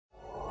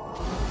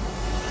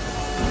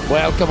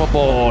Welcome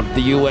aboard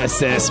the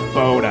USS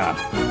Boda.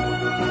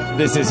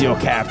 This is your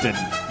captain,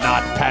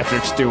 not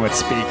Patrick Stewart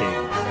speaking.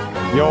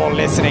 You're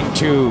listening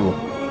to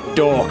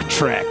Dork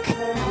Trek.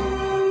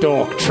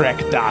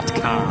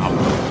 DorkTrek.com.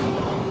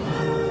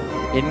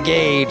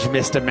 Engage,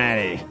 Mr.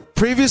 Manny.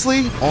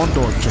 Previously on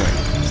Dork Trek.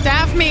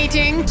 Staff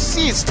meeting.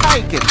 She's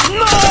taken.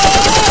 No!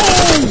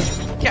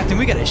 Captain,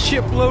 we got a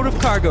shipload of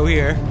cargo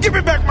here. Give me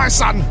back my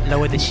son!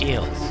 Lower the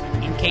shields,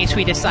 in case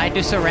we decide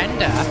to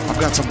surrender. I've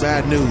got some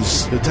bad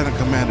news. Lieutenant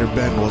Commander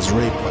Ben was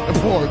raped by the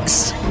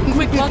Porgs.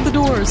 Quick, lock the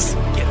doors.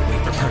 Get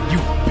away from her, you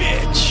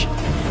bitch!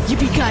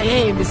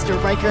 Yippee-ki-yay,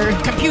 Mr. Riker.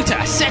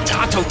 Computer, set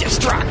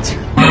auto-destruct.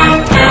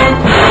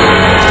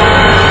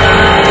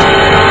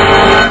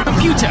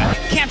 Computer,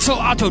 cancel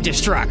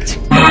auto-destruct.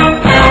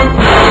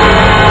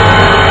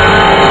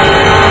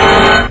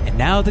 And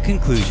now the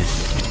conclusion.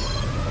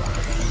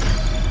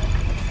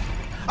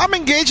 I'm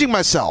engaging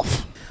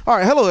myself. All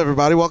right, hello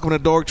everybody. Welcome to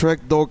Dork Trek,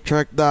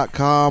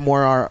 DorkTrek.com.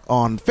 We're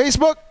on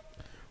Facebook.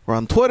 We're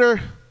on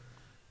Twitter.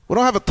 We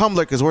don't have a Tumblr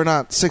because we're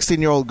not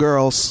 16-year-old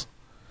girls,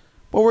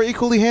 but we're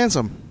equally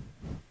handsome.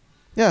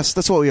 Yes,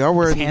 that's what we are.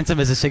 We're As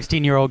handsome as a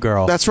 16-year-old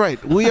girl. That's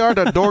right. We are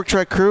the Dork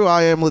Trek crew.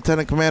 I am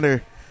Lieutenant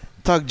Commander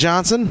Tug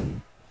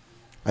Johnson.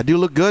 I do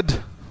look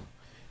good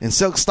in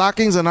silk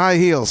stockings and high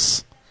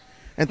heels.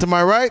 And to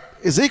my right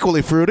is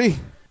equally fruity.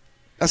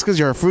 That's because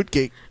you're a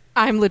fruitcake.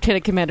 I'm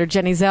Lieutenant Commander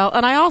Jenny Zell,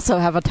 and I also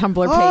have a Tumblr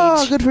page.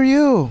 Oh, good for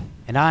you.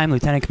 And I'm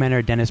Lieutenant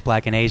Commander Dennis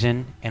Black and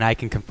Asian, and I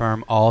can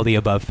confirm all the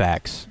above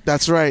facts.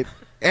 That's right.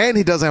 And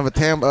he doesn't have a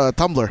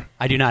Tumblr.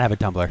 I do not have a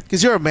Tumblr.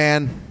 Because you're a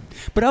man.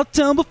 But I'll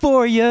tumble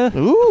for you.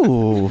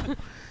 Ooh.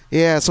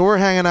 Yeah, so we're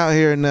hanging out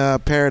here in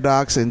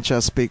Paradox in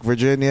Chesapeake,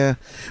 Virginia.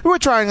 We were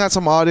trying out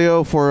some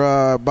audio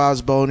for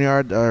Bob's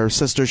Boneyard, our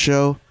sister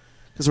show,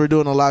 because we're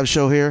doing a live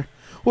show here.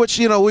 Which,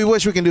 you know, we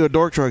wish we can do a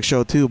Dork Trek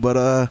show, too,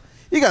 but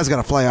you guys got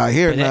to fly out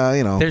here and,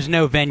 you know. There's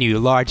no venue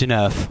large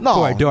enough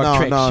for a Dork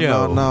Trek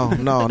show.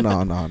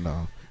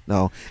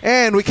 No.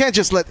 And we can't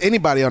just let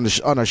anybody on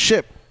a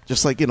ship.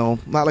 Just like, you know,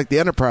 not like the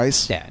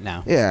Enterprise. Yeah,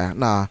 no. Yeah,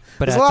 nah.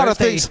 But there's a lot of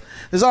things.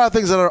 There's a lot of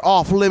things that are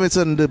off limits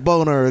in the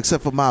boner,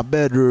 except for my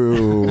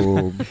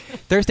bedroom.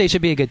 Thursday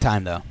should be a good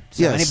time, though.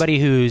 So yes. Anybody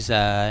who's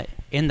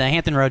in the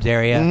Hampton Roads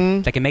area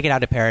that can make it out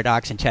to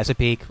Paradox in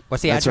Chesapeake.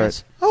 What's the That's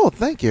address? Right. Oh,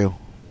 thank you.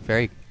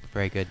 Very,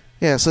 very good.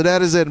 Yeah, so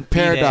that is in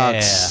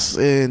Paradox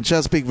in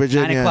Chesapeake,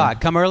 Virginia. 9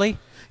 o'clock. Come early.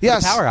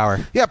 Yes. Power hour.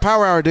 Yeah,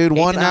 power hour, dude.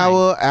 1 to 9.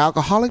 hour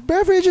alcoholic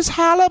beverages.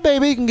 Holla,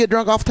 baby. You can get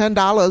drunk off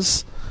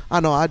 $10. I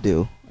know I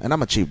do. And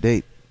I'm a cheap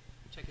date.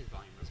 Check his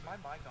volume. Is my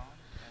mic on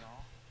at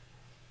all?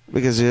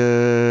 Because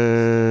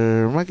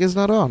your mic is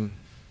not on.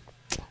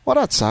 Well,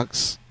 that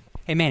sucks.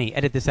 Hey, Manny,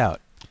 edit this out.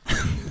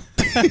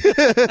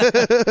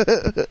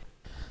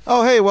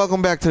 Oh, hey,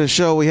 welcome back to the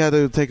show. We had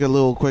to take a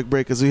little quick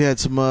break because we had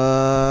some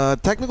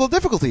technical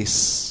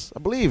difficulties, I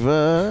believe. We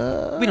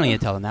don't need to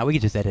tell them that. We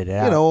can just edit it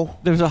out. You know,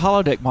 There was a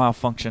holodeck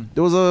malfunction.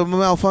 there was a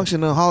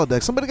malfunction in the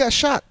holodeck. Somebody got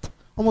shot.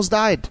 Almost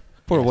died.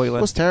 Poor It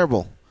Wayland. was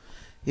terrible.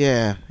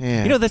 Yeah.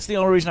 You know, that's the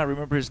only reason I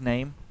remember his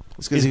name.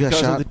 it's because Is he got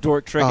because shot. of the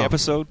Dork Trek Oh.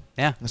 episode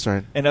Yeah. That's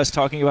right. and us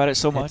talking about it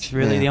so That's much.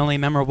 really Yeah. the only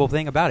memorable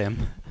thing about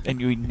him. And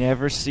you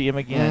never see him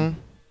again.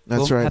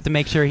 That's We'll right. have to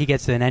make sure he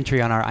gets an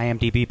entry on our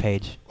IMDb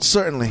page.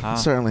 Certainly. Ah.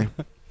 Certainly.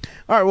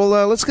 All right,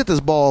 well, let's get this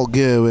ball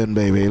going,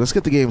 baby. Let's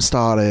get the game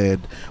started.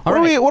 All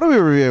right. What are we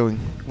reviewing?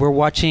 We're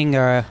watching,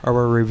 or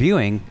we're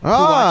reviewing Who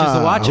Watches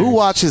the Watchers. Who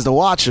watches the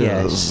Watchers?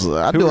 Yes.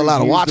 I Who do a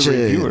lot of reviews the watching.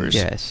 reviewers?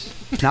 Yes.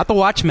 Not the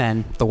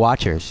Watchmen, the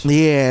Watchers.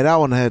 Yeah, that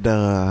one had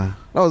that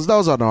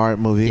was an art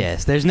movie.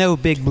 Yes, there's no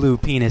big blue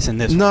penis in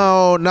this one.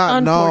 No, no.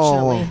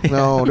 Unfortunately.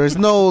 No, there's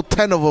no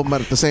 10 of them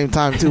at the same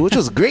time too, which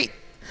was great.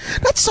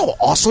 That's so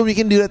awesome. You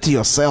can do that to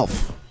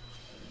yourself.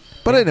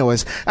 But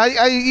anyways,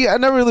 I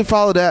never really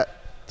followed that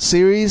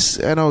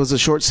series. I know it was a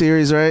short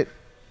series, right?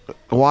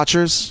 The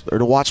Watchers or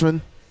the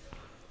Watchmen,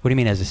 What do you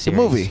mean as a the series?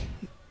 movie,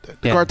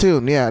 the Yeah.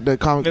 cartoon, the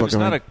comic It book. was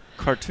not a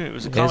cartoon. It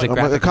was a It was a comic.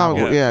 graphic the comic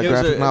novel. book, yeah, It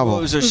was graphic novel.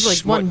 It was, It was like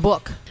one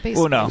book,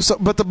 basically. Well, no. So,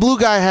 but the blue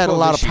guy had a 12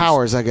 lot of issues.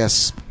 powers, I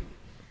guess,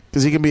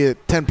 because he can be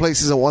at 10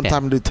 places at one Yeah.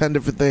 time and do 10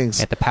 different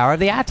things. At the power of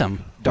the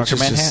atom. Dr. Which is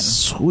just Manhattan.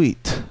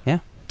 sweet. Yeah.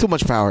 Too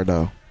much power,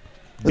 though.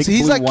 Big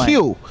He's blue like wine.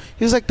 Q.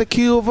 He's like the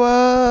Q of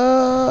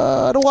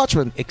the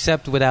Watchmen.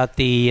 Except without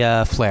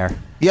the flare.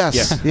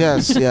 Yes,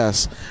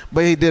 yes.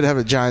 But he did have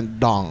a giant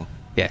dong.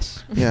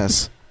 Yes.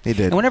 Yes, he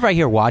did. And whenever I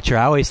hear Watcher,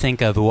 I always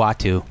think of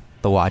Uatu,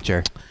 the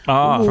Watcher.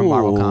 From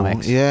Marvel Ooh,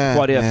 Comics. Yeah.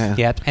 What if? Yeah.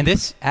 Yep. And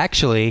this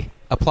actually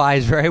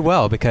applies very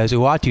well because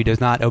Uatu does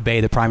not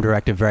obey the Prime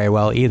Directive very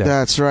well either.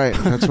 That's right.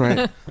 That's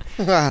right.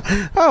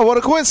 Oh, what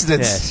a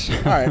coincidence.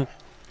 Yes. All right.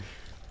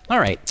 All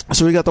right.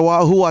 So we got the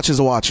Who Watches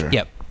the Watcher.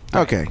 Yep.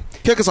 Okay.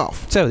 Kick us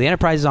off. So the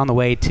Enterprise is on the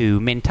way to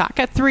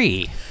Mintaka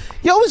 3.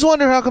 You always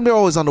wonder how come they're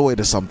always on the way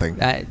to something.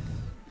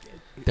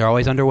 They're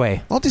always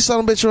underway. Don't these son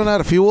of a bitch run out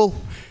of fuel?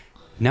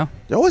 No?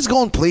 They're always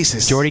going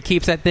places. Geordi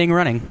keeps that thing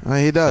running.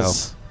 He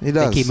does. So He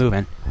does. They keep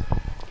moving.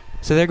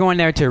 So they're going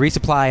there to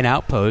resupply an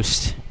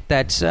outpost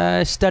that's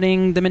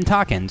studying the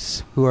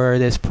Mintakans, who are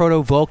this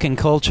proto-Vulcan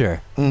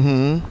culture.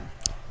 Mm-hmm.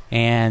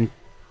 And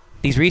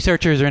these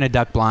researchers are in a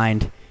duck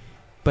blind,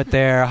 but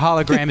their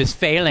hologram is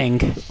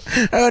failing.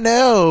 Oh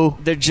no!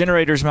 Their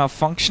generator's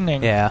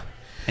malfunctioning. Yeah.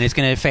 And it's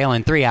going to fail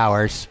in 3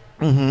 hours.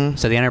 Mm-hmm.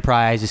 So the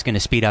Enterprise is going to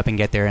speed up and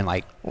get there in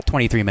like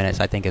 23 minutes,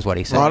 I think is what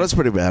he said. Oh, that's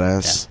pretty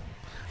badass.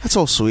 That's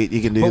so sweet.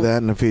 You can do that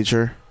in the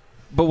future.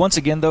 But once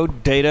again, though,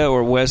 Data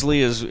or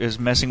Wesley is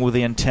messing with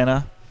the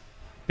antenna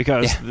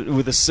because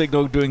with the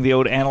signal doing the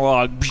old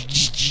analog.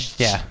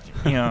 Yeah.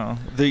 You know,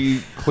 the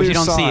What you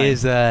don't sign. see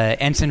is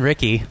Ensign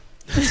Ricky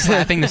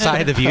slapping the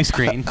side of the view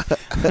screen.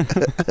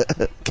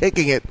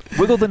 Kicking it.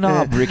 Wiggle the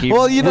knob, Ricky.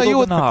 Well, you know,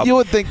 Wiggle the knob. you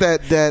would think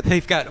that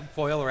They've got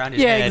foil around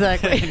his Yeah, head.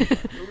 exactly.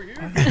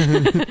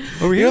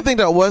 you would think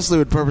that Wesley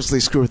would purposely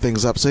screw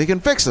things up so he can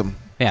fix them,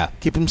 Yeah.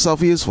 keep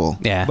himself useful.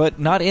 Yeah. But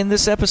not in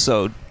this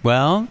episode.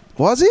 Well,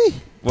 Was he?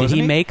 did Wasn't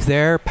he he? make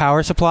their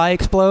power supply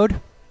explode?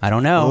 I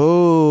don't know.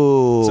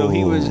 Oh, So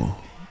he was.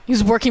 He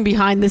was working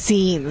behind the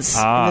scenes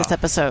in this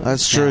episode.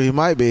 That's true. Yeah. He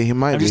might be. He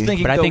might I'm be. just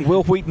thinking, But I though, think-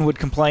 Will Wheaton would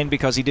complain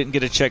because he didn't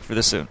get a check for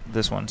this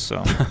one.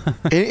 So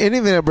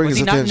Anything that brings Was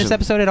he not attention. in this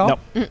episode at all?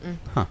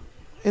 Nope.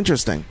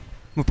 Interesting.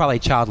 Well, probably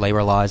child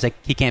labor laws. Like,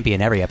 he can't be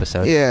in every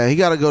episode. Yeah, he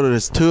got to go to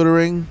this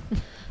tutoring.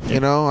 You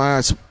know,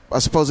 I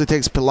suppose he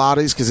takes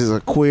Pilates because he's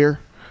a queer.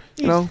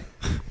 You know.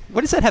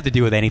 What does that have to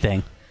do with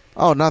anything?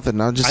 Oh, nothing.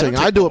 I'm just I saying.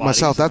 don't I take do it Pilates,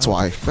 myself. That's no.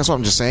 why. That's what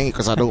I'm just saying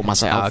because I do it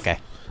myself. Oh, okay.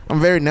 I'm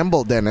very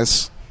nimble,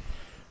 Dennis.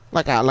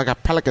 Like a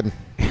pelican.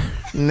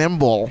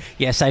 Nimble.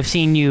 Yes, I've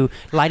seen you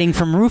lighting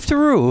from roof to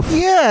roof.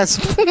 Yes.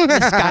 The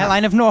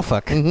skyline of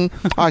Norfolk.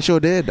 I sure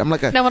did. I'm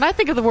like a. Now, when I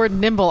think of the word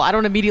nimble, I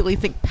don't immediately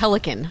think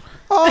pelican.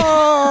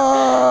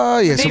 Oh,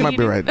 yes, you Maybe might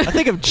be you right. I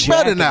think of Jack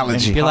Bad and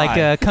analogy. You're like Pie.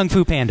 a Kung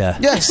Fu Panda.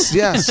 Yes,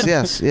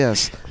 yes,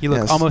 yes. You look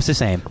yes. almost the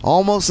same.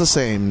 Almost the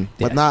same,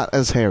 but Yeah. not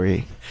as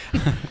hairy.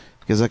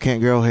 Because I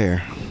can't grow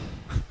hair.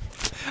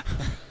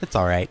 That's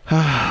all right.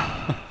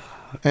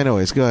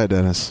 Anyways, go ahead,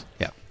 Dennis.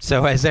 Yeah.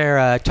 So as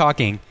they're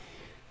talking,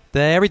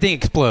 everything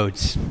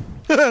explodes.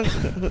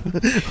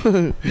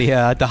 The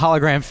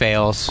hologram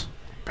fails,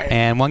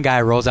 and one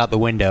guy rolls out the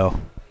window.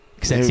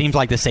 Because it seems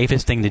like the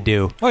safest thing to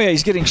do. Oh yeah,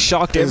 he's getting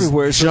shocked Is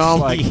everywhere. So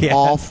jump it's like, Yeah.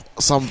 off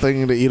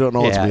something that you don't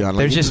know what's beyond. Like,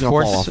 There's you're just gonna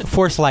fall off.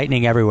 force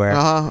lightning everywhere.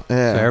 Uh-huh,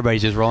 yeah. So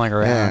everybody's just rolling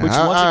around. Yeah. which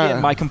once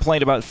again, my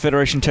complaint about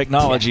Federation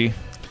technology.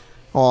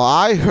 Well,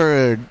 I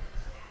heard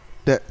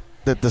that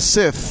the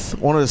Sith,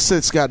 one of the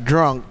Siths got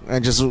drunk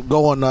and just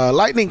going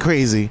lightning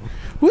crazy.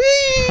 Whee!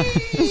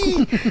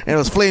 And it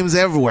was flames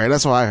everywhere.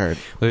 That's what I heard.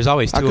 There's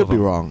always two I could of them.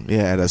 be wrong.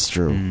 Yeah, that's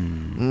true.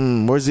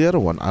 Where's the other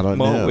one? I don't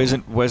Well, know.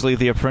 isn't Wesley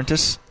the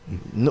apprentice?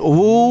 No,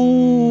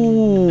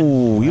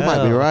 ooh, you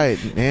might be Oh. right.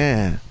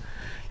 Yeah.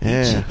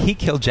 Yeah. He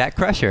killed Jack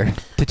Crusher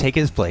to take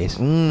his place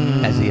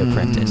as the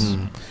apprentice.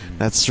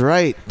 That's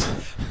right.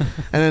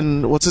 And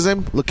then, what's his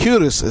name?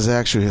 Locutus is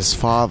actually his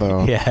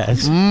father.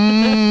 Yes.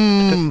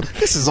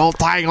 This is all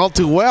tying all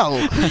too well.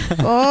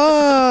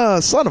 Oh,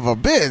 son of a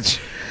bitch.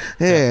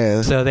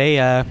 Yeah. So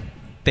they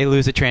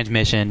lose the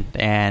transmission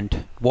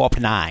and warp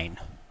 9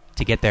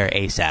 to get there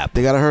ASAP.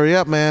 They got to hurry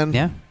up, man.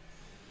 Yeah.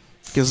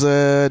 Because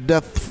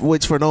death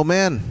waits for no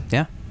man.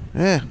 Yeah.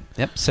 Yeah.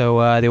 Yep.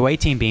 So the away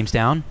team beams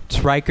down. It's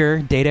Riker,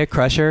 Data,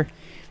 Crusher,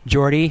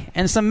 Geordi,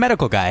 and some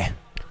medical guy,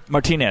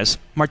 Martinez.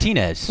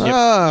 Martinez. Yep.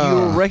 Ah.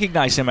 You'll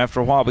recognize him after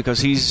a while because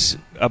he's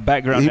a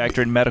background He-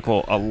 actor in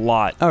medical a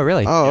lot. Oh,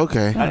 really? Oh,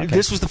 okay.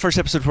 This was the first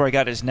episode where I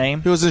got his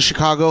name. He was in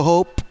Chicago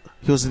Hope.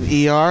 He was in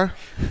ER,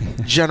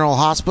 General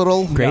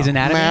Hospital, Grey's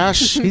Anatomy?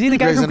 MASH. Is he the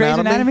guy from Grey's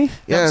Anatomy? I'm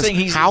Yes. saying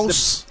he's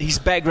House. he's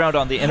background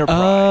on the Enterprise.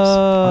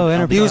 Oh, On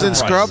Enterprise. the He was in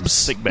Enterprise Scrubs.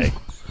 Sick bay.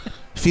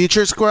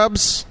 Future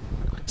Scrubs.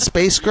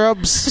 Space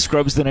Scrubs.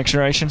 Scrubs: The Next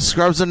Generation.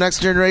 Scrubs The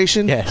Next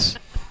Generation. Yes.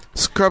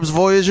 Scrubs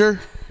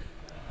Voyager.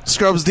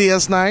 Scrubs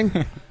DS9.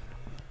 I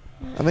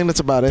think that's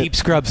about it. Deep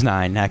Scrubs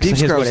 9, actually.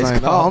 Deep is what Scrubs it's 9.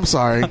 Oh, called. I'm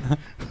sorry.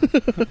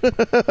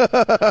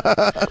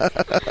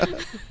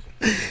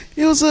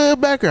 He was a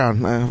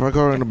background.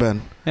 According to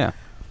Ben. Yeah.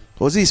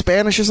 Was he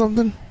Spanish or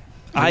something?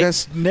 I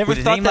guess. never With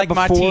a thought name that like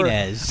before.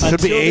 Martinez. Could be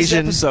Until this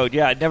Asian. episode,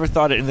 yeah, I never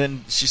thought it. And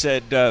then she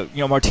said,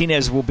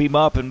 Martinez will beam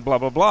up and blah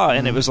blah blah,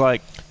 and it was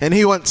like, And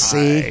he went And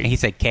C. he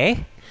said,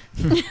 K?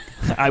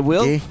 I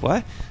will. Okay.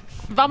 What?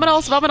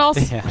 Vamonos,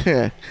 vamonos. Yeah.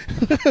 Yeah.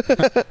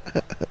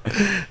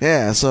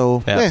 Yeah,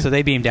 so. Yeah, Yeah. so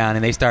they beam down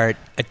and they start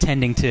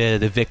attending to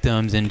the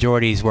victims, and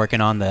Geordi's working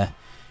on the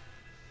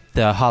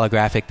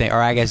holographic thing,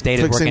 or I guess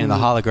Data's Fixing- working on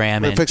the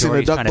hologram, they're and fixing the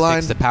Geordi's duck trying to blind.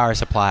 fix the power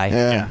supply,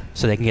 Yeah.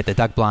 so they can get the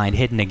duck blind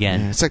hidden Yeah,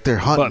 again. it's like they're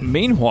But hunting.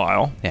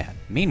 meanwhile, Yeah.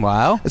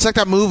 Meanwhile, It's like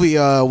that movie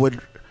with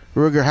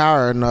Rutger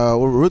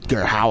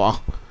Hauer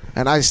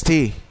and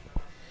Ice-T.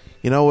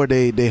 You know, where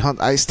they hunt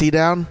Ice-T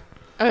down?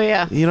 Oh,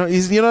 yeah. You know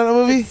that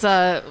movie? It's,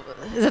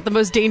 is that the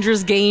most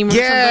dangerous game or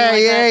something Yeah,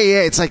 like yeah, that?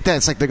 yeah. It's like that.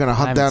 It's like they're gonna I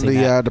hunt haven't down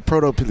seen the that. the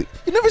proto.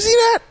 You never see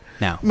that?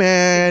 no.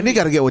 Man, you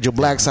got to get with your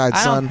black side,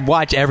 I don't son.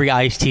 watch every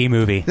Ice-T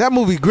movie. That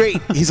movie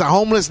great. He's a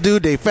homeless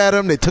dude. They fed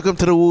him. They took him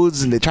to the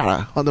woods and they try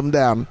to hunt him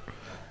down.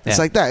 It's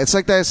Yeah. like that. It's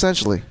like that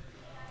essentially.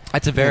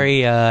 That's a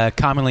very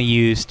commonly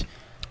used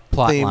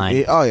plot Theme-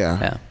 line. Oh yeah.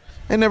 Yeah.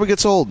 It never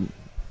gets old.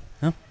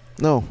 Huh?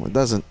 No, it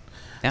doesn't.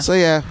 Yeah. So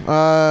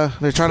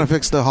they're trying to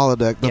fix the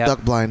holodeck, the Yep.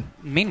 duck blind.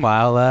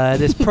 Meanwhile,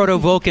 this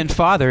proto-Vulcan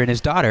father and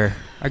his daughter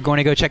are going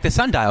to go check the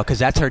sundial because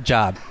that's her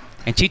job.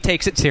 And she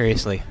takes it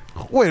seriously.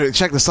 Wait,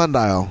 check the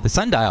sundial. The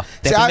sundial.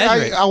 They See, have to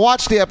measure it. I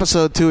watched the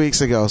episode 2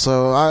 weeks ago,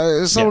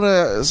 so some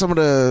of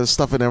the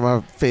stuff in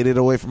there faded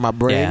away from my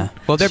brain. Yeah.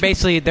 Well,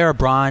 they're a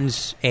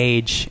Bronze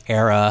Age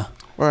era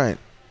Right.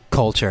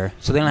 culture,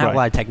 so they don't have Right. a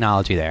lot of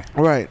technology there.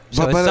 Right.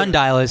 So a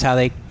sundial is how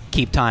they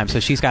keep time. So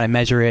she's got to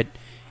measure it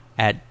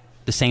at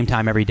the same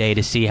time every day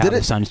to see how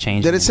the sun's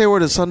changing. Did it say where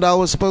the sundial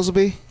was supposed to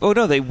be? Oh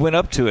no, they went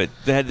up to it.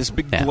 They had this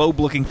big Yeah.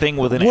 globe-looking thing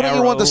with an Wouldn't arrow.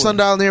 you want the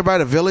sundial nearby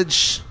the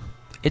village?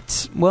 They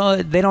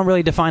don't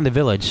really define the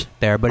village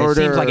there, but Or it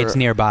seems they're- like it's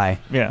nearby.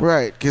 Yeah.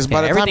 Right, because by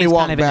Yeah, the time you everything's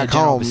walk kind of in the back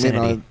general home,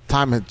 vicinity.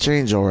 time had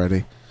changed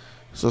already.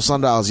 So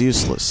sundial's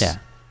useless.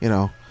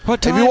 Yeah. What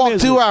If time you walk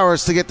is 2 it?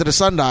 hours to get to the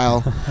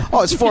sundial,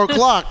 it's 4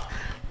 o'clock.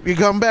 You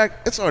come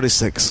back, it's already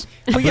 6.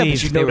 Oh yeah, believe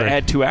but you they know to were-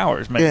 add 2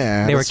 hours, man.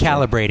 Yeah, They were that's true.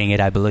 calibrating it,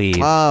 I believe.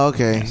 Oh,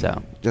 okay.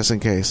 So, Just in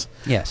case.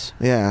 yes.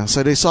 Yeah,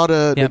 so they saw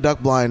the Yep. duck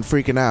blind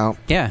freaking out.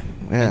 Yeah.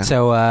 Yeah. And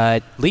so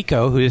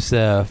Liko, who's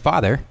the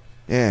father,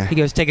 Yeah. he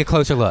goes, take a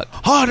closer look.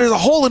 Oh, there's a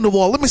hole in the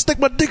wall. Let me stick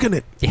my dick in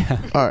it. Yeah.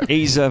 All right.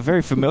 He's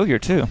very familiar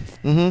too.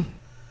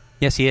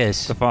 Yes, he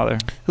is. The father,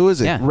 Who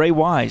is it? Yeah. Ray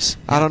Wise.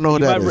 I don't know who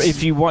You that might- is.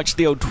 If you watch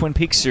the old Twin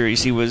Peaks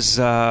series, he was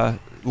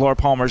Laura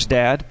Palmer's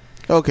dad.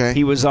 Okay.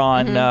 He was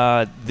on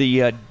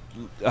the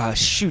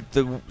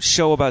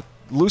show about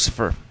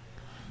Lucifer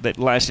that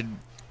lasted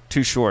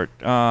too short.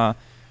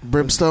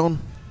 Brimstone?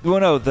 Well,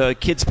 no, the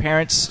kid's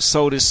parents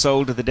sold his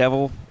soul to the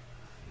devil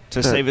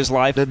to save his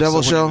life. the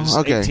devil so show? when he was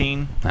Okay.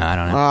 18, I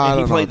don't know. I and he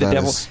don't know played what the that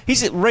devil. is.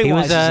 He's Ray he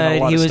Wise was is in a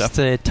lot he of was stuff.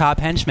 the top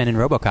henchman in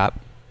RoboCop.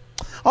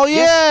 Oh,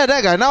 yeah,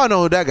 that guy. Now I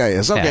know who that guy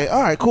is. Okay. Yeah.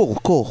 All right, cool.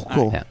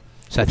 Yeah.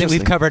 So I think we've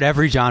Interesting. covered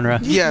every genre.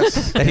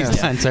 Yes. that he's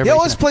yes. done. So He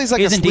always everybody's- plays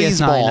like He's a in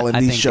DS9, sleazeball in I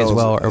these think, shows. as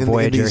well, or in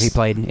Voyager. these- He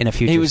played in a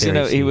future He was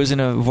series. in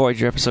a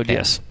Voyager episode.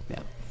 Yes. Yeah.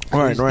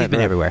 Right, He's right, been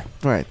right. everywhere.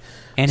 Right.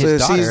 And So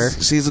his daughter,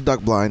 she's a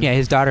duck blind.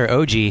 his daughter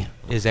OG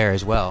is there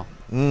as well.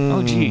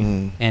 Oh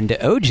gee. And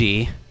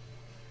OG,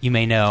 you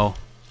may know,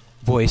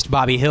 voiced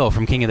Bobby Hill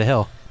from King of the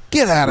Hill.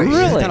 Get out of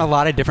here. She's done a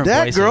lot of different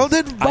That voices. girl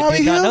did Bobby I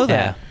did not Hill? know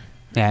Yeah. that.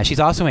 Yeah, she's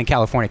also in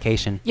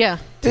Californication. Yeah.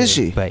 Is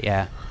she? But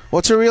yeah.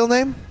 What's her real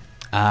name?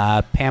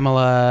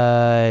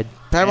 Pamela.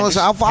 Pamela.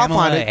 I'll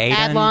find it.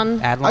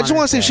 Adlon. I just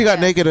want to see if she got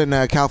naked in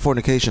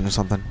Californication or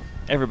something.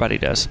 Everybody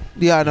does.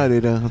 Yeah, I know they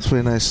do. That's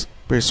pretty nice.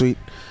 Very sweet.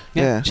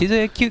 Yeah. She's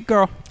a cute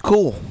girl.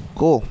 Cool.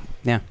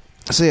 Yeah.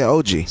 So yeah,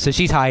 OG. So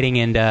she's hiding,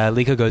 and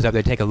Liko goes up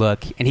there to take a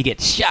look, and he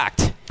gets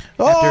shocked.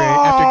 Oh!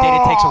 After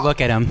Data takes a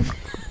look at him,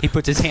 he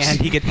puts his hand,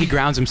 he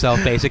grounds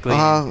himself basically,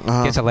 and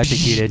gets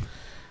electrocuted,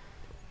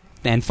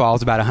 and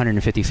falls about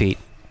 150 feet.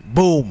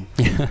 Boom.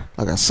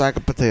 Like a sack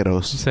of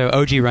potatoes. So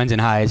OG runs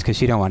and hides because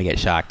she don't want to get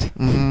shocked.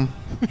 Mm-hmm.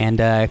 And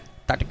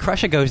Dr.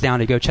 Crusher goes down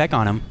to go check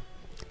on him,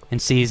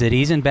 and sees that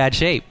he's in bad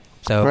shape.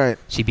 So Right.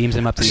 she beams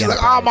him up to She's the like,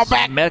 oh, my Enterprise.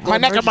 back. Medical My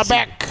neck and my emergency.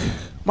 back.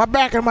 My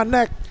back and my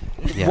neck.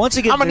 Yeah. Once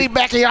again, I'm going to need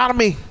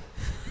bacchiotomy.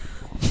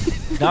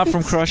 not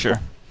from Crusher.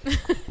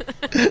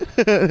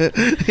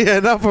 Yeah,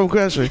 not from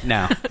Crusher.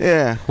 No.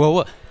 Yeah.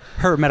 Well,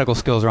 her medical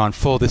skills are on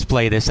full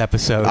display this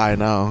episode. I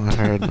know. I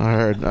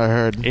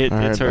heard.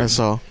 It's her. I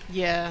saw.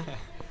 Yeah.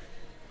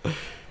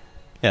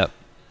 Yep.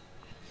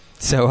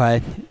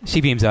 So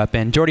she beams up,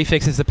 and Geordi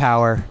fixes the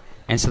power,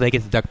 and so they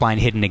get the duck blind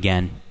hidden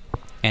again.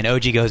 And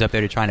OG goes up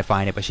there to try to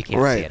find it, but she can't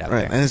see Right, it up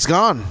right. there. And it's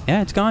gone.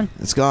 Yeah, it's gone.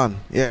 It's gone.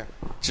 Yeah.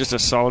 It's just a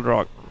solid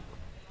rock.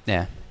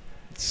 Yeah.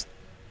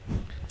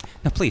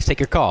 No, please take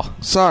your call.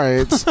 Sorry,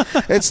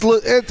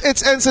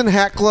 it's Ensign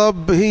Hat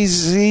Club.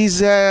 He's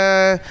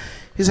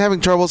having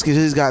troubles because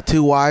he's got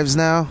 2 wives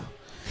now.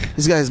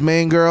 He's got his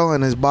main girl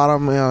and his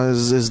bottom,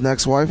 his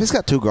next wife. He's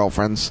got 2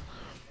 girlfriends.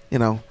 Do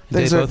they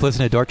Things are- both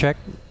listen to Dork Trek?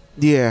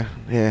 Yeah,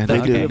 they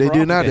Okay. do. They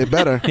do now. They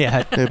better.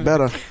 Yeah. They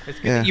better.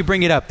 Yeah. You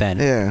bring it up then.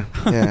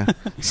 Yeah.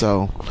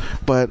 So,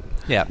 but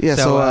Yeah. yeah.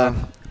 So,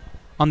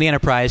 on the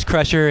Enterprise,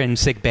 Crusher and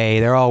Sick Bay,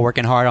 they're all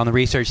working hard on the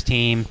research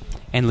team,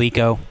 and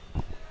Liko.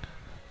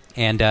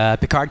 And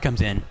Picard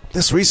comes in.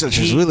 this research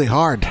is he- really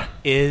hard.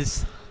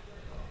 Is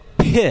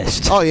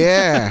pissed. Oh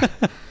yeah.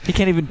 He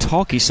can't even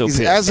talk. He's so He's,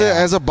 pissed.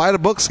 as a by the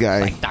books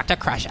guy. Like, Dr.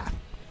 Crusher,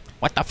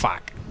 what the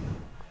fuck?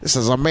 This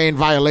is a main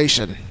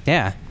violation.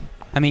 Yeah.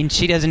 I mean,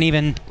 she doesn't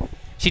even...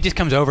 She just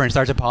comes over and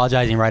starts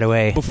apologizing right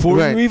away. Before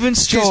Right. you even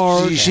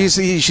start.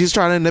 She's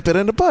trying to nip it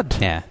in the bud.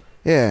 Yeah.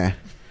 Yeah.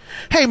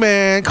 Hey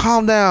man,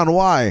 calm down.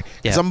 Why?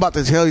 Because Yeah. I'm about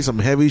to tell you some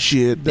heavy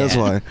shit. That's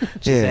Yeah. why.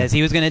 She Yeah. says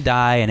he was going to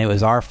die, and it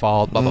was our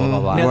fault, blah, blah, blah,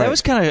 blah. Yeah, Right. that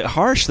was kind of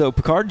harsh, though.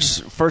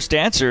 Picard's first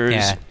answer is,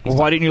 Yeah. well,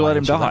 why didn't you let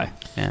him didn't you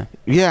die?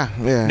 Yeah.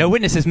 Yeah. No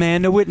witnesses,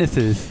 man. No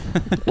witnesses.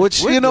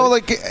 Which We're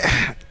like,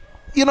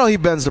 he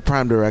bends the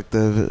Prime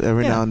Directive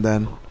every Yeah. now and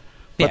then.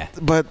 But, Yeah.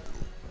 But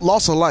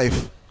loss of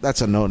life,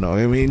 that's a no-no.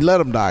 I mean, let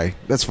him die.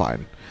 That's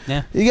fine.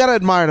 Yeah. You gotta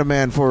admire the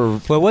man for.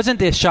 Well, it wasn't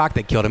the shock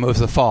that killed him. It was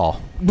the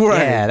fall. Right.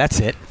 Yeah, that's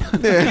it.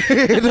 Yeah,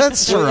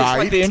 that's Well, right. It's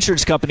like the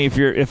insurance company.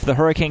 If the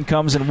hurricane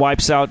comes and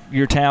wipes out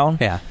your town,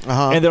 Yeah.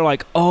 Uh-huh. and they're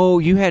like, "Oh,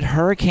 you had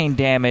hurricane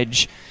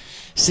damage.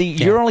 See,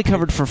 you're only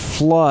covered for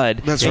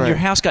flood. That's and right. your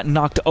house got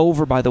knocked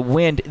over by the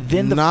wind.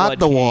 Then the Not flood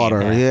the came.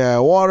 water. Yeah,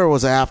 water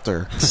was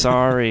after.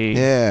 Sorry.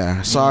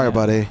 Yeah, sorry,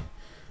 buddy.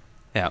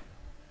 Yeah.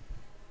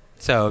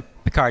 So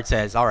Picard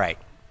says, "All right.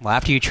 Well,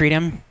 after you treat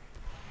him,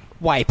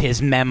 wipe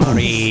his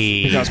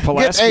memory." Because Get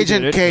Pulaski did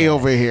Agent it. K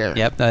over here.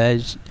 Yep.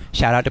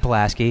 Shout out to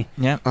Pulaski.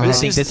 Yeah. I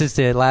think this is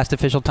the last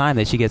official time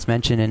that she gets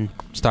mentioned in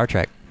Star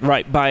Trek.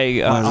 Right,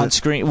 by Was on it?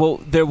 screen. Well,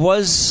 there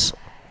was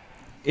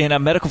in a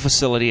medical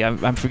facility.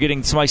 I'm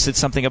forgetting. Somebody said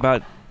something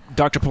about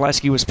Dr.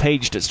 Pulaski was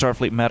paged at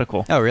Starfleet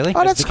Medical. Oh, really? Oh,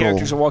 As that's the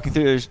characters cool. are walking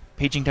through, there's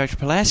paging Dr.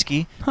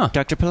 Pulaski. Huh.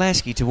 Dr.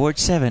 Pulaski to Ward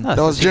 7. Oh,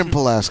 That was Jim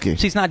Pulaski.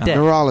 She's not dead.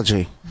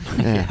 Neurology.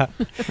 Yeah,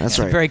 that's It's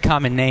a right. very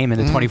common name in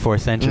the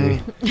 24th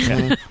century.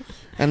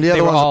 And the They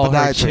other were one's all a her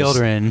podiatrist.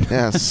 children.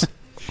 Yes.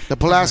 The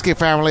Pulaski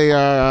family,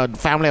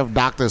 family of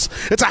doctors.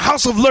 It's a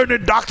house of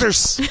learned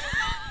doctors.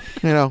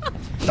 You know,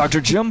 Dr.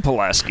 Jim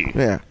Pulaski.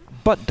 yeah.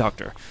 Butt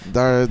doctor.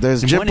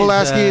 There's Jim One is,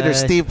 Pulaski, there's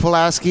Steve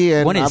Pulaski,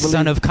 and One I is believe,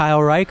 son of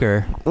Kyle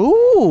Riker.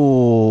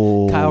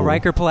 Ooh. Kyle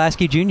Riker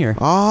Pulaski Jr.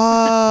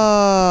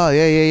 Oh,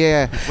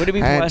 yeah. Would it be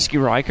And- Pulaski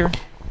Riker?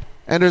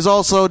 And there's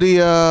also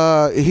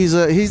the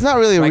he's not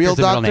really a real Riker's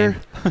the middle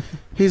doctor.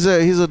 he's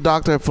a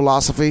doctor of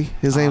philosophy.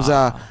 His name's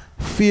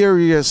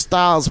Furious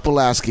Styles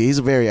Pulaski. He's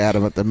very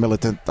adamant and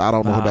militant. I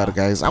don't know who that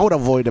guy is. I would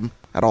avoid him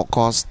at all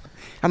costs.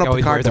 I know He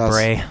always Picard wears a does.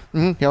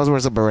 beret He always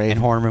wears a beret. and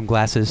horn rim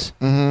glasses.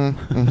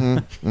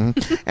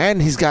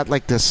 And he's got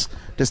like this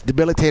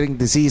debilitating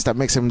disease that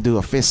makes him do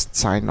a fist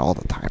sign all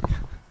the time.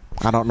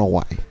 I don't know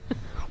why.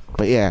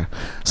 But yeah.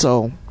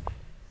 So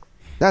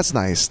that's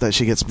nice that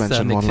she gets So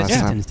mentioned one last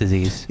time. McFistington's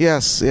disease.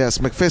 Yes,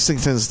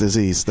 McFistington's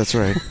disease. That's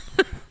right.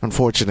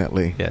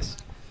 Unfortunately. Yes.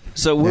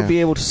 So we'll Yeah.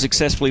 be able to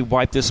successfully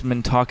wipe this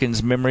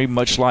Mintalkin's memory,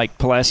 much like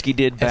Pulaski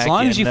did back As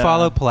long as in, you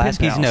follow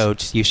Pulaski's Penthouse.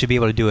 notes, you should be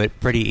able to do it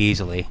pretty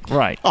easily.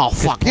 Right. Oh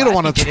fuck! You don't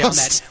want to Pulaski did it on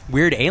trust. that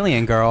weird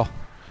alien girl.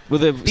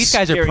 With the These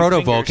guys are scary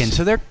proto-Vulcans,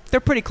 fingers. so they're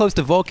pretty close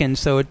to Vulcans,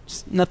 so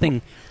it's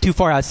nothing too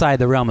far outside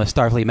the realm of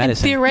Starfleet And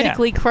medicine.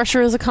 theoretically,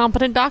 Crusher is a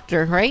competent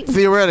doctor, right?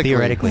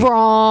 Theoretically.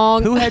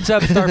 Wrong. Who heads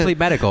up Starfleet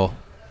Medical?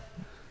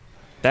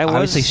 That was,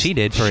 Obviously she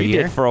did for a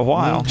year. Did for a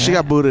while. She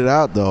got booted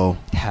out though.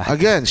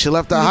 Again, she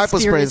left the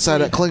hyperspray inside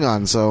that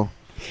Klingon. So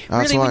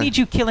that's Really, why. we need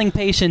you killing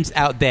patients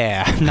out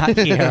there, not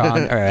here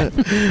on Earth.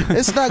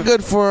 It's not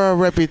good for our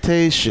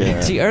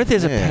reputation. See, Earth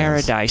is a Yes.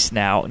 paradise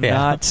now, Yeah.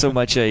 not so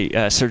much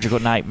a surgical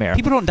nightmare.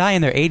 People don't die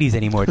in their 80s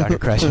anymore, Dr.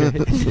 Crusher.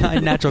 It's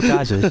not natural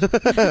causes.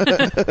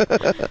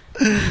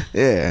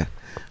 Yeah,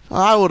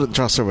 I wouldn't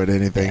trust her with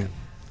anything.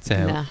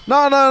 So,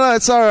 No. No,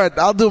 it's all right.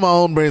 I'll do my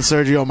own brain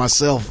surgery on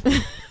myself.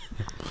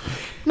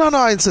 No,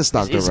 I insist,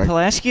 Doctor. Is Rick.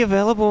 Pulaski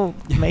available?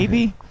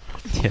 Maybe.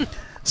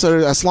 So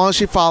as long as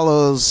she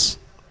follows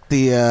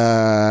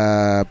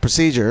the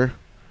procedure,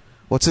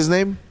 what's his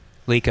name?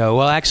 Lico.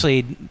 Well,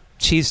 actually,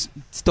 she's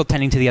still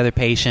tending to the other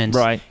patients.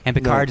 Right. And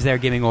Picard's there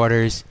giving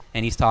orders,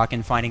 and he's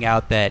talking, finding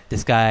out that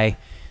this guy,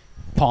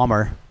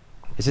 Palmer,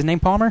 is his name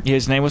Palmer?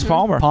 His name was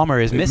Palmer. Palmer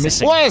is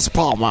missing. Where's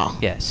Palmer?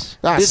 Yes.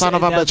 That This- son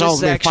of a now bitch owes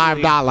this me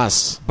actually-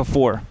 $5.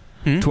 Before.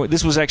 Hmm?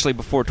 This was actually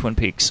before Twin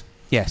Peaks.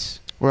 Yes.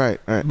 Right.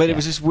 But it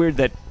was just weird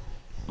that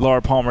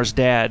Laura Palmer's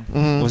dad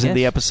was in Yes.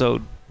 the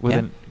episode with Yeah.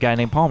 a guy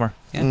named Palmer.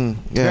 Yeah. Yeah.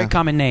 Very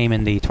common name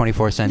in the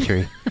 24th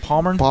century.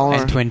 Palmer? Palmer.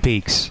 And Twin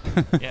Peaks.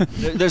 Yeah.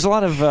 There's a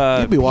lot of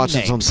You'd be P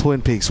watching some names.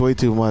 Twin Peaks way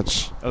too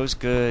much. That was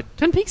good.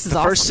 Twin Peaks is The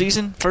awesome. first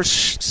season?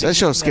 That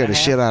show scared the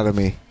shit out of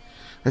me.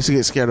 I used to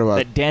get scared about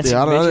That dancing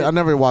I midget?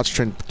 never watched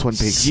Twin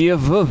Peaks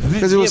Because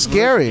because it was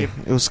scary.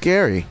 It was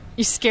scary.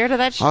 You scared of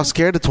that I shit? was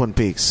scared of Twin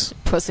Peaks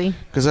Pussy.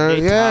 because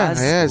It was.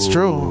 it's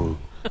true.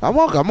 I'm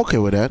okay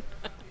with that.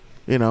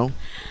 You know,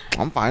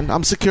 I'm fine.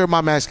 I'm secure in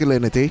my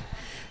masculinity.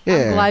 Yeah,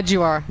 I'm glad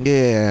you are.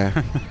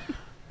 yeah.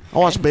 I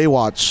watch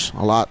Baywatch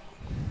a lot.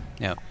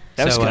 Yeah.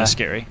 That was So, kind of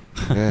scary.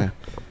 Yeah,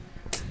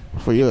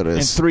 for you it In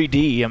is.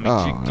 3D, I mean,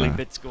 Oh, jiggly yeah.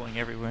 bits going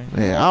everywhere.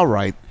 Yeah, all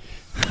right.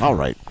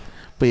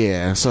 But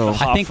yeah, so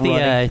I think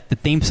Off-running. the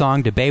theme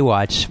song to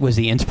Baywatch was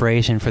the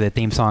inspiration for the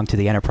theme song to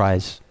the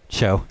Enterprise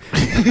show.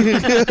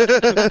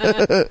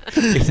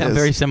 They sound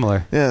very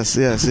similar. yes,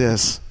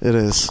 it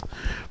is.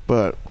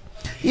 But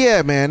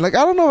yeah, man, like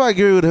I don't know if I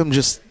agree with him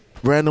just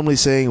randomly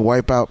saying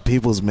wipe out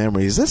people's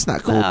memories. That's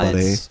not cool, Well,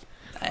 buddy.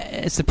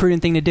 it's the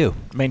prudent thing to do.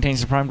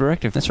 Maintains the prime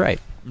directive. That's right.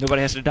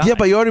 Nobody has to die. Yeah,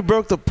 but you already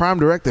broke the prime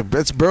directive.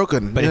 It's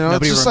broken. But you if know,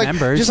 nobody it's just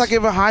remembers- just like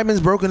if a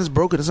hymen's broken, it's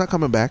broken. It's not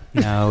coming back.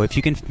 No, if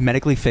you can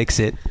medically fix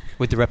it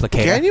with the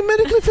replicator. Can you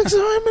medically fix a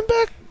hymen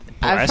back?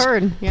 I've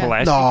heard. Yeah.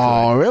 Pulaski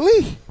No,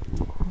 really?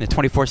 In the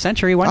 24th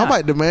century, why I not?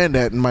 might demand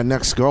that in my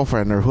next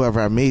girlfriend or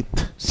whoever I meet.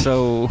 could.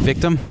 So,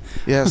 Victim?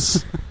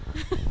 Yes.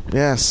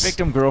 Yes.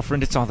 victim,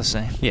 girlfriend, it's all the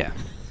same. Yeah.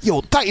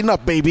 Yo, tighten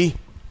up, baby.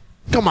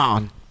 Come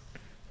on.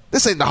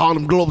 This ain't the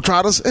Harlem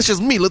Globetrotters. It's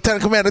just me,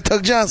 Lieutenant Commander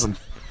Tug Johnson.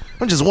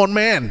 I'm just one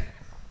man.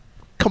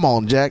 Come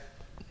on, Jack.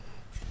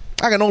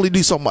 I can only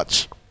do so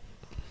much.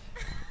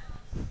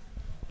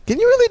 Can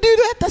you really do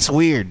that? That's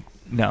weird.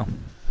 No.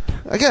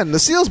 Again, the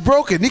seal's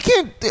broken. You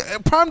can't.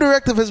 Prime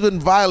directive has been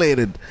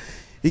violated.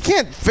 You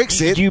can't fix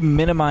it. You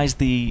minimize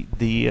the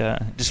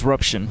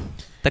disruption.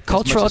 The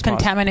cultural as possible.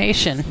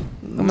 contamination.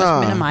 We must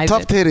No, minimize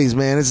tough it. titties,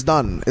 man. It's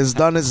done. It's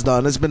done. It's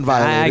done. It's been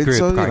violated. I agree with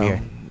so, Picard you know.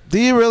 here. Do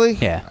you really?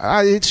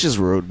 Yeah. It's just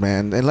rude,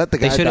 man. And let the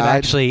guy They should have die.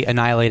 actually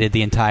annihilated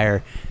the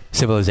entire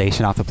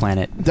civilization off the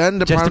planet. Then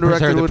the just Prime to preserve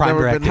Directive the would Prime never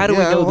Directive. been. How do we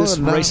Yeah, know well, this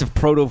no. race of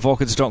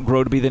proto-Vulcans don't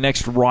grow to be the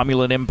next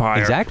Romulan Empire?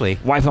 Exactly.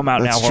 Wipe them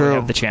out That's now while true. we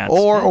have the chance.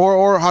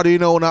 Or how do you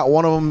know not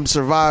one of them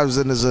survives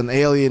and is an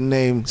alien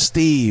named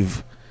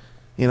Steve?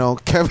 You know,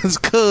 Kevin's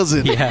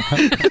cousin. Yeah.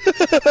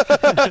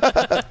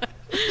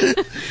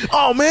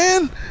 Oh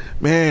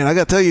man, I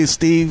gotta tell you,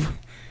 Steve.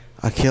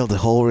 I killed the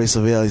whole race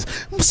of aliens.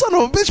 Son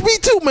of a bitch, me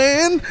too,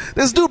 man.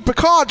 This dude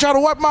Picard tried to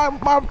wipe my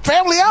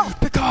family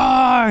out.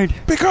 Picard!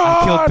 Picard!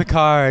 I killed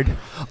Picard.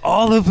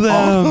 All of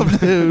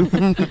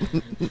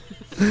them.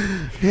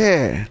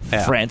 Yeah.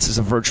 Yeah. France is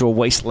a virtual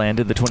wasteland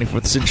in the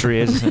 24th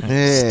century as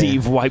Yeah.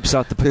 Steve wipes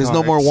out the Picards. There's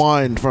no more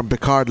wine from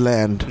Picard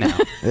land. No.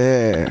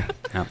 Yeah.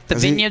 No. The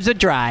Is he- vineyards are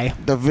dry.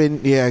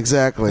 Yeah,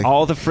 exactly.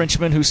 All the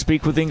Frenchmen who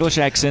speak with English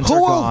accents Who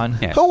are will, gone.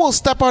 Yeah. who will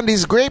step on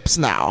these grapes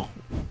now?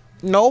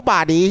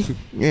 Nobody.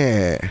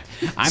 Yeah.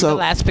 I'm So- the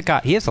last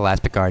Picard. He is the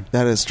last Picard.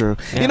 That is true.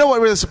 Yeah. You know what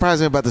really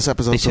surprised me about this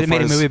episode They so should have far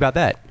made a is movie about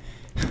that.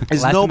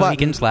 is Last nobody-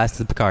 Mohicans, last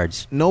of the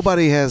Picards.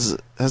 nobody has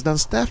done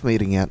staff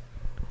meeting yet.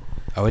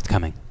 Oh, it's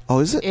coming. Oh,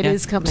 is it? It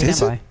is coming. Stand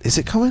Is by. it? Is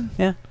it coming?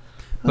 Yeah.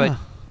 But Huh.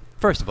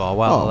 first of all,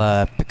 while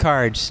Oh.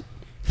 Picard's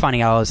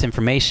finding out all this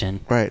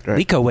information, Right.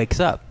 Liko wakes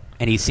up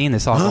and he's seeing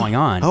this all going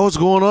on. Oh, what's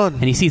going on?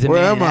 And he sees a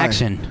Where man am in I?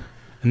 action.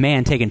 A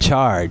man taking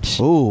charge.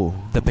 Ooh,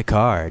 The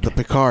Picard. the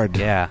Picard.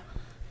 Yeah.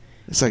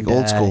 It's like And,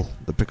 old school.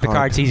 The Picard.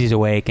 Picard sees he's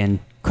awake and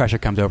Crusher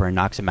comes over and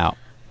knocks him out.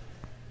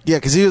 Yeah,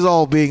 because he was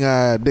all being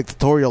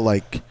dictatorial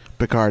like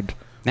Picard.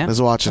 Yeah. I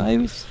was watching. Well, he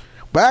was,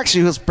 But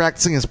actually, he was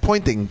practicing his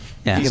pointing.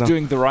 Yeah. you He's know.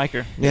 doing the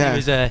Riker. Yeah. he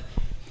was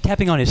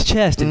tapping on his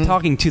chest and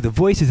talking to the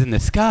voices in the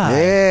sky.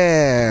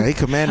 Yeah, he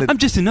commanded. I'm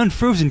just an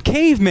unfrozen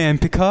caveman,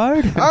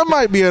 Picard. I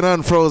might be an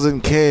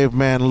unfrozen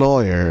caveman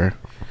lawyer, Your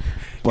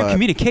but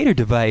communicator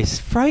device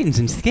frightens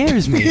and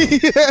scares me.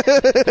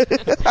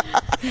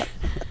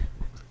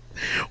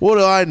 what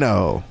do I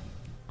know?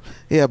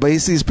 Yeah, but he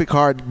sees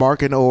Picard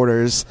barking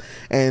orders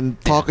and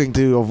talking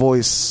to a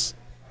voice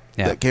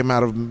Yeah. that came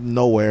out of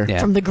nowhere Yeah.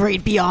 From the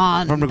great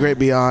beyond. from the great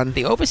beyond.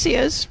 The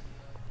overseers.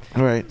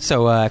 Right.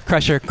 So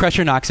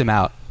Crusher knocks him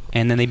out,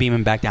 and then they beam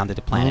him back down to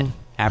the planet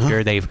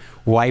after they've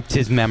wiped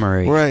his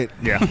memory. Right.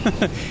 Yeah.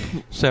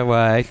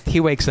 So he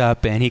wakes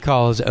up and he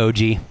calls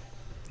OG,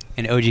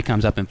 and OG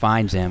comes up and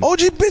finds him. OG,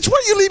 bitch,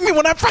 why you leave me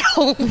when I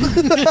fell?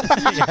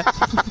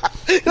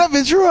 That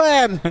bitch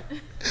ran.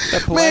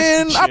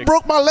 Man, I chick.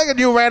 broke my leg and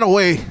you ran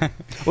away.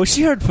 Well,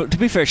 she heard. To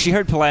be fair, she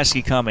heard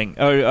Pulaski coming,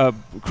 or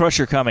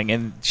Crusher coming,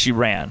 and she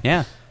ran.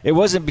 Yeah. It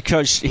wasn't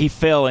because he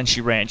fell and she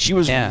ran. She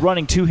was Yeah.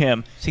 running to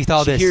him. She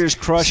saw this hears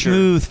Crusher.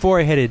 smooth,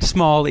 four-headed,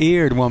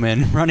 small-eared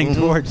woman running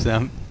towards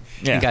them.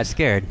 Yeah. And got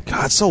scared.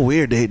 God, it's so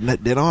weird. They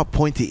don't have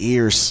pointy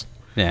ears.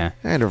 Yeah.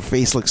 And her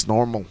face looks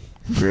normal.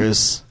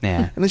 Chris.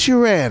 Yeah. And then she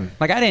ran.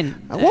 Like I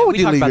didn't. Why would we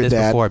you talked leave about your this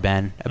dad? before,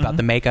 Ben, about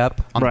the makeup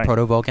on Right. the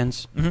proto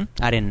Vulcans. Mhm.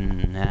 I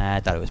didn't. I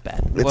thought it was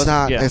bad. It's Well,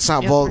 not. yeah. It's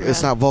not. Yeah,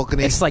 It's not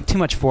Vulcan-y. It's like too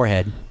much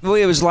forehead. Well,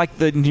 it was like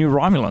the new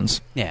Romulans.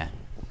 Yeah.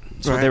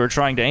 That's what Right. they were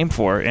trying to aim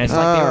for. And It's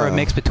like they were a Oh.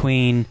 mix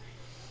between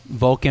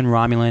Vulcan,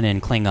 Romulan,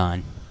 and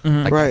Klingon.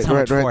 Like, right. that's how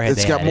much forehead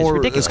It's they got had. more.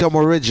 ridiculous. It's got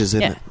more ridges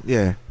in Yeah. it.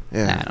 Yeah.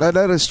 Yeah. I don't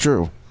That is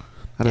true.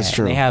 That is Yeah,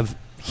 true. They have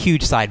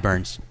huge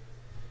sideburns.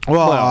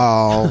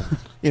 Well,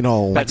 you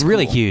know. That's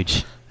really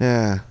huge.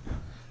 Yeah.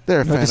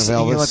 They're a fan of you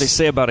Elvis. know what they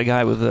say about a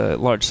guy with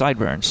large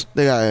sideburns.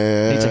 They got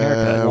Needs a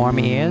haircut.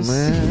 Warmy ears?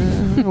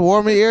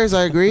 Warmy ears.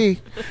 I agree.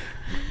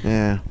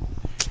 Yeah.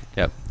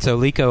 Yep. So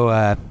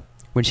Liko,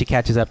 when she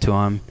catches up to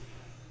him,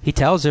 he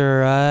tells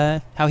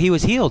her how he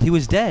was healed. He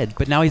was dead,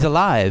 but now he's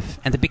alive,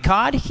 and the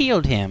Picard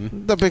healed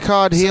him. The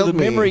Picard healed So the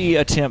me.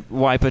 memory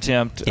wipe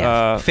attempt.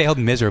 Failed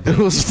miserably. It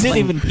was- didn't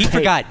even He take-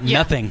 forgot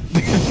nothing.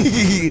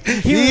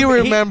 he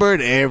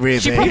remembered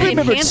everything. She probably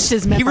enhanced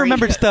his memory. He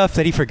remembered stuff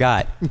that he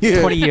forgot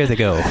Yeah. 20 years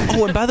ago.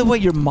 Oh, and by the way,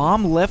 your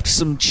mom left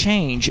some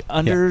change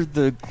under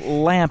the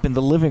lamp in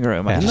the living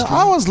room. I Yeah. just No,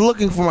 I was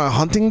looking for my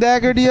hunting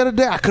dagger the other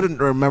day. I couldn't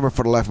remember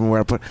for the life of me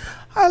where I put.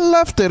 I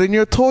left it in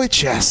your toy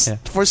chest Yeah.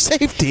 for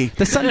safety.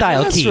 The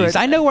sundial That's keys. right.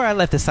 I know where I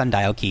left the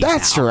sundial keys.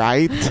 That's now.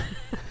 right.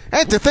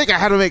 And to think I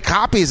had to make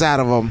copies out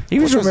of them. He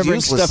was which remembering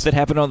useless. stuff that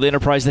happened on the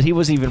Enterprise that he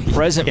wasn't even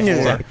present for.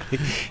 Yeah.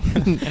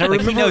 And I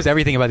Like, he knows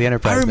everything about the I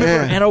Enterprise.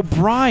 remember Yeah. Ann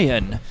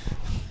O'Brien,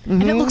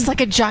 And it looks like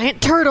a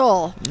giant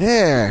turtle.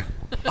 Yeah.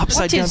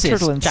 upside What down is this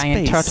turtle in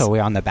giant space. turtle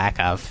we're on the back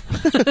of?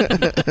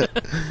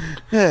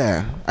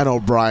 Yeah. I know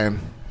Brian.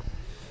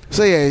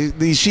 So yeah,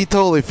 she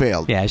totally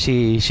failed. Yeah,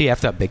 she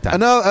effed up big time.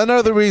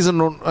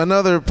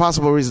 Another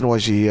possible reason why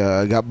she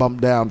got bumped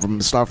down from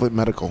Starfleet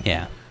Medical.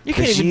 Yeah. You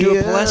can't even She, do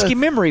a Pulaski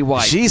memory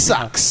wipe. She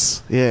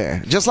sucks. Yeah,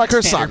 just like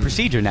her Standard son.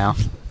 procedure now.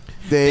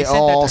 They They sent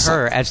all that to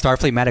her at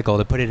Starfleet Medical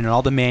to put it in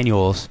all the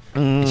manuals.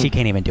 And she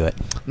can't even do it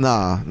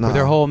Nah, with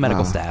their whole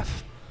medical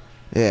staff.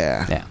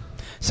 Yeah. Yeah.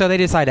 So they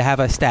decide to have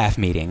a staff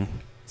meeting.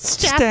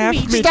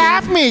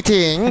 Staff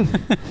meeting.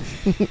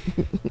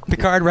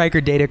 Picard,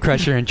 Riker, Data,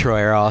 Crusher, and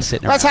Troy are all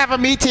sitting Let's around. have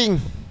a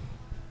meeting.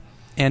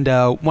 And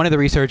one of the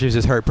researchers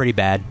is hurt pretty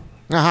bad.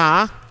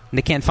 Uh-huh. And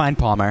they can't find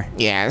Palmer.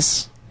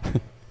 Yes.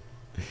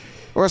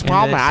 Where's And the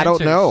Palmer? I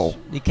don't sensors- know.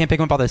 You can't pick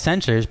up all the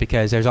sensors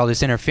because there's all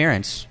this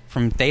interference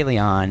from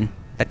Thalion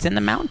that's in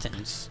the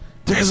mountains.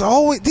 There's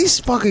always these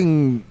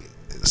fucking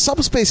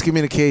subspace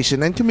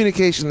communication and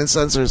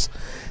sensors.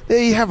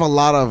 They have a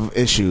lot of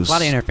issues. A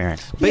lot of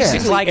interference. Yeah.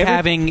 It's like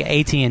having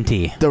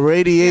AT&T. The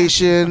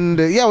radiation.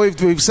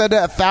 We've said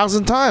that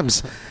 1,000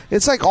 times.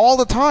 It's like all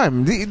the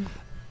time.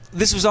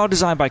 This was all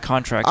designed by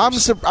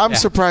contractors. I'm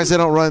surprised they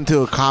don't run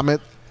into a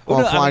comet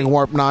while flying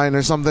Warp 9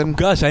 or something.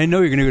 Gosh, I didn't know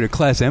you were going to go to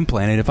Class M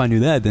planet. If I knew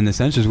that, then the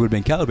sensors would have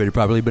been calibrated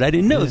properly, but I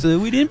didn't know, so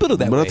we didn't put it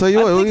that But way. I'll tell you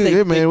what, we got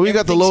the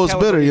everything's lowest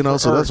bidder,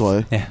 calibrated so for that's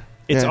why. Yeah.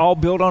 It's Yeah. all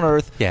built on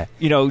Earth. Yeah.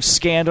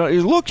 Scanned on.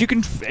 Look, you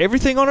can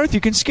everything on Earth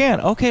you can scan.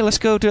 Okay, let's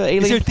go to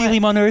alien. Is there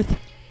planet. Thelium on Earth?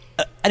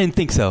 I didn't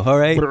think so, all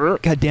right?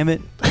 God damn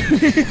it.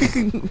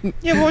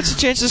 Yeah, but what's the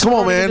chances? Come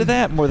on, of running man. into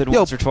that more than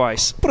once or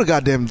twice? Put a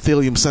goddamn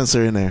Thelium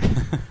sensor in there.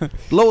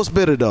 Lowest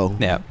bidder, though.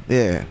 Yeah.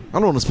 Yeah. I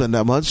don't want to spend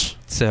that much.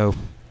 So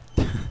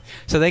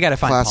they got to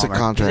find Classic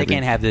Palmer. 'Cause They contracting.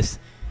 can't have this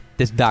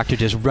doctor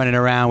just running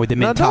around with the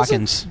Now,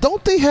 Mintalkins.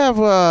 don't they have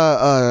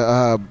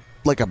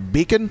like a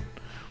beacon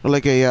or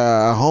like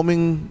a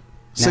homing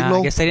signal?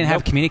 I guess they didn't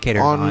have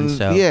communicators on,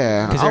 so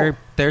yeah. because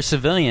they're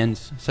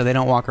civilians, so they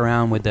don't walk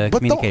around with the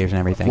communicators and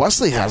everything.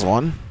 Wesley has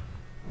one.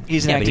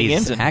 He's an yeah, but acting he's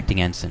ensign.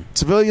 acting ensign.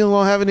 Civilians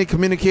don't have any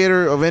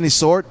communicator of any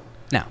sort.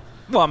 No.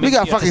 Well, I mean, We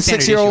got yeah, fucking it's a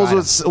standard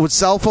 6-year-olds issue with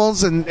cell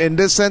phones in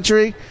this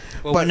century.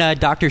 Well, but when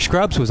Dr.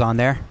 Scrubs was on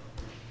there,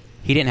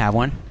 he didn't have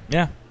one.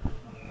 yeah.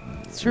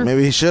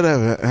 maybe he should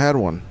have had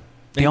one.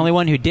 The only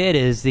one who did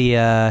is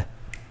the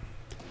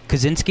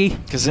Kaczynski,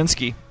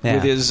 Kaczynski Yeah.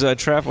 with his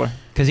traveler.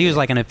 because he was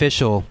like an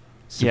official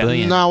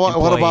civilian. Now what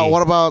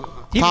employee. about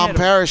He Tom had a-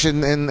 Parrish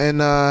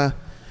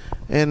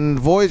in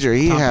Voyager?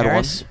 He Tom had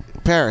Paris?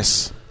 one.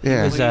 Paris. Yeah.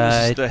 He was, He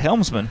was the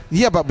helmsman.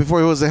 Yeah, but before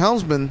he was the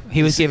helmsman,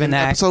 He was given in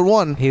that episode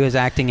 1. He was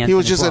acting ensign. He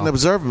was just as an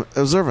well.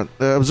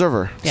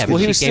 observer. Yeah, Well, but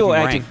he she was gave still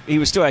him active. rank. He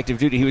was still active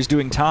duty. He was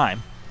doing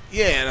time.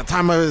 Yeah, at the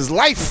time of his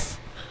life,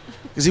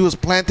 because he was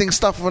planting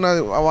stuff when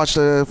I watched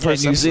the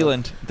first New episode.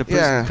 Zealand, the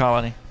prison Yeah.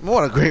 colony.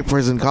 What a great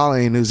prison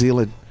colony in New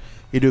Zealand.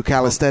 You do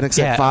calisthenics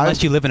Yeah, at 5.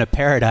 unless you live in a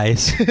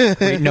paradise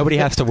where nobody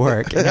has to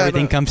work and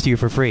everything comes to you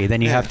for free,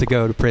 then you have to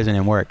go to prison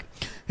and work.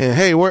 Yeah,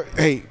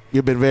 hey,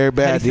 you've been very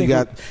bad. You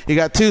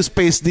got 2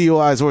 space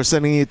DUIs. We're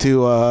sending you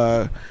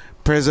to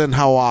prison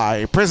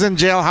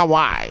jail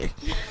Hawaii.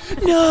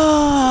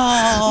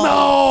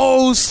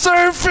 No,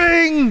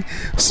 surfing,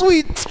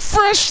 sweet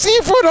fresh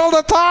seafood all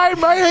the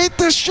time. I hate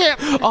this shit.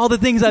 All the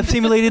things I've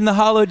simulated in the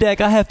holodeck,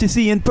 I have to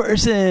see in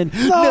person.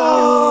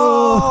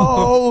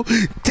 No,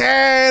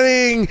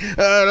 tanning,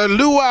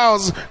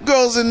 luau's,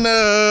 girls in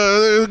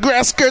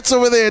grass skirts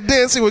over there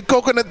dancing with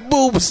coconut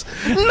boobs.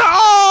 No,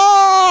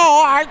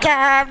 I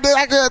can't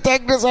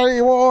take this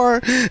anymore.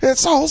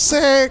 It's so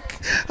sick.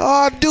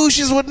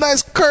 Douches with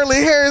nice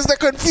curly hairs that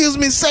confuse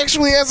me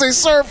sexually as they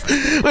surf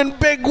in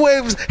big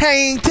waves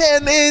hanging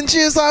 10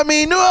 inches. I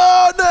mean,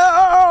 oh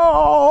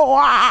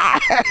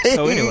no.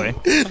 So anyway.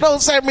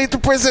 Don't send me to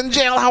prison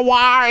jail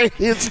Hawaii.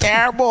 It's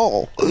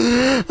terrible.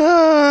 We're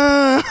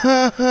going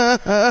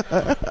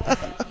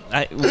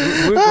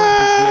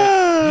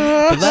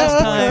The last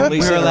time we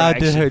Police were allowed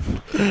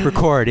interaction. to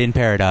record in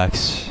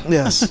Paradox.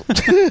 Yes.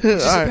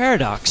 It's a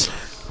paradox.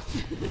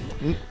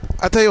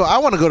 I tell you what, I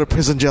want to go to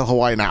prison jail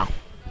Hawaii now.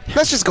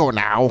 Let's just go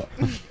now.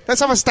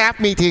 Let's have a staff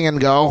meeting and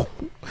go.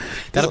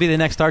 That'll be the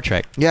next Star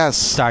Trek. Yes.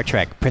 Star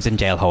Trek, Prison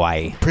Jail,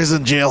 Hawaii.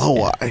 Prison jail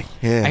Hawaii.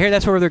 Yeah. I hear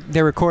that's where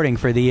they're recording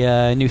for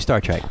the new Star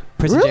Trek,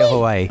 Prison Really? Jail,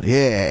 Hawaii.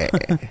 Yeah.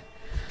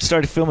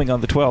 Started filming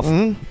on the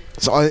 12th.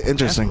 It's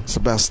interesting. It's the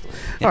best.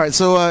 All right.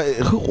 So,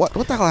 what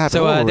the hell happened?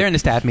 So they're in the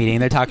staff meeting.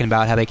 They're talking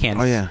about how they can't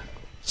Oh yeah.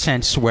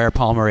 sense where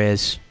Palmer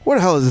is. Where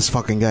the hell is this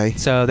fucking guy?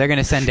 So they're going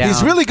to send down.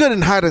 He's really good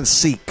in hide and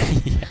seek.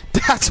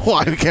 That's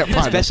why we can't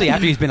find especially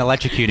after he's been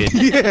electrocuted.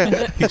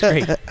 Yeah. He's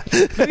great.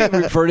 Maybe it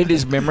reverted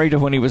his memory to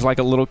when he was like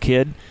a little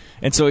kid.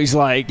 And so he's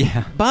like,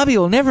 Yeah. Bobby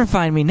will never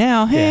find me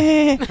now.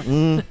 Yeah.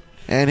 him.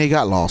 And he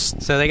got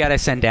lost. So they got to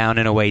send down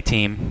an away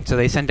team. So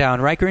they send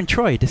down Riker and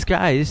Troy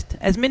disguised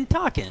as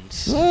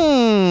Mintalkins.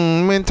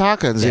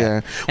 Mintalkins, yeah.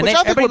 And Which they-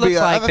 I think would everybody be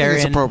looks like I think they're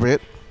it's in-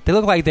 appropriate. They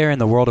look like they're in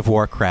the World of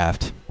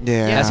Warcraft.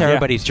 Yeah. That's how Yeah.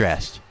 everybody's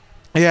dressed.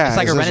 Yeah. It's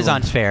like a essentially.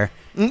 Renaissance fair,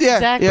 Yeah.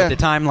 Exactly. Yeah. but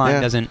the timeline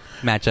Yeah. doesn't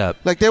match up.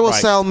 Like they will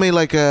Right. sell me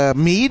like a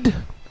mead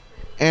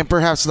and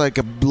perhaps like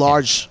a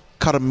large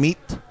cut of meat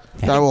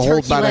that I will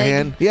hold Turkey by the leg.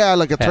 hand. Yeah,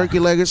 like a Yeah. turkey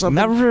leg or something.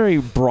 not very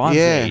Bronze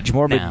Yeah. Age,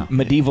 more No.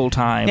 medieval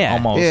time Yeah.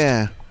 almost.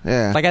 Yeah.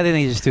 Yeah. Like I think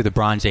they just threw the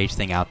Bronze Age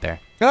thing out there.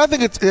 And I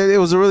think it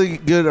was a really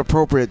good,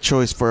 appropriate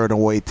choice for an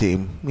away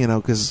team,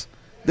 because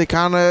they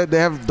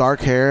have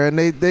dark hair and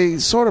they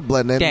sort of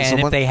blend in. Yeah, with and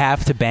someone. if they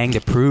have to bang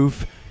to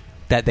prove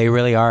that they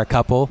really are a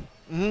couple,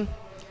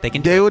 they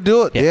can. They would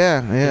do it. Yeah.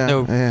 Yeah, yeah,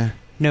 There's yeah.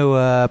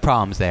 no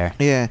problems there.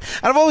 Yeah, and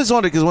I've always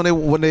wondered because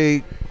when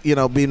they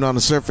being on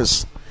the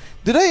surface,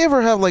 Do they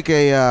ever have like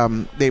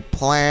a they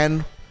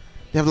plan?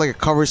 They have like a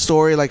cover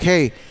story, like,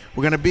 hey,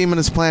 we're gonna beam on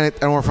this planet,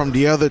 and we're from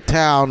the other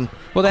town.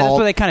 Well, that's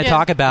what they kind of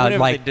talk about.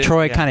 Whatever Like they do,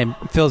 Troy yeah. kind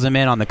of fills them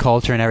in on the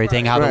culture and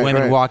everything. How the Right,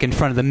 women right. walk in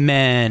front of the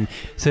men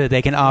so that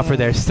they can offer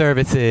their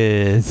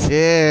services. Yeah.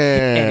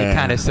 Any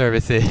kind of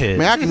services.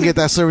 Man, I can get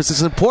that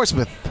services in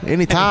Portsmouth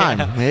anytime.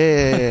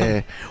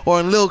 Yeah. Or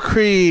in Little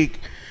Creek.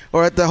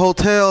 Or at the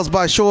hotels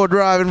by Shore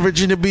Drive in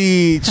Virginia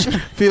Beach.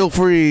 Feel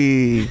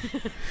free.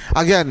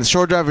 Again,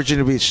 Shore Drive,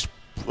 Virginia Beach.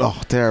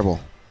 Oh, terrible.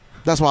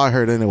 That's what I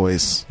heard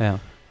anyways. Yeah.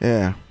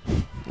 Yeah.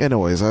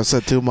 Anyways, I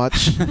said too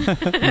much. I'm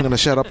going to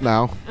shut up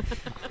now.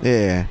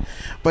 Yeah.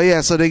 But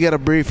yeah, so they get a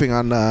briefing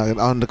on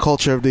the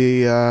culture of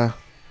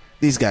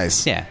these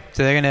guys. Yeah.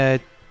 So they're going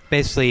to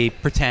basically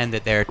pretend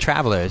that they're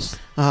travelers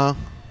Uh-huh.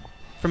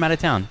 from out of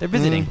town. They're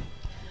visiting.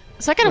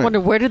 So I kind of Right. wonder,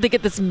 where did they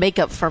get this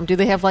makeup from? Do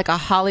they have like a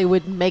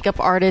Hollywood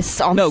makeup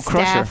artist on No,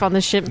 staff Crusher. on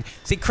the ship?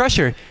 See,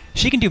 Crusher,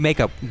 she can do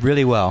makeup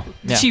really well.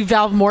 Did she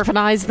Valve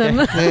morphinize them?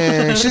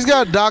 Yeah, she's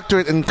got a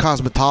doctorate in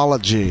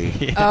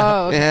cosmetology.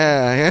 Oh, okay.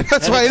 Yeah,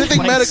 that's why anything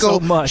explains medical, so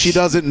much. she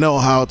doesn't know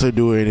how to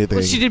do anything.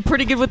 Well, she did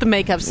pretty good with the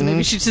makeup, so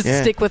maybe she should just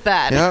Yeah. stick with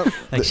that. Yep.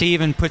 Like, she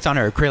even puts on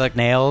her acrylic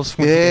nails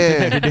when she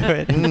Yeah. gets in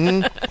there to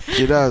do it.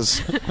 She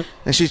does.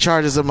 And she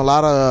charges them a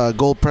lot of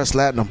gold pressed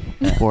platinum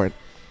for it.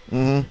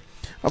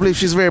 I believe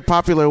she's very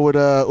popular with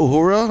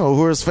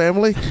Uhura's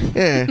family.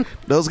 Yeah,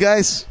 those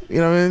guys. You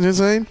know what I'm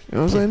saying? You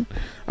know what I'm saying?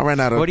 I ran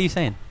out of What are you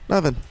saying?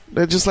 nothing.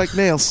 They're just like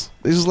nails.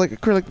 They're just like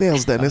acrylic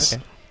nails, Dennis.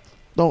 Okay.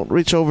 Don't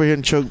reach over here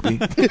and choke me.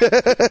 I don't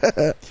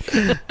know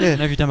if you're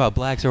talking about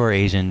blacks or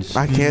Asians.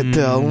 I can't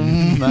tell.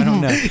 I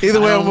don't know. Either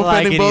way, I I'm don't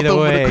like offending it both either of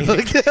way. them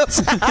with acrylic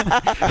nails.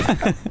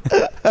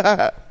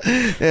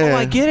 Oh,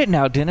 I get it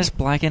now, Dennis.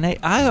 Black and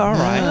all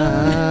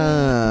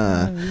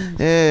right.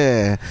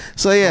 Yeah.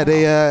 So yeah,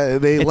 they It's a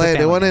they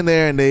family. went in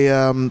there and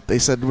they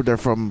said they're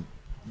from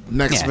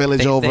next Yeah,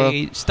 village over.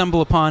 They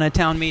stumble upon a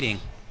town meeting.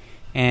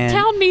 And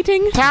Town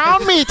meeting.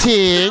 Town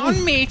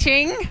meeting.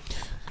 meeting.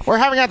 We're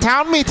having a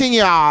town meeting,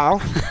 y'all.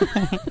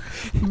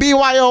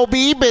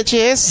 BYOB,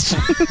 bitches.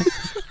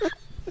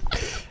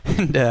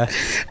 And,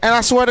 And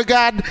I swear to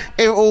God,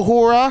 if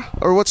Uhura,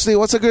 or what's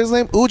the girl's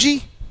name?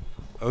 Uji?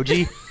 OG.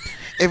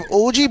 If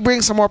Uji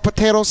brings some more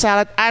potato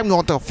salad, I'm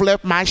going to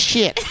flip my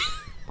shit.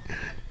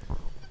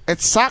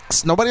 It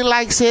sucks. Nobody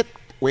likes it.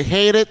 We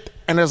hate it.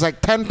 And there's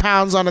like 10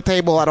 pounds on the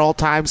table at all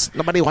times.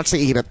 Nobody wants to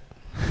eat it.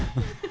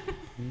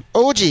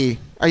 Uji,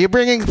 are you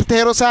bringing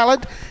potato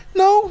salad?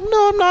 No,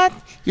 I'm not.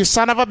 You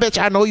son of a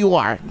bitch. I know you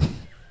are.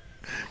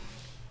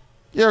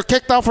 You're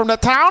kicked out from the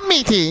town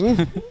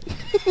meeting.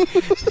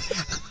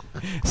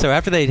 So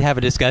after they have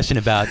a discussion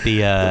about the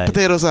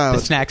Potato the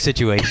salad. snack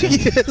situation,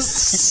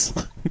 Yes.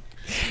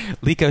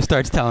 Liko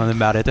starts telling them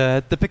about it.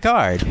 The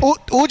Picard.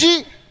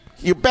 Uji,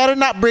 you better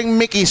not bring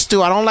Mickey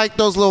stew. I don't like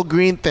those little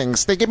green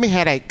things. They give me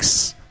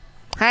headaches.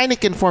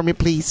 Heineken for me,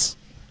 please.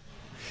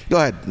 Go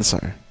ahead. I'm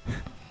sorry.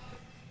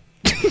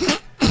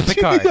 The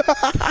Picard.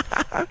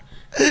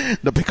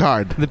 The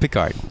Picard. The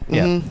Picard.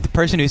 Yeah. The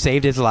person who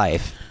saved his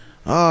life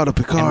Oh, the and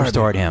Picard.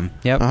 restored him.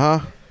 Yep. Uh-huh.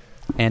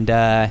 And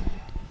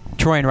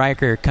Troy and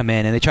Riker come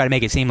in and they try to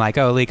make it seem like,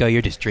 oh, Liko,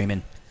 you're just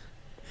dreaming.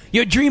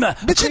 You're a dreamer.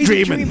 Bitch, A you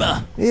crazy dreaming.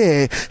 dreamer.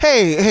 Yeah.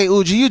 Hey,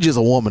 Uji, you just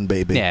a woman,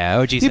 baby. Yeah,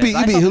 OG says, You be "I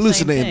thought the same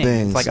hallucinating thing."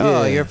 things. It's like,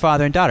 oh, Yeah. you're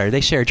father and daughter.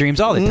 They share dreams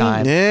all the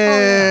time.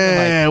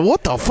 Yeah. Oh,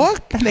 What the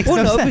fuck? That makes Well,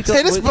 no no, sense. because-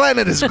 Hey, this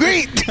planet is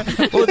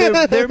great. Well,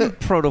 they're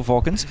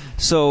proto-Vulcans,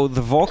 so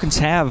the Vulcans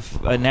have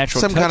a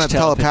natural Some touch kind of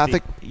telepathy.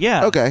 telepathic?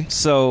 Yeah. Okay.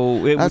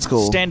 So it That's would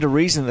cool. stand to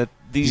reason that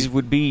these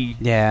would be.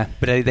 Yeah,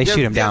 but they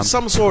shoot him down.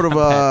 Some sort of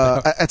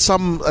at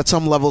some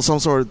level, some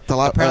sort of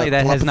Apparently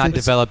that has not telepathy.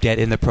 developed yet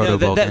in the You know,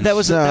 Proto-Vulcans.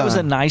 that was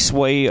a nice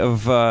way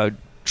of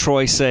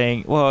Troy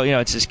saying, "Well, you know,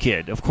 it's his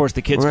kid. Of course,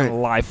 the kid's Right. going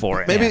to lie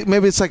for it."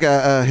 Maybe it's like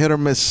a hit or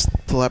miss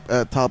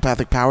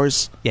telepathic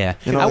powers. Yeah.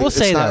 You know, I will it's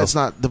say, not, though, it's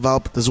not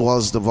developed as well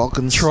as the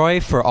Vulcans. Troy,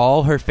 for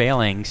all her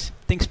failings,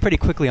 thinks pretty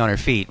quickly on her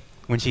feet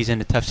when she's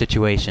in a tough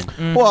situation.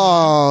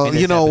 Well, In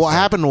this you know what episode.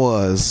 happened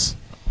was.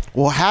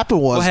 What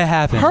happened was What had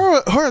happened?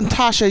 her and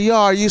Tasha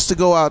Yar used to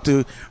go out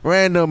to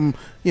random,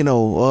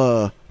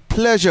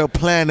 pleasure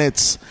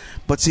planets,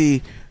 but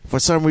see, for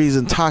some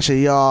reason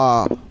Tasha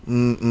Yar,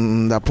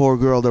 that poor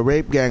girl, the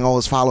rape gang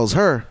always follows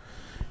her,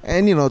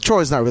 and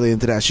Troy's not really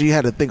into that. She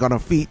had to think on her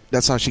feet.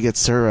 That's how she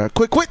gets her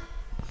quit.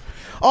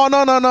 Oh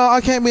no!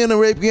 I can't be in the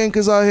rape gang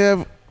because I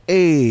have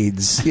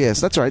AIDS. Yes,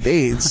 that's right,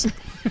 AIDS.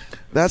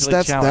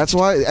 That's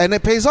why, and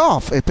it pays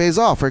off. It pays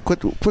off for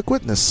quick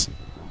witness.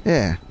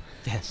 Yeah.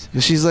 Yes.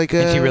 She's like,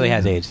 And she really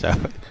has AIDS, though.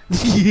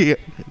 yeah.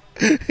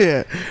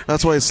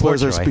 That's why it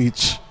slurs her Troy.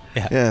 speech.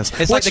 Yeah. Yes.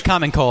 It's like the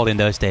common cold in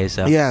those days,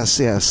 so. Yes.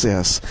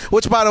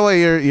 Which, by the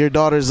way, your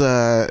daughter's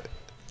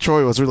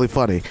Troy was really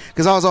funny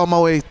because I was on my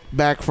way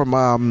back from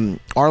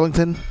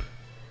Arlington,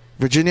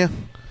 Virginia,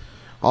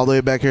 all the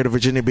way back here to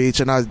Virginia Beach,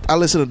 and I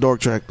listened to Dork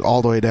Trek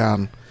all the way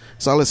down.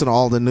 So I listened to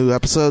all the new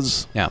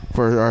episodes Yeah.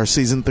 for our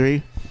season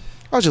 3.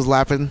 I was just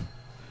laughing.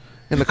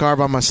 in the car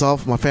by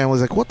myself. My family's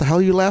like, "What the hell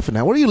are you laughing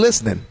at? What are you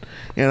listening?"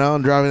 You know,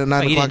 I'm driving at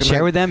 9 Oh, you o'clock. didn't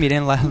share with them? You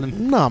didn't let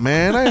them? No,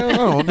 man. I don't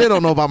know. They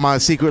don't know about my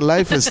secret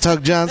life as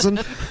Tug Johnson,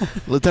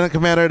 Lieutenant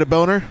Commander of the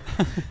Boner,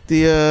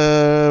 the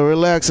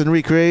Relax and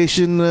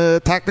Recreation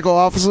Tactical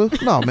Officer.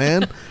 No,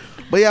 man.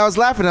 But yeah, I was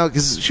laughing at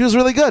because she was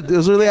really good. It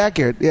was really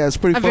accurate. Yeah, it's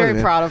pretty I'm funny. very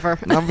man. proud of her.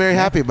 I'm very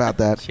happy about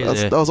that. She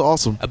has That was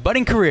awesome. A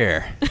budding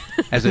career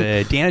as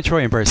a Deanna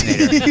Troy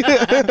impersonator.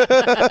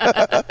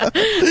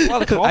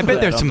 I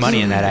bet there's some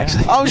money in that,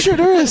 actually. Oh, sure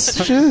there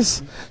is. She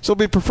is. She'll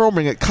be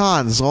performing at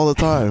cons all the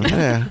time.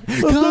 Yeah.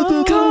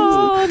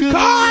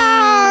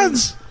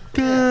 Cons!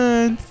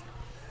 Yeah.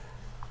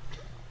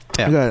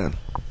 Good.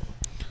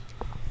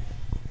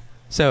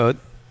 So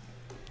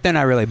they're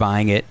not really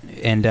buying it,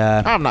 and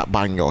I'm not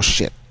buying your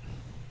shit.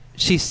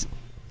 she's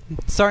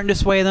starting to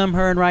sway them,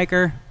 her and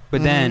Riker.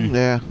 But then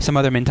yeah. some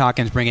other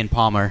Mintakans bring in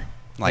Palmer.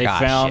 Like, They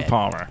found shit.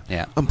 Palmer.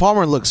 Yeah. And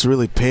Palmer looks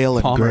really pale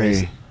and Palmer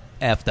is gray.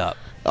 effed up.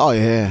 Oh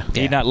yeah.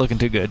 He's not looking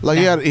too good. Like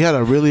he had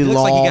a really It looks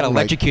long. like he got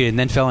electrocuted and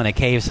then fell in a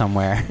cave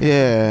somewhere.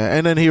 Yeah,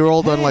 and then he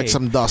rolled on like Hey.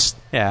 some dust.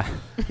 Yeah.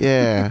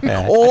 Yeah.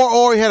 Yeah.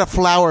 Or he had a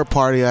flower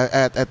party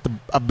at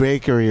a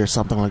bakery or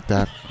something like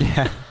that.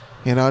 Yeah.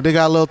 You know, they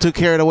got a little too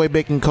carried away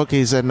baking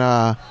cookies and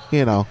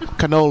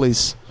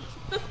cannolis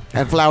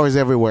and flowers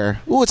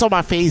everywhere. Ooh, it's on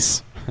my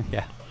face.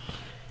 Yeah.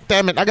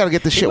 Damn it! I gotta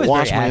get this He shit was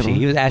washed. very ashy.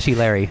 He was Ashy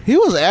Larry. He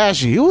was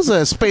ashy. He was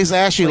a space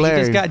ashy Like, he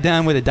Larry. just got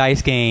done with a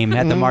dice game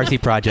at the Marcy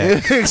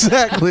Project.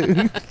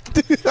 Exactly.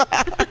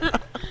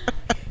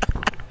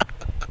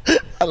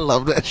 I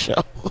love that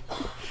show.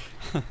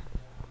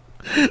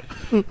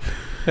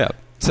 Yeah.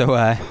 So,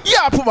 Yeah,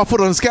 I put my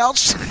foot on his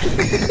couch.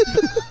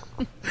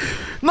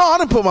 No, I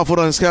didn't put my foot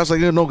on his couch like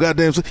no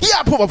goddamn. Yeah,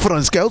 I put my foot on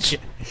his couch.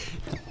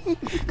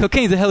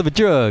 cocaine's a hell of a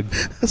drug.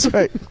 That's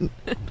right.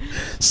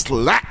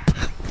 Slap.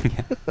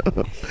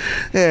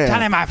 Yeah.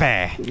 Johnny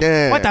Murphy.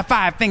 Yeah. What the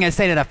 5 fingers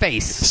say to the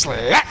face?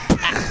 Slap.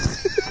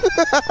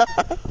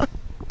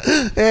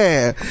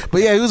 Yeah,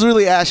 but yeah, he was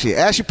really ashy.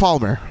 Ashy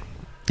Palmer.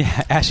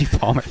 Yeah, Ashy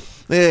Palmer.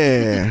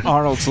 Yeah.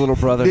 Arnold's little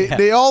brother.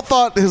 They all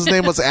thought his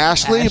name was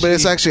Ashley, but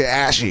it's actually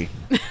Ashy.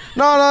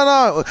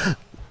 No.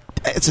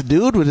 It's a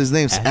dude with his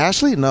name's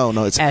Ashley? No,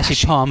 it's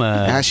Ashy Palmer.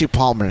 Ashy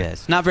Palmer.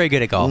 Yes. Not very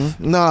good at golf.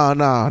 No.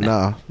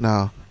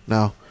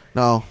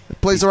 He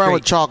plays around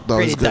with chalk, though.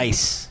 Great He's at good.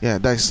 dice. Yeah,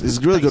 dice.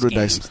 He's really Dice good with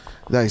games.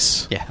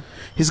 dice. Yeah.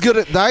 He's good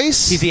at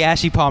dice. He's the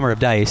Ashy Palmer of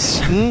dice.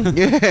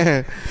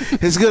 Yeah.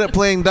 He's good at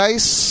playing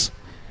dice,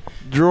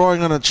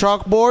 drawing on a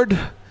chalkboard.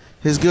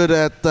 He's good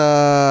at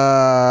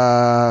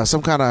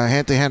some kind of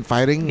hand-to-hand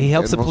fighting. He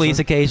helps the police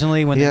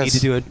occasionally when they need Yes. to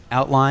do an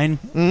outline.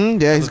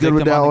 Yeah, he's The good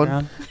with victim that on the one.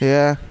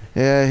 ground.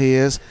 Yeah, he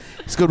is.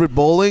 He's good with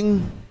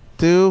bowling,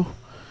 too.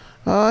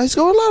 He's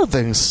good with a lot of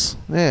things.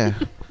 Yeah.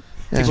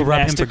 People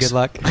rub him for Gymnastics. good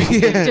luck.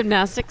 Yeah.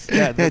 Gymnastics.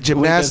 Yeah,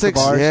 gymnastics.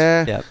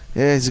 Yeah. Yep.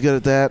 Yeah, he's good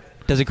at that.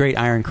 Does a great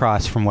Iron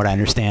Cross, from what I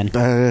understand.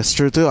 That's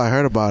true, too. I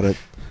heard about it.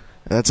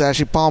 That's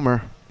Ashley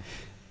Palmer.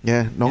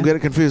 Yeah, don't get it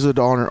confused with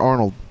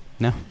Arnold.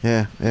 No.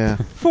 Yeah.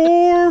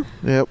 4.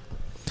 Yep.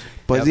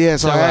 But Yep. yeah,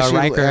 so Ashley,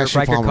 Riker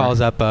Ashley Palmer. calls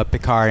up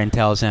Picard and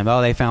tells him, "Oh,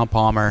 they found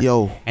Palmer."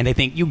 Yo. And they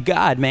think, "You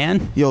God,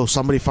 man." Yo,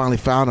 somebody finally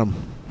found him.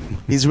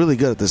 He's really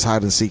good at this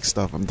hide and seek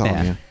stuff, I'm telling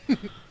Yeah. you.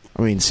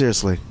 I mean,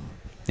 seriously.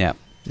 Yeah.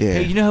 Yeah.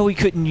 Hey, you know how we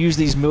couldn't use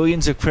these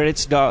millions of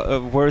credits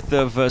worth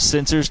of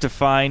sensors to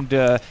find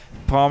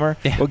Palmer?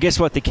 Yeah. Well, guess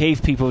what? The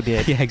cave people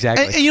did. Yeah,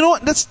 exactly. And you know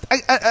what? That's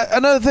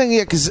another thing,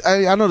 yeah, because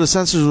I know the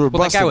sensors were Well, that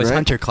busted, guy was right?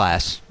 Hunter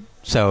class,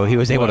 so he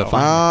was able to Well,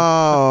 find.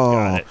 Oh.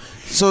 Got it.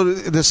 So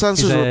the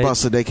sensors He's were a-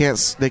 busted.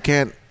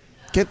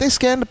 Can't they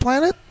scan the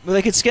planet? Well,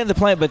 they could scan the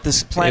planet, but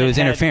this planet was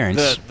had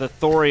interference. The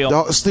thorium.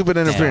 Oh, stupid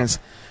interference.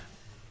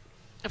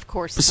 Of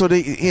course. So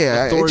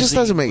it just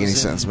doesn't make any was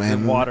in sense, the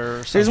man. water or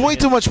There's something. way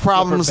too much Flipper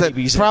problems that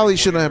babies probably everywhere.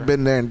 shouldn't have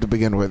been there to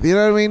begin with. You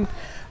know what I mean?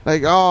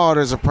 Like, oh,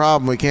 there's a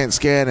problem. We can't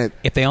scan it.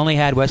 If they only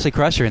had Wesley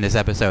Crusher in this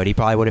episode, he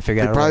probably would have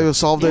figured They out. probably would have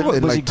solved it What,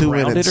 in was like he 2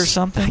 grounded minutes. or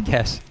something?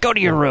 Yes. Go to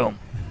your room.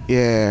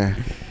 Yeah.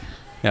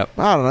 Yep.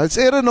 I don't know.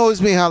 It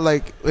annoys me how,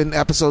 like, in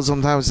episodes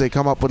sometimes they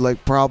come up with,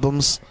 like,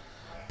 problems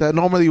that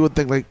normally you would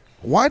think, like,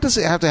 why does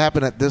it have to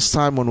happen at this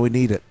time when we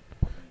need it?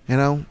 You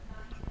know?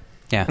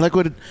 Yeah. Like,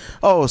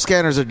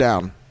 scanners are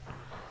down.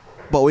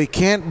 But we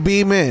can't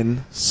beam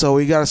in, so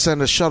we got to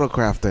send a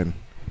shuttlecraft in.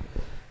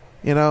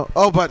 You know?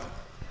 Oh, but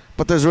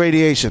there's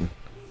radiation.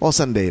 We'll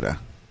send data.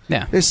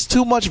 Yeah. There's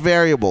too much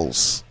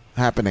variables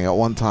happening at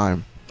one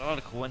time. A lot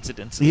of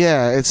coincidences.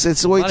 Yeah, it's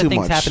a way lot too of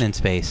things much. happen in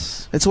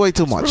space. It's way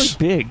too It's much.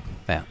 really big.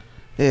 Yeah.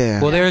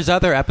 Yeah. Well, there's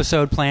other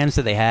episode plans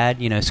that they had,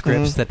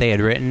 scripts that they had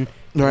written.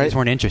 Right. These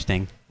weren't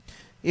interesting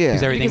yeah.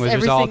 because everything Because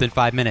was resolved everything- in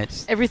 5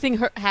 minutes.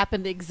 Everything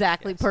happened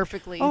exactly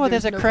perfectly. Oh,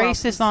 there's a no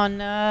crisis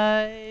problems.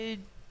 on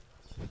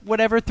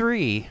whatever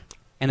 3,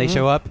 and they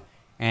show up,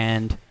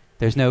 and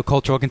there's no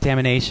cultural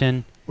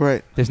contamination.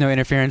 Right. There's no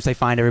interference. They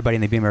find everybody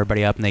and they beam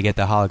everybody up, and they get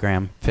the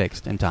hologram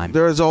fixed in time.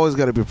 There's always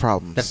got to be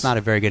problems. That's not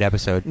a very good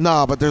episode.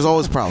 No, but there's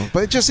always problems.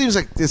 But it just seems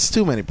like it's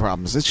too many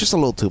problems. It's just a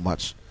little too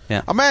much.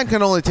 Yeah. A man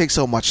can only take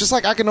so much. Just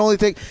like I can only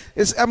take.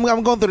 I'm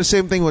going through the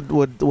same thing with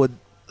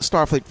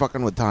Starfleet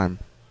fucking with time.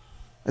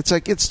 It's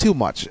like it's too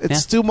much.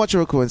 It's too much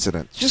of a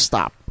coincidence. Just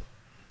stop.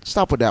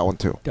 Stop with that one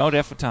too. Don't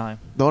F with time.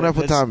 Don't F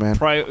with time, man.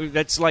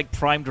 That's like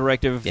prime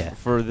directive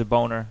for the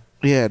boner.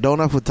 Yeah, don't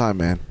F with time,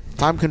 man.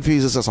 Time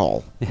confuses us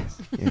all.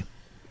 Yeah.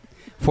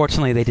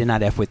 Fortunately, they did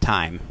not F with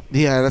time.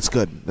 Yeah, that's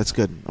good. That's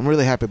good. I'm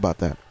really happy about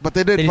that. But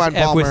they did They find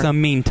just F Palmer. with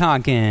some mean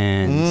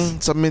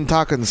talkins. Some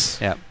Mintakins.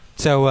 Yeah.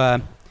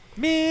 So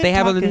they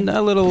have a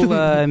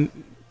little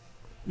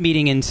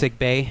meeting in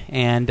sickbay,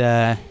 and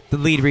the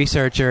lead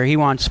researcher, he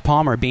wants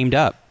Palmer beamed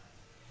up.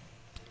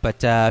 But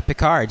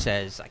Picard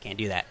says, I can't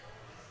do that.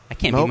 I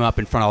can't beam him up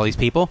in front of all these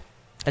people.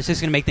 That's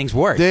just going to make things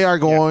worse. They are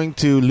going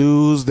to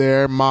lose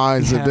their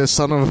minds if this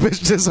son of a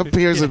bitch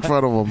disappears in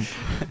front of them.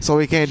 So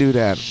we can't do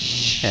that.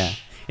 Yeah.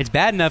 It's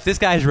bad enough this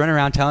guy's running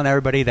around telling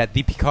everybody that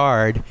the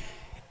Picard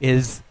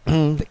is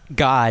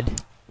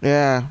God.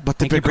 Yeah, but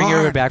the and can bring Picard,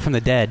 everyone back from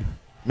the dead.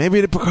 maybe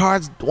the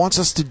Picard wants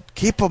us to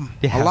keep him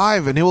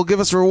alive, and he will give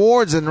us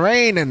rewards and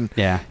rain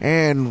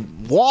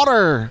and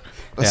water.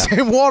 The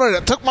same water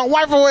that took my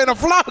wife away in a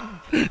flood.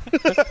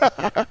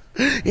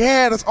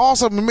 Yeah, that's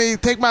awesome. It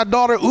made take my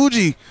daughter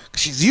Uji.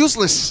 She's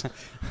useless.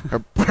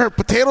 Her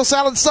potato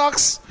salad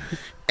sucks,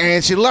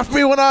 and she left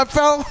me when I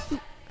fell.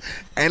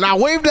 And I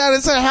waved at her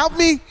and said, "Help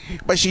me!"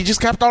 But she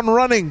just kept on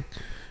running.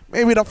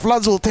 Maybe the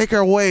floods will take her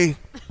away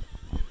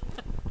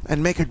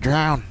and make her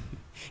drown.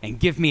 And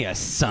give me a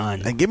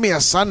son. And give me a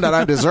son that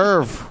I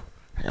deserve.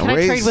 Can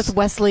I trade with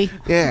Wesley?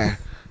 Yeah.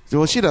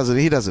 Well, she doesn't.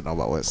 He doesn't know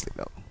about Wesley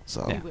though.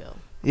 So. He will.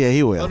 Yeah,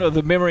 he will. Oh no,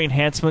 the memory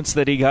enhancements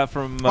that he got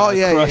from Crusher.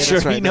 that's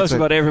right, He knows that's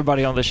right. about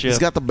everybody on the ship. He's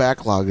got the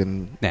backlog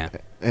in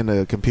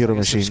the computer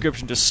machine.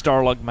 Subscription to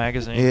Starlog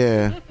magazine.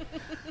 Yeah.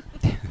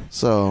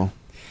 So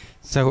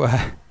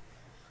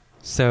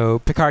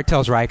Picard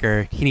tells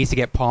Riker he needs to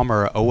get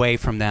Palmer away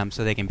from them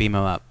so they can beam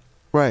him up.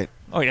 Right.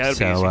 Oh yeah, that'd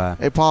be easy.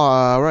 Hey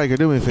Paul, Riker,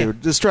 do me a favor.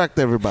 Distract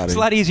everybody. It's a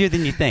lot easier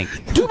than you think.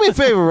 Do me a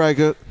favor,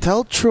 Riker.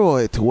 Tell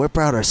Troy to whip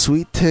out her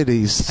sweet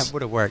titties. That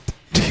would have worked.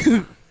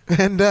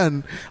 And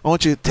then I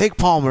want you to take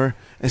Palmer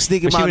and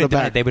sneak him But she out in the would have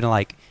done back. it. They would have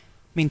like,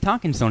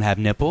 Tonkins don't have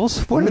nipples.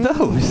 What are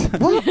those?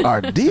 What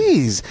are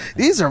these?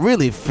 These are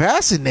really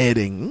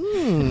fascinating.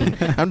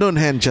 I'm doing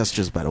hand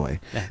gestures, by the way.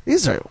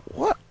 These are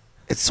what?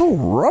 It's so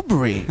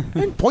rubbery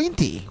and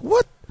pointy.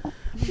 What?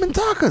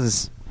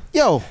 Mintakins.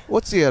 Yo,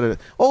 what's the other?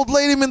 Old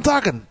lady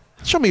Mintakin.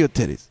 Show me your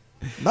titties.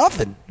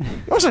 Nothing.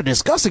 Yours are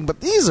disgusting, but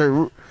these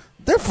are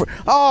different.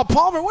 Oh,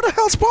 Palmer. What the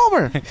hell's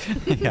Palmer?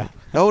 Yeah.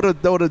 That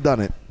would have done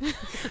it.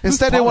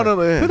 Instead, they want to.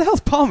 Who the hell's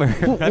Palmer?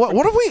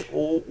 What are we?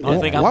 I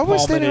think why are we I'm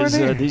standing right is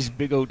here? these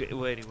big old.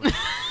 Wait, anyway.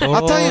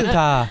 I'll tell you.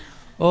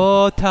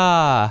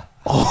 Ota.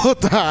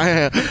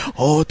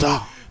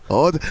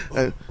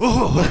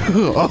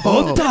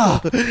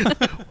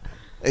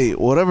 Hey,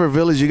 whatever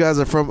village you guys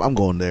are from, I'm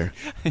going there.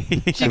 She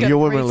If got you're a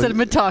women great like-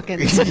 sentiment talking.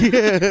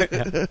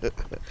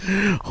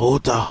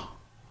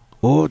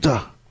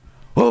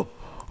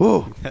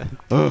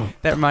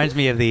 That reminds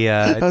me of the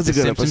was a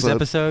good Simpsons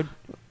episode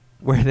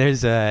where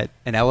there's an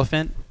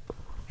elephant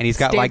and he's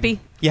got Stampy?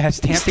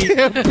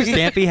 Stampy.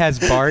 Stampy has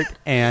Bart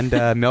and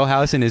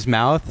Milhouse in his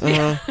mouth,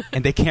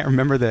 and they can't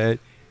remember the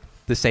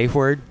safe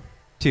word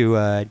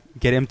to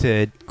get him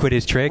to quit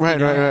his trick.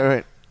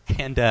 Right.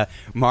 And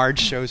Marge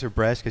shows her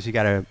breast because she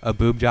got a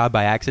boob job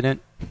by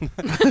accident. And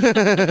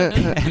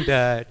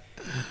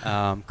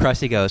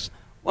Krusty goes,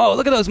 "Whoa,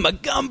 look at those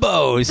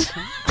magumbos!"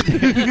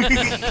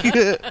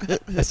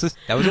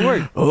 That was a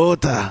word.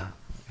 Ota.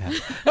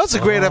 That was a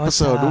great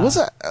episode. Was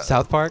that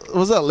South Park?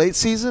 Was that late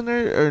season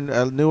or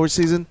a newer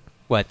season?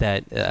 What,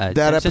 that That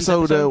Simpsons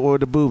episode or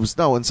the boobs?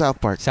 No, in South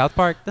Park. South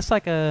Park? That's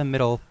like a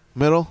middle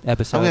I'm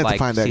episode. gonna have like to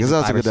find that because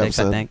season that was a 5 or good 6, I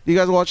episode. think. You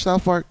guys watch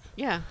South Park?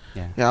 Yeah.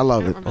 Yeah. Yeah, I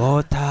love I it. remember.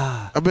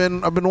 Ota.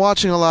 I've been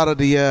watching a lot of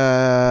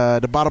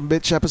the bottom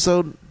bitch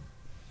episode.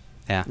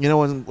 Yeah. You know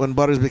when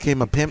Butters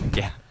became a pimp?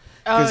 Yeah.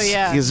 Oh,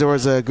 yeah. Because there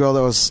was a girl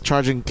that was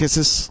charging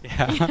kisses.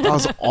 Yeah. That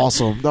was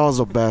awesome. That was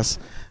the best.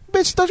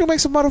 Bitch, don't you make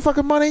some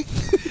motherfucking money?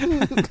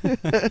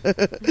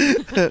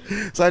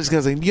 So I just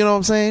gotta say, you know what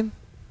I'm saying?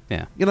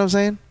 Yeah. You know what I'm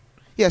saying?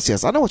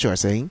 Yes, I know what you are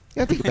saying. You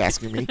have to keep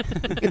asking me.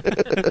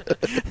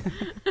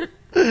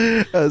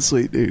 That's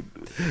sweet, dude.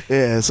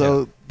 Yeah,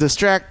 so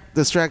distract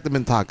the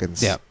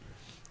Mintakins. Yeah.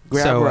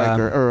 Grab So,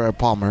 Riker or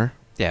Palmer.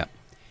 Yeah.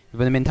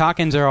 When the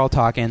Mintakins are all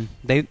talking,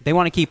 they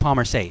want to keep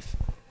Palmer safe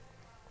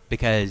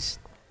because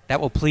that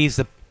will please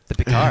the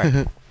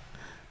Picard.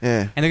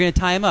 Yeah. And they're going to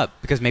tie him up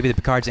because maybe the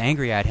Picard's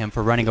angry at him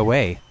for running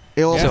away.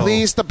 It will So,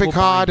 please the we'll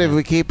Picard bind if him.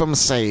 we keep him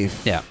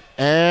safe. Yeah.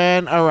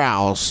 And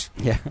aroused.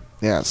 Yeah.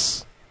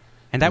 Yes.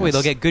 And that way Yes.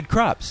 they'll get good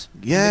crops.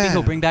 Yeah. Maybe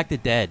he'll bring back the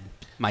dead.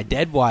 My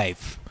dead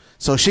wife,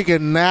 So she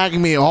can nag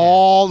me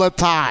all the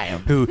time.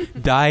 who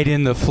died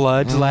in the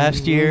floods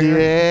last year.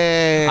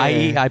 Yeah.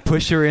 I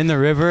pushed her in the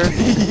river.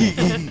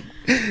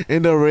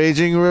 In the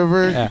raging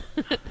river Yeah.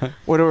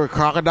 where there were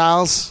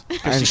crocodiles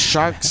and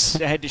sharks.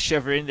 I had to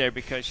shove her in there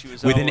because she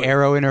was With an always,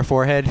 arrow in her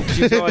forehead.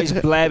 She was always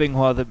blabbing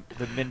while the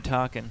men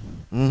talking.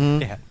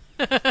 Mm-hmm.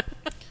 Yeah.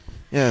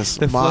 Yes,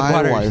 The my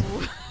floodwaters.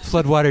 wife.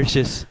 Floodwaters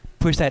just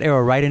push that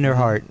arrow right in her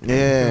heart.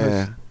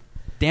 Yeah.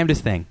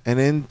 Damnedest thing. And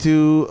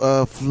into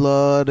a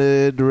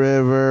flooded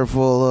river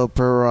full of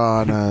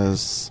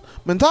piranhas.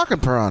 Been talking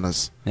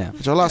piranhas. Yeah.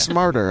 Which are a lot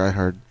smarter, I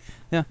heard.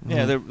 Yeah.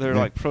 Yeah, they're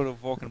like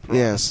proto-Vulcan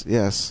piranhas.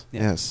 Yes.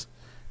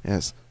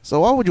 So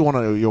why would you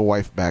want your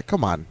wife back?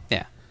 Come on.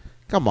 Yeah.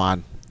 Come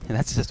on. And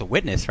that's just a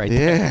witness right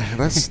there. Yeah,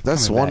 that's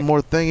Coming one back.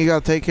 more thing you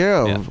got to take care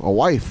of. Yeah. A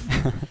wife.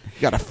 You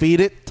got to feed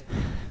it.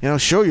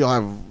 Sure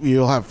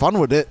you'll have fun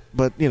with it,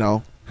 but it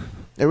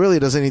really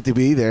doesn't need to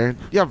be there.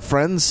 You have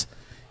friends.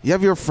 You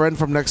have your friend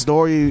from next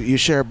door you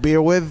share a beer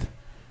with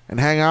and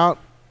hang out.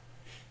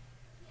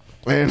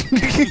 And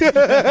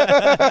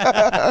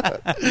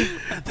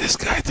this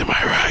guy to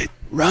my right.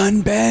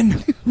 Run,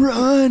 Ben.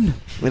 Run.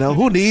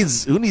 Who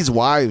needs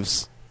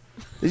wives?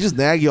 They just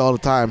nag you all the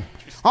time.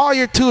 Oh,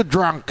 you're too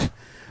drunk.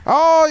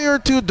 Oh, you're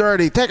too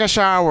dirty. Take a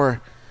shower.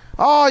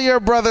 Oh, your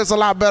brother's a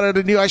lot better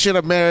than you. I should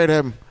have married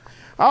him.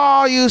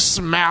 Oh, you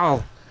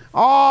smell.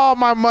 Oh,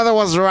 my mother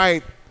was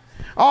right.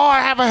 Oh, I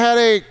have a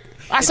headache.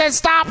 I said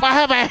stop. I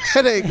have a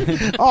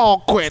headache.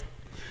 Oh, quit.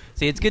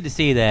 See, it's good to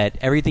see that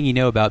everything you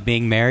know about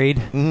being married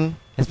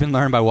has been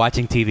learned by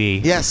watching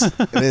TV. Yes,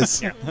 it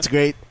is. It's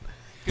great.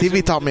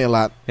 TV taught me a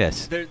lot.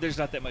 Yes. There's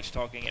not that much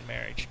talking in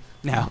marriage.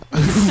 No.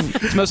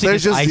 It's mostly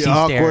There's just icy the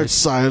awkward stares.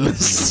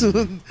 silence.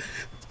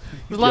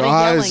 A lot of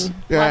yelling.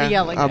 A lot of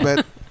yelling. I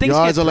bet. Things Your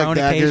get eyes are like thrown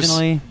daggers.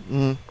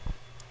 occasionally.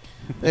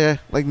 Yeah,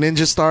 like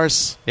ninja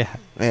stars. Yeah.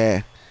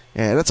 Yeah.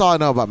 That's all I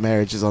know about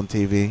marriage is on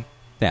TV.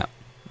 Yeah.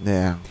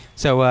 Yeah.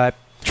 So,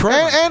 Troy.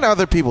 And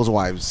other people's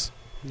wives.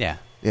 Yeah.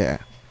 Yeah.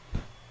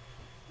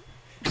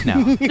 No.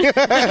 Son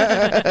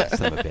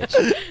of a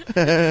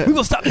bitch. We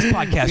will stop this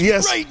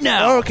podcast right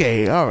now.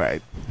 Okay. All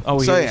right. Oh,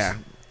 So yes. yeah,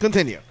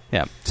 continue.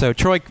 Yeah. So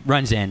Troy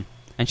runs in,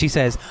 and she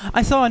says,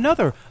 "I saw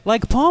another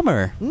like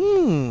Palmer."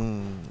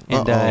 And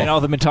And all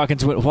the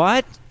Mintakans went,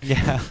 what?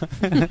 yeah,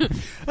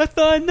 I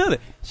saw another.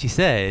 She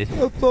said, "They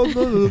have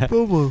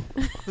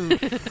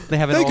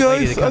an Hey, old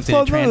lady guys, that comes I in and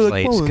saw another like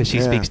translates Palmer. because she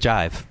Yeah. speaks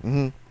jive."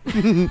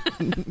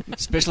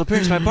 Special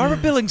appearance by Barbara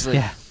Billingsley.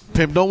 Yeah.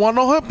 Pimp don't want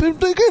no help. Pimp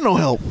don't get no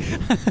help.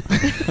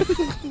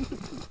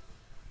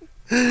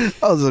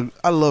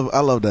 I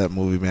love that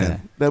movie, man. Yeah.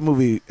 That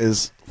movie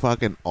is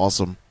fucking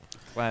awesome.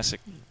 Classic.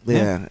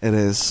 Yeah, it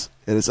is.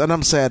 It is, and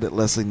I'm sad that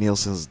Leslie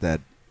Nielsen's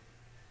dead.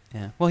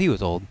 Yeah. Well, he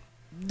was old.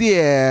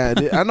 Yeah,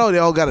 I know they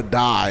all got to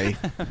die,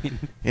 but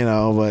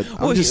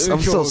I'm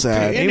still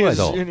sad. He was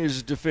old. In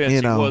his defense, You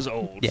he know. was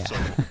old. Yeah. So,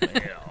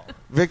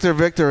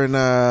 Victor and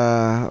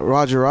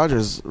Roger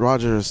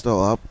is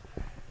still up,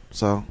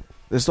 so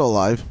they're still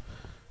alive.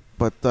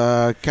 But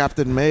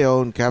Captain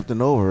Mayo and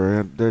Captain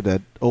Over, they're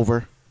dead.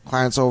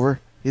 Clarence Over,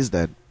 he's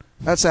dead.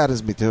 That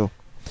saddens me too.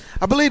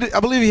 I believe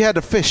he had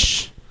to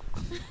fish.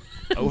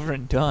 over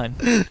and done.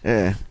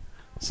 Yeah.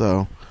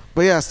 So,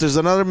 but yes, there's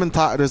another.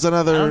 There's I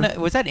don't another. know.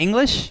 Was that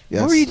English?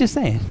 Yes. What were you just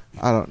saying?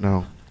 I don't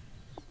know.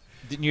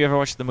 Didn't you ever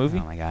watch the movie?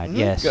 Oh my God!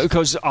 Yes.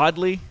 Because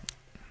oddly,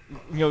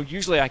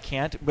 usually I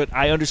can't, but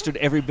I understood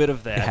every bit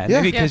of that. Yeah, Yeah.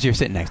 maybe because you're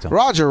sitting next to him.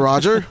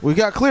 Roger, we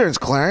got clearance,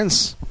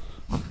 Clarence.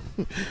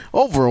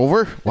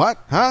 Over. What?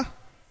 Huh?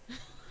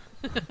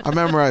 I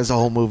memorized the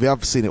whole movie.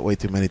 I've seen it way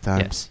too many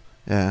times.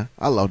 Yeah,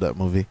 I love that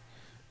movie.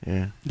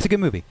 Yeah. It's a good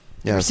movie.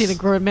 Ever Yes. seen a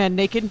grown man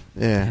naked?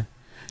 Yeah.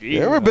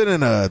 You ever been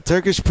in a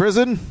Turkish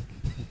prison?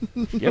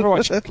 You ever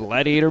watch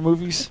gladiator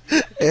movies?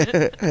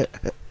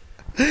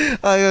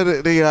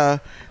 The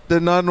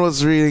nun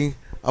was reading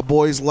A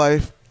Boy's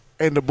Life,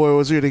 and the boy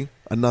was reading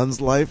A Nun's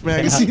Life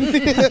magazine.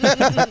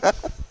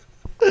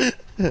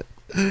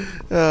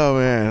 Oh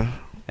man.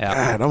 Yeah.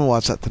 God, I'm gonna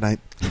watch that tonight.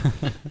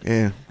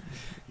 Yeah.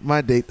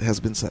 My date has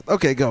been set.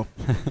 Okay, go.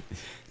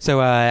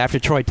 So after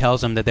Troy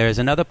tells him that there's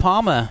another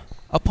Palmer,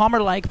 a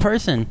Palmer-like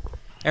person,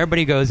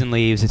 everybody goes and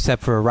leaves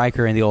except for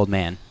Riker and the old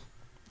man.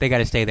 They got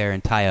to stay there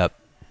and tie up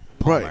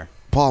Palmer. Right.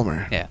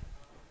 Palmer. Yeah.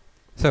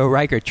 So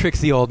Riker tricks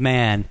the old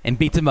man and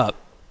beats him up.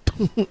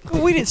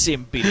 Well, we didn't see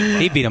him beat him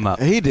up. He beat him up.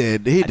 He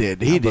did.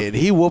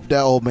 He whooped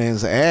that old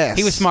man's ass.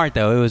 He was smart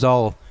though. It was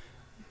all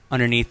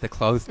underneath the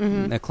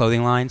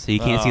clothing line, so you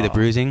can't see the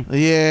bruising.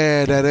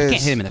 Yeah, that is. You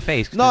can't hit him in the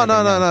face. 'cause No. then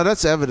they know.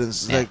 That's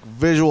evidence. Yeah. Like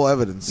visual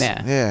evidence.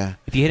 Yeah. Yeah.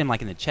 If you hit him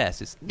like in the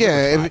chest, it's Yeah,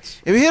 little if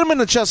spots. you hit him in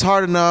the chest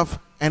hard enough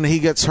and he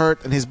gets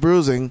hurt and he's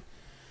bruising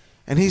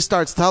and he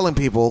starts telling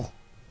people,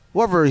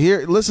 whoever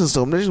here listens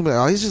to him, they're just gonna be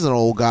like, oh, he's just an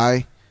old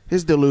guy.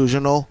 He's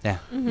delusional. Yeah.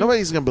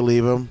 Nobody's going to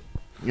believe him,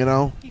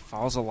 He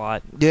falls a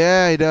lot.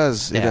 Yeah, he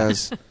does. He Yeah.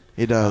 does.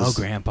 He does. Oh,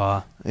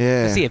 Grandpa.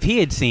 Yeah. But see, if he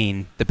had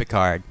seen the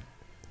Picard,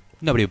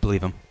 nobody would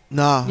believe him.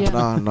 No.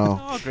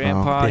 Oh,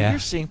 Grandpa, Yeah. you're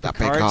seeing Not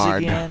Picards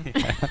Picard. again.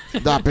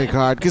 Not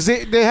Picard. Because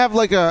they have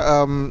like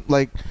a,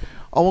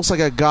 almost like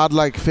a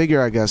godlike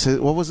figure, I guess.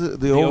 What was it?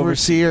 The Overseer?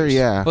 Overseers.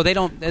 Yeah. Well, they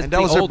don't. That's and that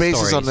the was their old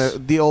basis stories.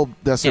 on the old.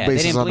 That's their Yeah, they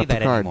basis didn't on the believe that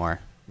Picard. anymore.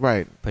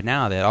 Right. But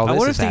now that all I this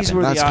wonder is if these happening,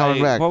 were That's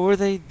coming back. what were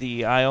they?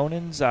 The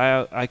Ionans?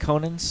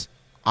 Iconans?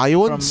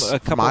 Iowans? From a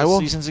couple Iowa?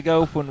 of seasons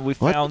ago when we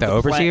What? found the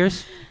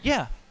Overseers.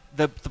 Yeah.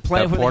 The planet The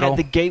where they portal? had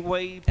the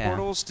gateway Yeah.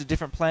 portals to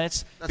different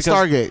planets. That's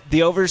because Stargate.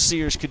 The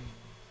Overseers could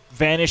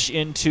vanish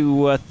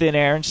into thin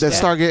air and That's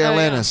stuff. Stargate Oh, yeah.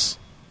 Atlantis.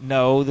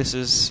 No, this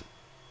is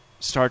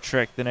Star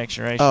Trek: The Next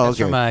Generation. Oh, That's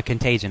okay. from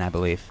Contagion, I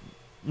believe.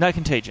 Not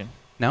Contagion.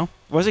 No?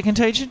 Was it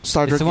Contagion?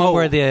 Star It's Trek. the one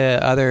where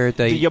the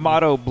The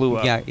Yamato blew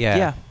up.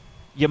 Yeah.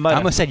 Yamada. I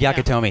almost said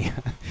Yakatomi.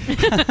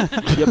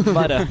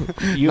 Yamada.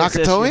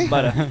 USS Nakatomi?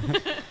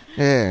 Yamada.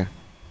 Yeah.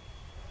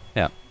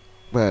 Yeah.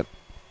 But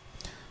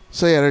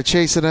so yeah, they're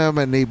chasing him,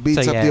 and he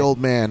beats So, up yeah. the old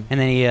man. And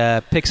then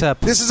he picks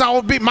up This is how I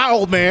would beat my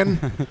old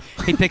man.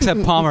 he picks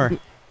up Palmer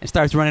and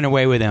starts running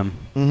away with him.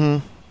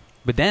 Mm-hmm.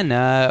 But then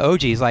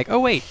OG's like, "Oh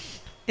wait,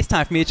 it's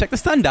time for me to check the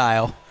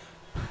sundial."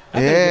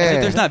 Yeah.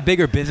 There's not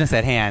bigger business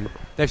at hand.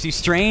 There's these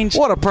strange,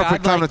 What a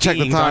perfect time to godlike check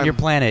the beings time. on your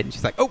planet. And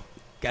she's like, "Oh,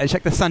 gotta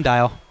check the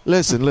sundial."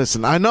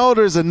 Listen. I know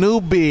there's a new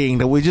being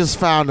that we just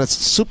found that's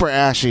super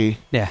ashy,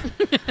 Yeah,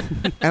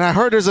 and I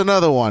heard there's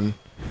another one.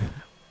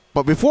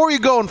 But before you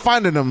go and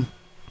finding them,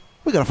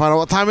 we gotta find out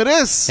what time it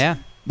is. yeah,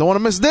 Don't want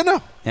to miss dinner.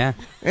 yeah.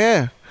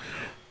 Yeah.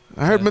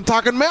 I heard been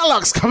talking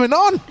Matlock's coming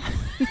on.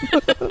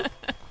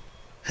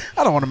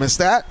 I don't want to miss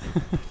that.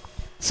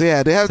 So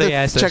yeah, they have So to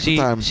yeah, so check the she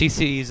time. she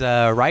sees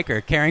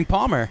Riker carrying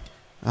Palmer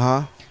Uh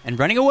huh. and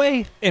running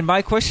away. And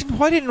my question: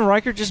 why didn't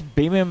Riker just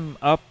beam him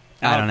up?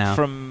 I don't know.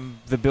 From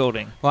the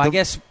building. Well, I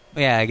guess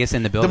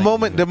in the The building.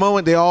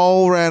 moment they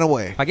all ran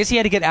away. I guess he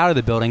had to get out of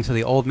the building so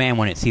the old man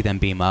wouldn't see them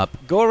beam up.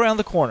 Go around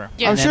the corner.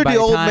 Yeah. I'm And then sure by the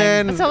the old time-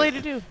 man. That's all they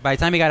had to do. By the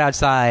time he got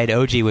outside,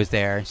 OG was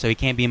there, so he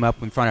can't beam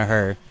up in front of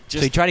her. So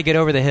Just- he tried to get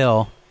over the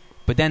hill,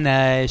 but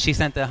then she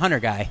sent the hunter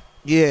guy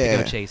Yeah.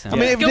 to go chase him. I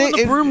mean, if Go they, in the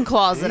if- broom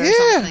closet or yeah,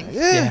 something.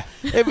 Yeah.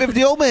 if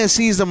the old man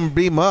sees them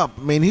beam up,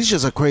 I mean, he's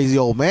just a crazy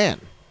old man.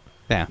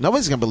 Yeah.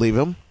 Nobody's gonna believe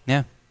him.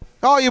 Yeah.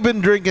 Oh, you've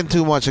been drinking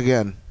too much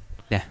again.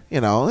 Yeah.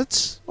 You know,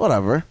 it's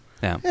whatever.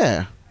 Yeah.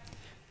 Yeah.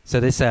 So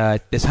this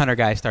hunter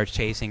guy starts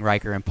chasing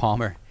Riker and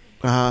Palmer.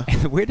 Uh huh.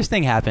 And the weirdest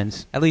thing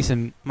happens, at least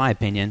in my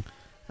opinion.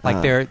 Like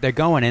Uh-huh. they're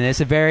going, and it's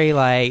a very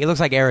it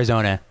looks like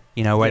Arizona,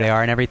 where Yeah. they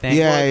are and everything.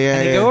 Yeah, And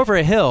they yeah. go over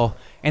a hill,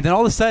 and then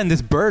all of a sudden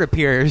this bird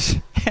appears,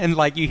 and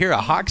you hear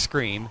a hawk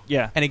scream.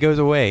 Yeah. And it goes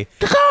away.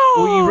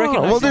 Well, you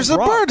recognize Well, there's those a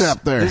rocks. bird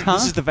up there. This, Huh?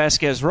 this is the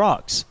Vasquez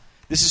Rocks.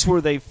 This is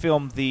where they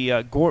filmed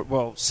the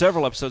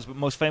several episodes, but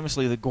most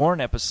famously the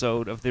Gorn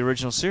episode of the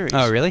original series.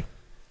 Oh, really?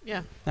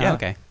 Yeah. Oh, Yeah.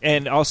 okay.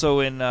 And also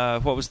in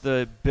what was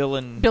the Bill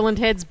and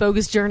Ted's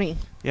Bogus Journey.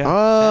 yeah.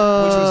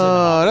 Oh, Which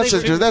was that's the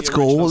interesting. That's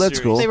original cool. That's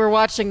series. cool. They were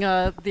watching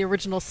the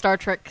original Star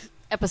Trek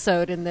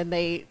episode, and then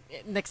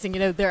next thing you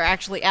know, they're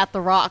actually at the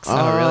rocks. Oh,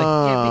 really?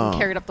 Yeah, being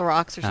carried up the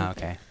rocks or Oh,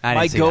 something. okay. I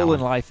My didn't see that goal one.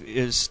 in life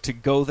is to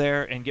go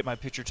there and get my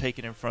picture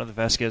taken in front of the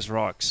Vasquez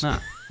Rocks. Huh.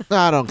 No,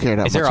 I don't care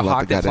that Is much there a about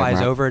hawk the that goddamn flies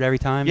rock. over it every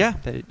time? Yeah.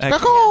 That-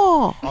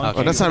 Oh,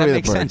 Okay. that's not That really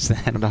makes the bird.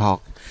 sense then. The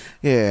hawk.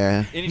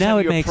 Yeah. Anytime Now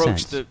it you makes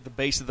approach sense. the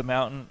base of the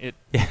mountain,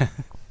 Yeah.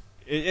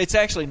 it's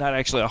actually not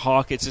actually a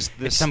hawk. It's just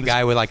this. It's some this-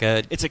 guy with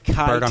a It's a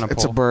kite. bird on a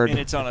It's a pole. bird. And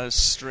it's on a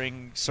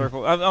string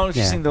circle. I don't know if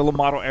you've Yeah. seen the little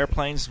model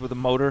airplanes with a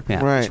motor.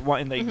 Yeah. Right.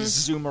 And they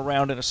zoom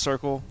around in a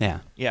circle. Yeah.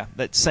 Yeah,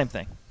 that same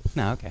thing.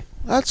 No, okay.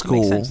 That's Makes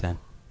cool. sense then.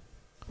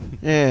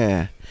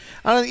 Yeah.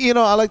 I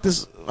like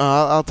this.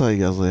 I'll tell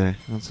you guys later.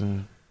 That's,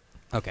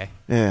 Okay.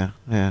 yeah.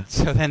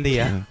 So then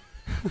the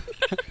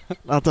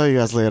I'll tell you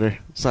guys later.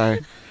 Sorry.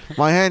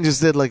 My hand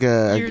just did like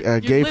a Your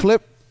gay lip-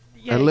 flip.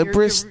 Yeah, A lip your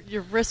wrist?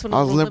 Your wrist went I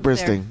a was little limp limp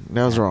there. wristing.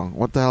 That was wrong.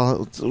 What the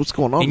hell? What's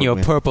going on in with your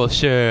me? purple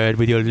shirt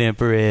with your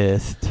limp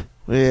wrist.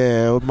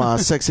 Yeah, with my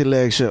sexy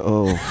leg shirt.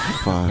 Oh,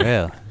 fuck.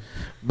 Well,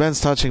 Ben's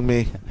touching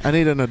me. I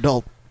need an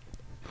adult.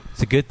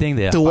 it's a good thing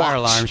the To fire watch.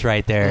 alarm's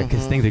right there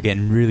because things are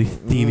getting really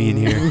steamy in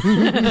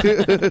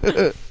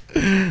here.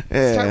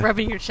 Yeah. Start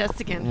rubbing your chest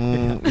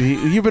again.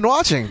 You've been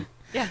watching.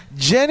 Yeah.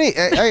 Jenny,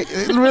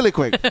 really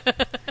quick.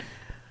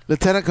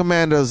 Lieutenant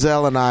Commander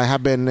Zell and I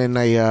have been in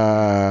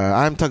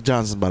I'm Tuck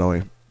Johnson, by the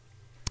way.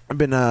 I've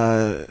been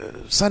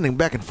sending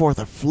back and forth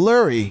a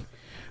flurry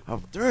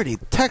of dirty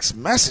text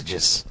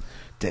messages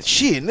that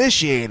she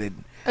initiated.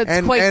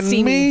 It's quite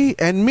steamy.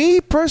 me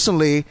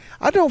personally,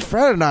 I don't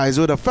fraternize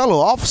with a fellow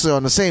officer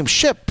on the same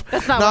ship.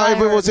 That's not now, what I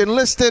if it was heard.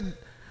 enlisted,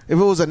 if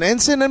it was an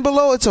ensign and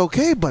below, it's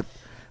okay. But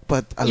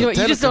a You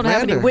lieutenant just don't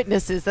have any commander-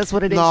 witnesses. That's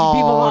what it is. You beam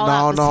them all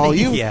out No. in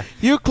space. You Yeah.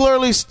 you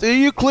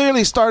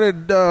clearly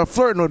started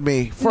flirting with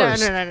me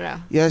first.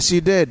 No. Yes,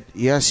 you did.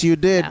 Yes, you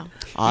did. No.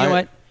 You know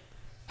what?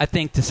 I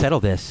think to settle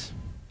this,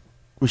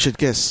 We should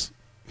kiss.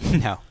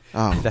 no,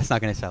 Oh. that's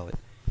not going to settle it.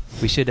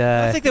 We should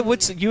I think that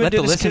you let and the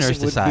Dennis listeners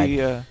kissing decide.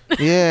 would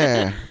be.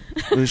 Yeah,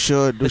 we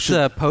should. We let's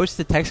should. post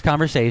the text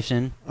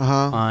conversation Uh-huh.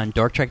 on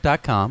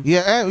dorktrek.com.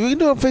 Yeah, we can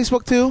do it on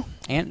Facebook too.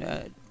 And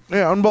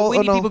Yeah, on both. we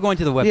need no. people going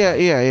to the website.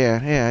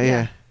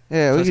 Yeah.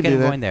 So we let's can get do them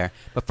that. going there.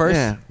 But first,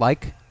 Yeah.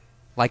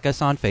 like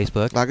us on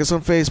Facebook. Like us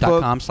on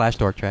Facebook.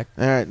 .com/dorktrek.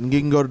 All right, and you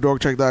can go to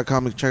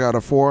dorktrek.com and check out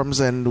our forums.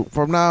 And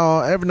from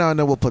now, every now and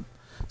then, we'll put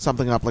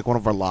something up, like one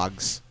of our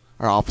logs,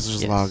 our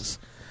officers' Yes. logs.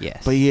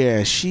 Yes. But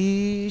yeah,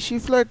 she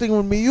flirting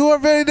with me. You are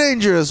very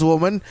dangerous,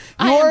 woman.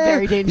 You I am are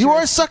very dangerous. You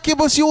are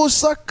succubus. You will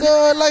suck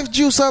life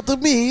juice out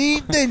of me.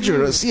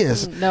 Dangerous.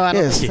 Yes. No, I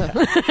don't yes. think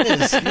so.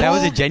 Yes. that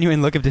was a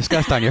genuine look of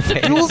disgust on your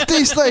face. You will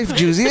taste life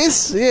juice.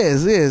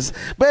 Yes.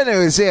 But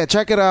anyways, yeah,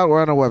 check it out.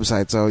 We're on our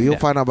website, so you'll Yeah.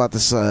 find out about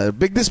this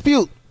big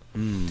dispute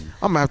I'm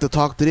gonna have to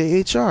talk to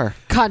the HR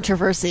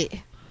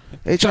Controversy.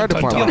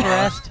 department. Feel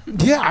harassed?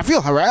 Yeah, I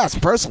feel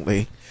harassed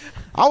personally.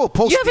 I will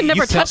post. You haven't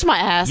never You felt- touched my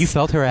ass. You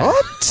felt harassed.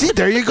 What? See,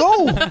 there you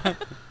go.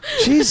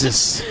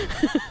 Jesus.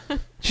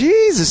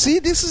 See,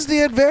 this is the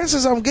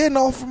advances I'm getting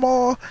all from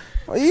all.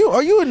 Are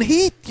you in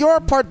heat? You're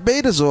a part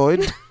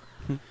Betazoid.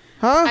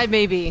 Huh? I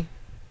may be.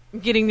 I'm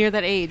getting near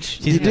that age.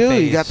 She's You in the do. You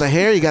phase. got the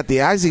hair. You got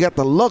the eyes. You got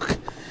the look.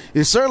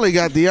 You certainly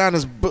got the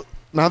honest.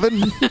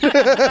 Nothing.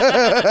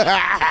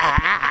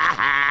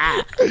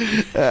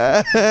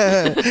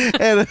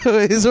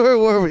 Anyways, where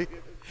were we?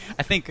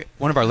 I think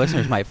one of our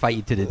listeners might fight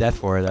you to the death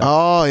for it.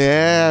 Oh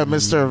yeah,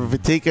 Mr.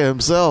 Vitika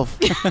himself.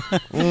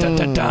 Dun,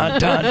 dun, dun,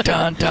 dun,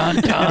 dun, dun,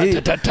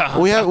 dun, dun, dun.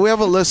 We have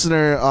a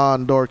listener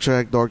on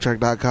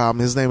dorktrek.com.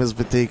 His name is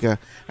Vitika,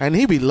 and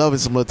he be loving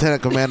some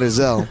Lieutenant Commander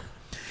Zell.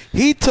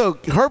 He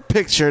took her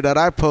picture that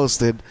I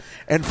posted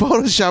and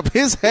photoshopped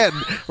his head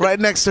right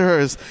next to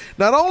hers.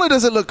 Not only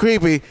does it look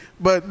creepy,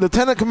 but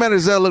Lieutenant Commander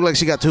Zell looked like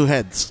she got two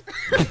heads.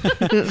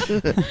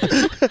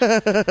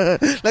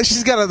 Like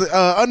she's got an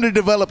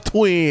underdeveloped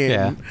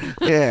twin.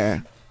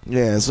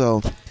 Yeah.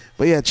 So,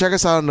 but yeah, check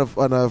us out on the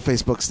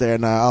Facebooks there,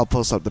 and I'll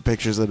post up the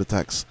pictures of the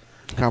text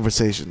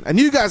conversation, and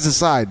you guys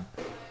decide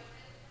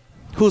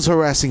who's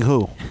harassing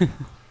who.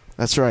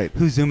 That's right.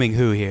 Who's zooming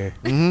who here?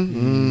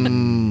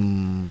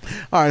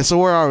 All right, so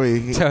where are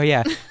we? So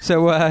yeah,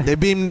 They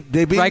beam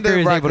Riker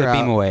is able to out.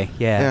 beam away.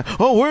 Yeah.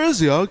 Oh, where is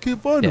he? I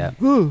can't find him.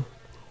 Ooh.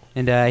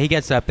 And he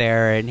gets up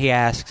there and he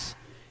asks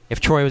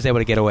if Troy was able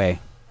to get away,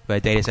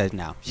 but Data says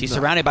no. She's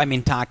surrounded by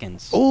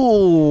Mintakans.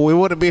 Oh, it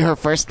wouldn't be her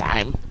first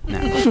time. No.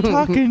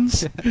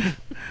 Hawkins.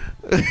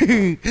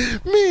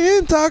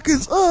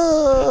 Mintakans.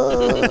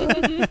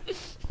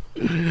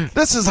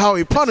 This is how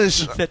we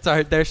punish. That's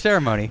their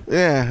ceremony.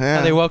 Yeah.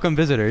 How they welcome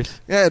visitors.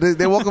 Yeah,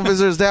 they welcome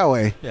visitors that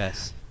way.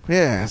 Yes.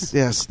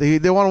 Yes. They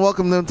want to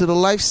welcome them to the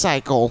life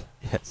cycle.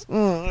 Yes.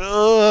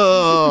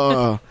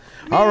 All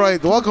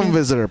right, welcome,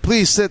 visitor.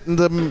 Please sit in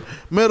the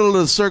middle of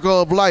the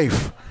circle of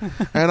life,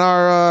 and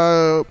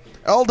our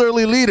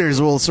elderly leaders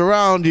will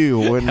surround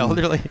you. And,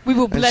 Elderly. We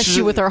will bless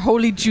you with our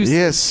holy juice.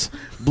 yes,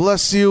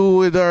 bless you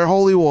with our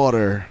holy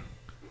water.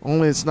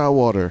 Only it's not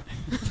water.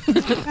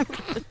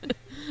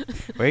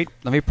 Wait,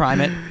 let me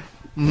prime it.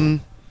 And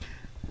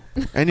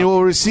you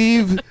will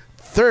receive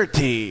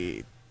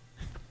 30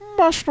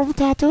 mushroom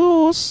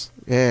tattoos.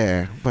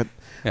 Yeah, but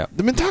Yeah.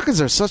 the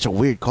Mintakans are such a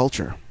weird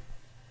culture.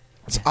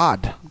 It's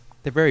odd.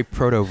 They're very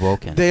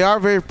proto-Vulcan. They are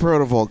very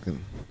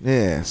proto-Vulcan.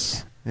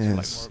 Yes. Like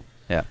Yes.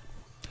 Yeah.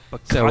 more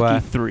So, Rocky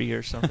 3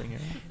 or something.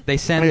 They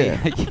send Yeah.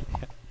 the...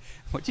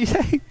 What'd you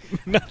say?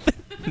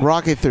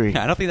 Rocket 3.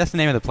 I don't think that's the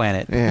name of the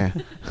planet. Yeah.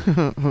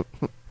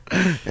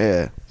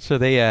 Yeah. So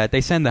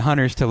they send the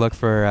hunters to look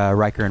for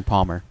Riker and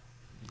Palmer.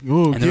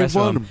 Oh, And the rest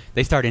of them,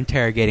 they start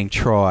interrogating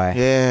Troy.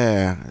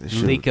 Yeah.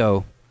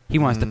 Liko, he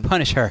wants to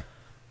punish her.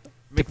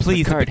 To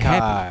please the Picard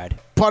Picard.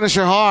 Punish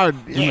her hard.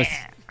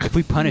 If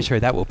we punish her,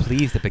 that will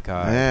please the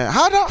Picard. Yeah.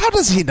 How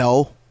does he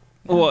know?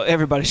 Well,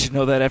 everybody should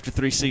know that after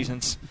 3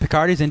 seasons.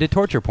 Picard is into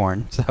torture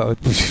porn, so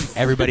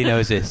everybody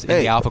knows this in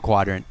Hey. the Alpha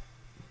Quadrant.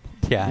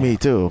 Yeah. Me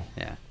too.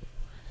 Yeah.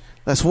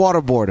 That's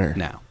waterboarder.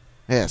 No.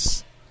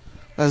 Yes.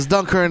 That's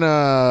dunk her in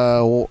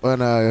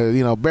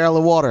a barrel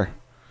of water.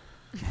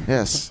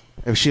 Yes.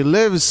 If she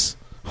lives,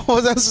 what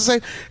was that to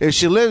say? If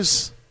she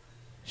lives,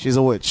 she's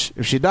a witch.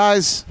 If she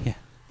dies, Yeah.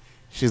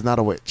 she's not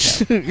a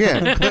witch.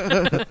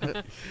 Yeah.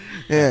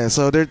 Yeah.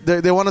 So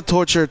they want to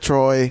torture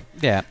Troy.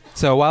 Yeah.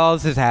 So while all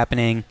this is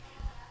happening,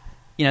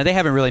 they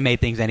haven't really made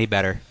things any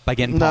better by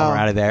getting Palmer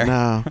out of there.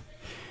 No.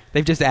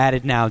 They've just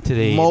added now to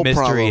the More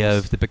mystery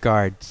problems. of the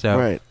Picard. So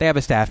Right. they have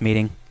a staff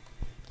meeting.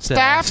 So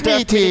Staff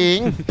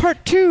meeting.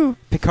 Part 2.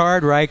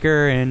 Picard,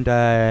 Riker, and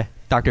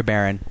Dr.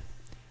 Barron.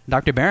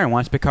 Dr. Barron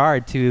wants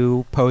Picard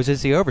to pose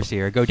as the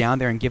overseer, go down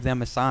there and give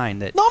them a sign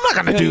that... No, I'm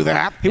not going to do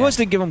that. He wants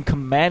to give them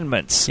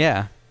commandments.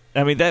 Yeah.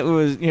 I mean, that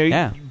was,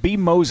 Yeah. be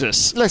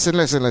Moses.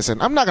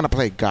 Listen. I'm not going to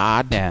play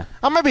God. Yeah.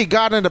 I might be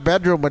God in the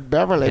bedroom with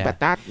Beverly, Yeah. but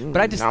not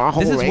But I just- a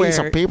whole this is race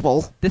where- of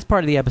people. This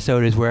part of the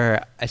episode is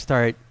where I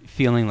start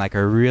feeling like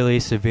a really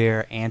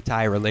severe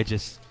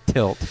anti-religious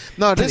tilt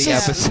No, to this the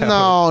is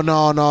episode.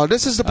 no.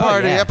 This is the part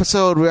of the yeah.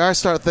 episode where I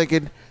start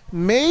thinking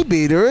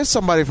maybe there is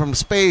somebody from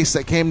space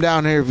that came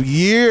down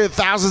here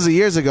thousands of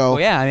years ago.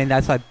 Well, yeah, I mean,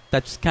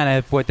 that's kind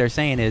of what they're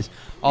saying is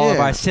all of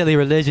Yeah. our silly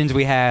religions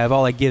we have,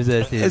 all it gives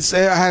us is It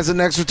has an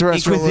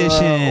extraterrestrial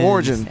Inquisition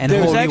origin. and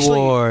There's Holy actually,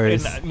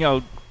 Wars.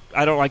 and,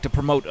 I don't like to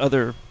promote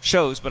other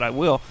shows, but I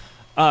will.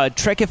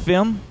 Trek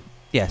FM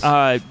Yes.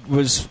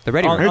 was The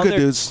Ready on, Room. They're on good their,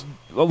 dudes.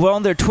 well,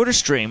 on their Twitter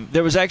stream,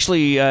 there was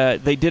actually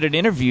they did an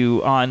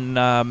interview on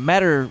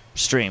Matter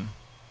Stream.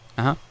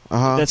 Uh-huh.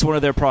 That's one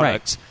of their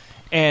products,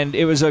 and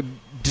it was a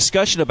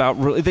discussion about.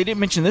 They didn't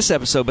mention this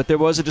episode, but there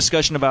was a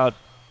discussion about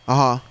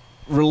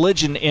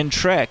religion in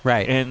Trek,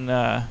 Right. And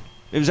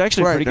it was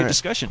actually a Right, pretty good right.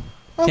 discussion.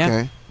 Okay.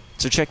 Yeah.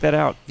 So check that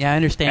out. Yeah, I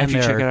understand After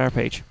you check out there our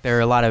page. are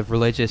a lot of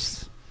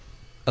religious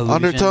allusions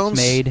Undertones?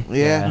 made.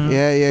 Yeah. But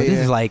this yeah.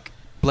 is like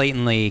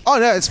blatantly. Oh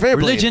no, it's very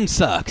religion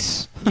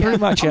sucks. Pretty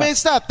much. I mean,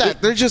 it's not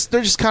that. They're just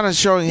kind of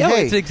showing. Yeah,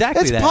 hey, it's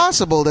exactly it's that.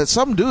 possible that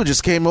some dude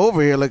just came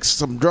over here, like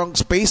some drunk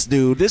space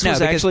dude. This was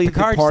because actually the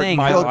Picard's part in saying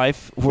my how-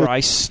 life where I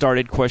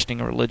started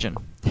questioning religion.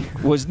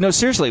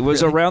 Seriously, it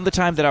was around the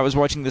time that I was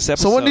watching this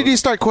episode. So when did you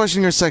start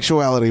questioning your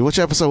sexuality? Which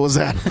episode was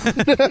that?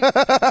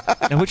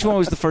 And which one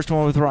was the first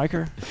one with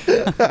Riker?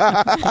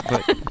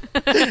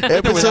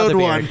 Episode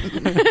 1.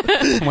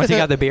 Once you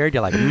got the beard,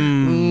 you're like,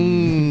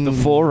 The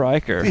full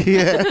Riker.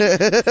 Yeah.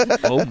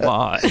 Oh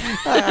my!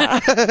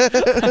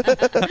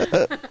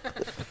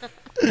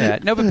 yeah.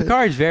 No, but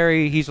Picard's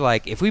he's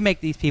like, if we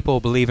make these people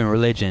believe in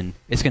religion,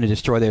 it's going to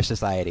destroy their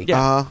society.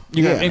 Yeah.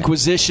 You got Yeah.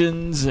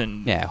 inquisitions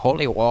and Yeah,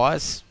 holy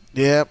wars.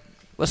 Yep.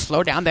 Let's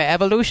slow down their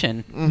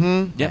evolution.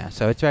 Mm-hmm. Yeah,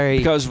 so it's very...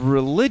 because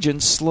religion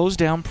slows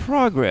down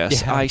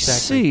progress. Yeah, I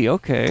exactly. see.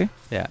 Okay.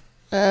 yeah.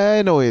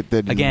 I know it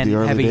did. Again, in the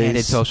early heavy-handed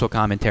days. social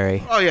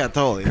commentary, Oh yeah,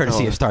 totally. courtesy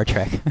totally. of Star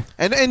Trek.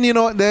 And you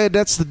know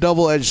that's the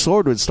double-edged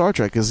sword with Star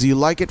Trek, is you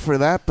like it for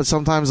that, but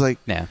sometimes like,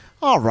 yeah.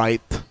 all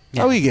right,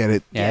 Yeah. oh, we get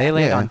it. Yeah, they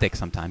lay it Yeah. on thick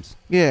sometimes.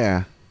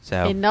 Yeah,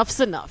 So Enough's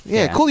enough.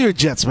 yeah. Yeah. Cool your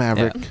jets,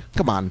 Maverick. Yeah.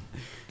 Come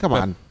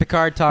on.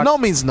 Picard talks... No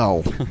means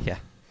no. yeah.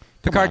 Come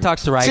Picard on.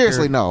 talks to Riker.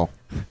 Seriously, no.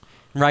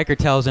 Riker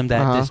tells him that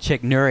Uh-huh. this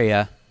chick,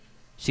 Nuria,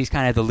 she's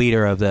kind of the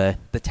leader of the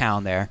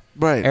town there.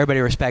 Right. Everybody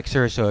respects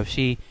her, so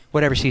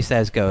whatever she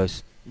says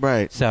goes.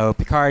 Right. So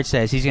Picard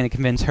says he's going to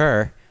convince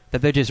her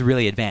that they're just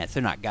really advanced.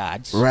 They're not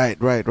gods. Right.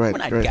 We're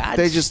not right. gods.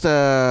 They just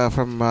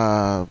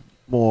from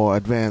more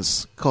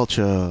advanced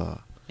culture.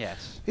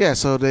 Yes. Yeah.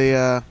 So they.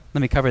 Let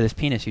me cover this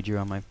penis you drew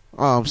on my...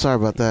 Oh, I'm sorry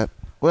about that.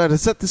 Well,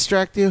 does that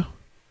distract you?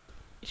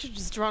 You should have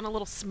just drawn a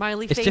little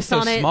smiley It's face just so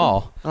on it.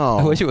 small. Oh.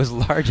 I wish it was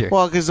larger.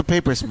 Well, because the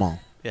paper's small.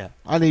 yeah.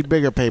 I need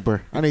bigger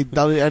paper. I need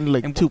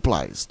like And 2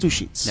 plies, 2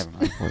 sheets. Never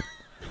mind.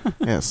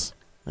 Yes.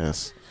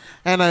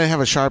 And I have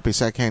a Sharpie,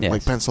 so I can't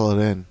like Yes. pencil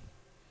it in.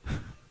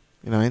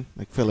 You know what I mean?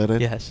 Like fill it in.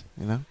 Yes.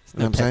 You know? It's You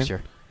know no what I'm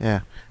saying?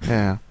 texture.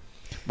 Yeah.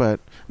 But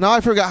no,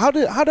 I forgot. How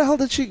the hell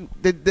did she?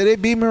 Did they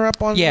beam her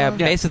up on? Yeah,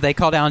 basically they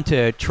call down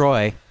to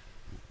Troy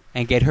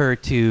and get her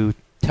to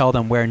tell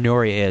them where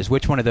Nuria is.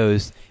 Which one of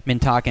those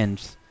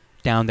Mintakans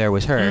down there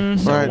was her.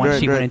 So Right, once right,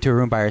 she right. went into a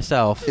room by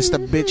herself, It's the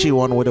bitchy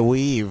one with a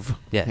weave.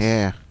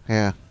 yes.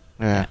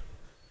 Yeah.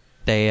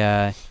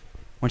 They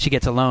when she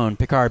gets alone,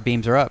 Picard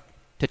beams her up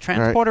to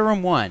transporter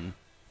room 1.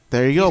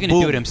 There you He's go. going to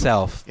Boom. do it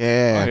himself.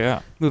 Yeah. Oh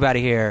yeah. Move out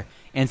of here,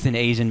 instant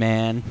Asian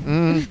man.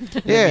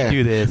 Mm. Yeah.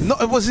 do this. No,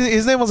 it was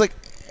his name was like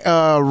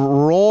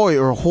Roy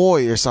or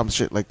Hoy or some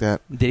shit like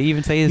that. Did he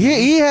even say his Yeah, name?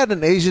 he had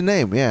an Asian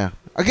name. Yeah.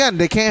 Again,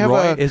 they can't have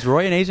Roy? Is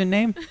Roy an Asian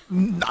name?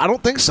 I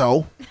don't think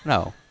so.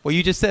 No. Well,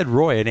 you just said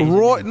Roy. An Asian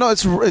Roy. name. No,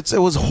 it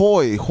was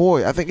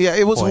Hoy. I think. Yeah,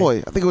 it was Hoy. Hoy.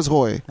 I think it was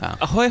Hoy. Oh.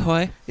 Ahoy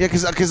hoy. Yeah,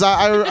 because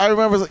I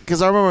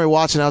remember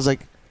watching. I was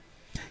like,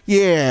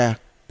 yeah,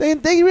 they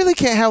really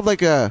can't have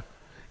like a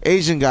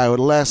Asian guy with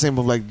a last name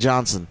of like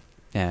Johnson.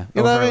 Yeah.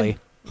 You know what I O'Hurley. mean?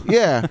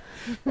 Yeah,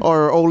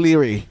 or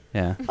O'Leary.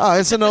 Yeah. Oh,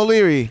 it's an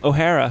O'Leary.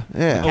 O'Hara.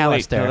 Yeah. Oh,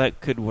 wait, McAllister. no,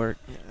 that could work.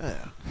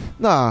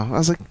 No, I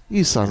was like,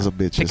 you sons of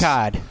bitches.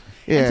 Picard.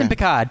 Yeah, Ensign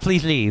Picard,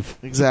 please leave.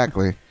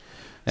 exactly.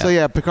 Yeah. So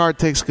yeah, Picard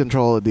takes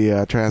control of the Yeah,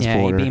 he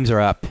transporter. beams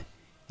her up.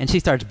 And she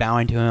starts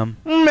bowing to him.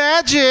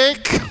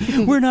 Magic.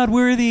 We're not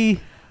worthy.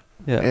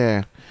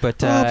 Yeah.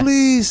 But Oh,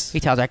 please. he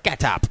tells her,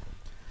 get up.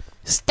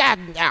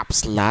 Stand up,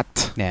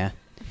 slut. Yeah.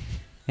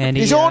 And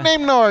Is your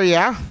name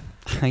Noria?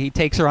 he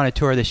takes her on a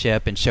tour of the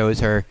ship and shows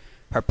her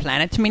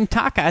planet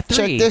Mintaka 3.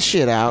 Check this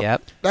shit out.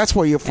 Yep. That's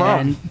where you're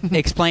from. And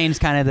explains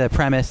kind of the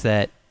premise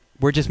that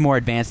we're just more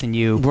advanced than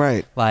you.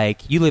 Right.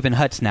 Like, you live in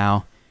huts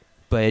now,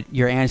 but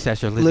your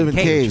ancestors Live lived in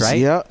in caves, caves, right?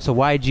 yep. So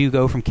why'd you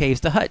go from caves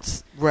to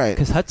huts? Right.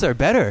 Because huts are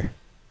better.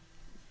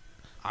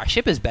 Our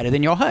ship is better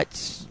than your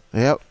huts.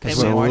 Yep. They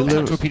So were we more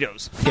live-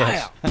 Torpedoes.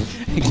 Yes.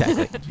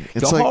 Exactly.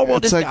 It's Your whole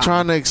world is like down.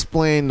 trying to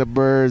explain the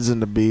birds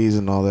and the bees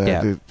and all that.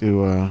 Yeah.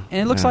 And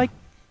And it looks like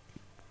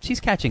she's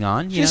catching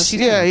on. You know, Just,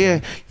 she's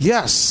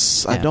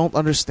Yes, I Yeah. don't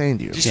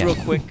understand you. Just Yeah. real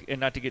quick, and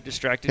not to get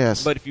distracted.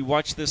 Yes. But if you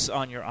watch this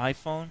on your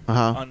iPhone,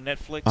 Uh-huh. on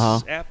Netflix Uh-huh.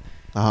 app,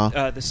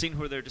 Uh-huh. the scene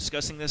where they're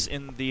discussing this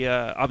in the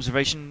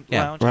observation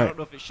Yeah. lounge, I Right. don't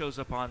know if it shows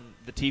up on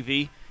the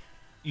TV.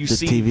 You The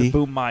see TV? the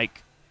boom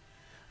mic.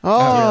 Oh,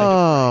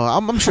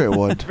 I'm sure it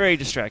would. It's very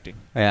distracting.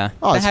 Yeah.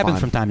 Oh, that it's happens fine.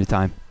 from time to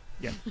time.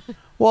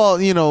 Well,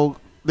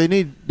 they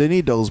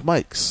need those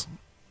mics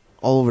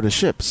all over the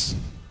ships.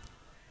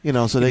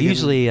 So they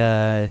Usually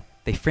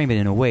they frame it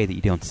in a way that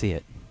you don't see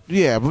it.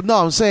 Yeah, but no,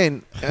 I'm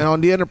saying, and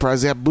on the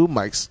Enterprise they have boom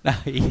mics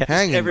Yeah.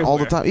 hanging all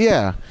the everywhere. time.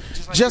 Yeah,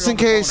 Just, just in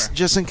case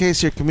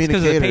your Because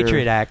communicator of the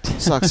Patriot Act.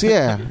 sucks.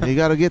 Yeah, you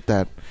got to get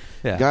that.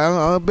 Yeah.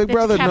 Big They have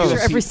Brother to capture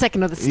knows. every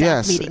second of the staff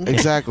Yes, meeting.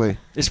 exactly.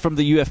 It's from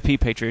the UFP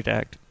Patriot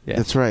Act. Yeah.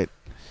 That's right.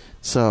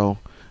 So,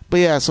 but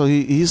yeah, so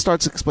he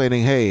starts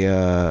explaining, hey,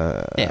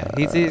 Yeah,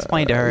 he's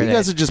explained to her you that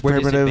guys are just we're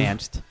primitive.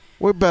 advanced.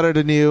 We're better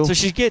than you. So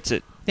she gets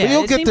it. But Yeah,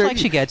 you'll it get seems there. like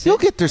she gets You'll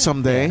it. get there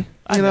someday.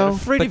 I'm You not know,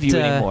 afraid of But, you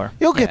anymore.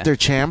 you'll Yeah. get there,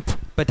 champ.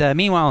 But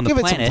meanwhile on the Give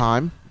it some planet,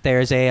 time.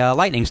 there's a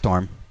lightning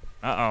storm.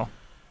 Uh-oh.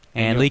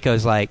 And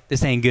Lico's like,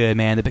 this ain't good,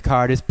 man. The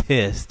Picard is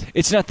pissed.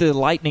 It's not the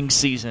lightning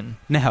season.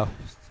 No.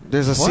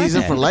 There's a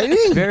season for lightning?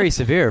 Very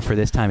severe for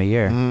this time of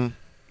year.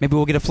 Maybe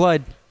we'll get a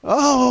flood.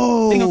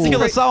 Oh! He'll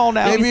kill us all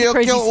now. Maybe he'll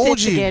kill Crazy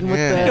Stitch OG. again with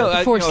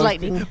the forged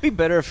lightning. It'd be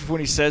better if when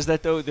he says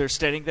that, though, they're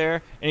standing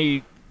there and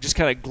he just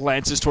kind of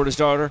glances toward his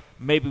daughter.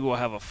 Maybe we'll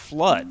have a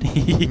flood.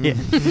 Yeah.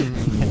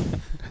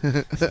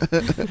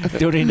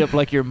 Don't end up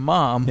like your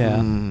mom.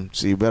 Yeah.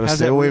 So you better How's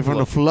stay that away room from the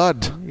look?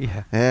 flood.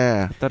 Yeah.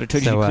 Yeah. Thought I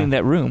told you So, to clean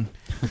that room.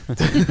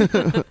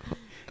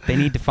 They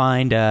need to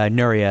find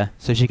Nuria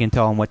so she can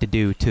tell them what to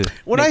do to.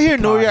 When make I hear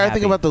Picard Nuria, I happy.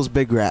 think about those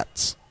big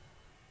rats.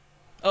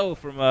 Oh,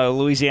 from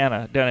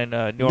Louisiana, down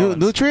in New Orleans.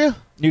 Nutria?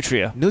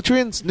 Nutria.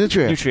 Nutrients?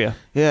 Nutria. Nutria.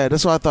 Yeah,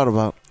 that's what I thought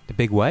about. the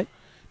big what?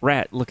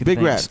 Rat looking Big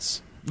things.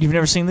 rats. You've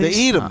never seen They these?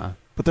 eat them, Uh-uh.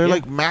 but they're Yeah.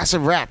 like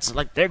massive rats,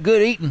 They're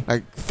good eating.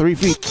 like 3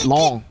 feet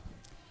long.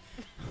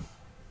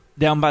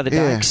 Down by the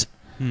Yeah. dikes.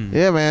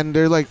 Yeah, man,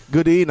 they're like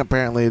good eating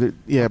apparently.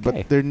 Yeah,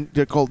 Okay. but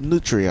they're called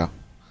Nutria.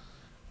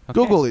 Okay.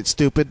 Google it,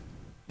 stupid.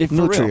 For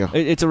real. Nutria.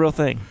 It's a real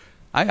thing.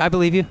 I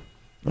believe you.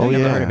 Oh, I've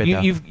never yeah. heard of it,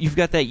 though. You've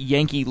got that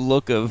Yankee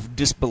look of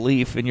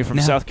disbelief, and you're from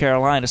No. South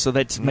Carolina, so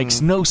that makes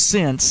no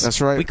sense.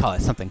 That's right. We call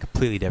it something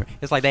completely different.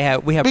 It's like we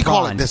have We prawns.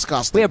 call it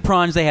disgusting. We have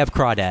prawns. They have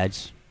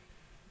crawdads.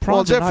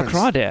 Prawns are not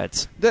difference.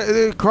 crawdads.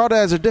 The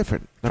crawdads are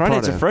different. The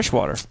Crawdads are crawdad.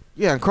 freshwater.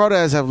 Yeah, and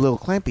crawdads have little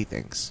clampy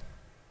things.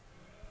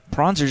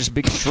 Prawns are just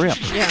big shrimp.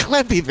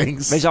 Clampy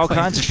things. There's all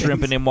kinds of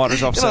shrimp in them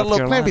waters off You know, South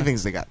little Carolina. clampy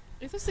things they got.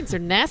 Those things are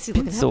nasty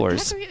looking. How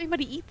Pinthors. can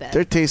anybody eat that?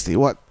 They're tasty.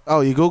 What?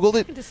 Oh, you Googled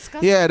it?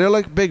 Disgusting. Yeah, they're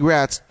like big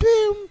rats.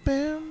 Boom,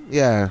 boom.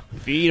 Yeah.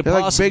 If you eat a They're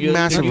like possum, big, you'll eat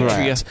massive a nutria.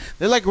 rats.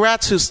 They're like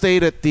rats who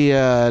stayed at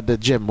the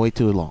gym way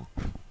too long,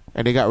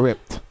 and they got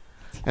ripped,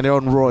 and they're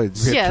on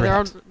roids. Ripped Yeah,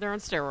 rats. they're on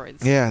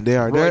steroids. Yeah, they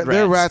are. Roid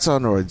They're rats. rats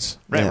on roids.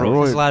 Rat yeah,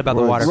 roids. There's a lot about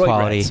the water roids.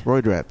 quality. rats.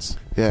 Roid rats.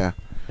 Yeah.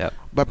 Yep.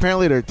 But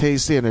apparently they're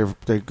tasty and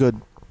they're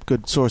good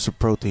source of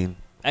protein.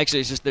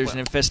 Actually, it's just there's an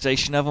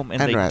infestation of them, and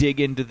And they rat.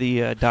 dig into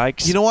the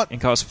dikes. You know what? And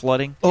cause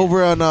flooding.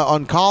 Over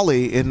on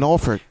Collie in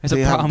Norfolk, There's a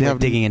they problem have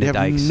with digging into they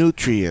have dikes.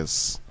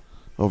 nutrias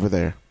over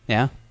there.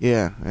 Yeah.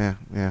 Yeah.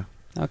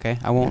 Okay.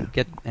 I won't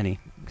get any.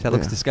 'Cause that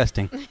looks Yeah.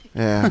 disgusting.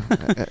 Yeah.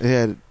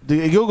 Yeah.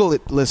 Google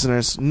it,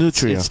 listeners.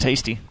 Nutria. It's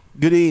tasty.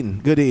 Good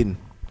eating.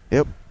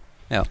 Yep.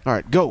 Yep. All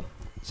right, go.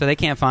 So they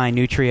can't find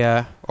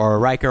Nutria or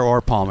Riker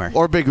or Palmer.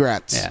 Or big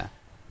rats. Yeah.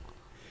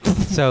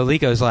 So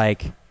Lico's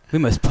like, we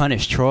must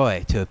punish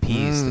Troy to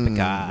appease the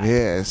Picard.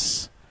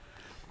 Yes.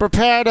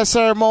 Prepare the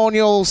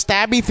ceremonial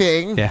stabby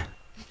thing. Yeah.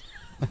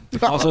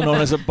 Also known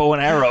as a bow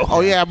and arrow.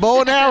 Oh, yeah,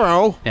 bow and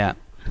arrow. Yeah.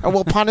 And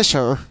we'll punish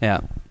her. Yeah.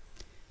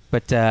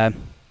 But so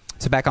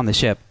back on the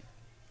ship,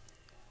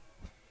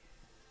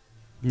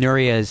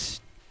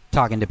 Nuria's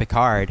talking to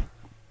Picard,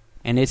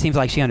 and it seems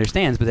like she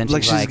understands, but then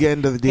Like she's she's like,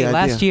 getting to the hey, idea.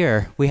 last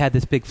year we had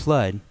this big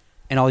flood,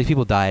 and all these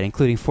people died,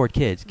 including 4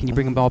 kids. Can you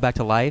bring them all back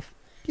to life?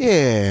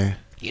 Yeah.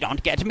 You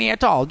don't get me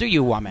at all, do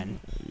you, woman?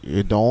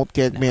 You don't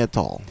get me at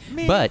all.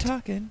 But-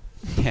 talking.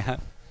 Yeah.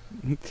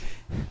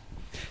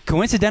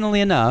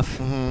 Coincidentally enough,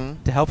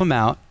 Mm-hmm. to help him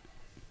out,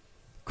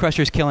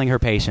 Crusher's killing her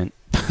patient.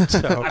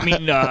 So I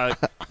mean,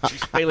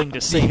 she's failing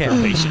to save her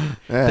Yeah. patient.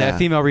 Yeah. the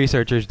female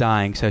researcher's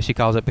dying, so she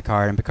calls up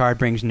Picard, and Picard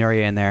brings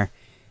Nuria in there.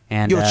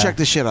 And Yo, check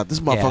this shit out. This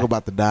motherfucker yeah.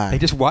 about to die. They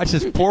just watch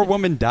this poor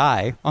woman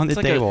die on the It's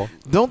like table.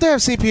 Don't they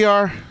have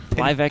CPR?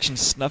 Live action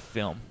snuff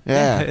film.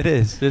 Yeah. It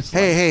is. It's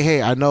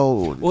Hey, I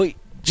know. Well,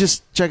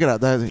 Just check it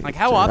out. like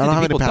how I don't often have do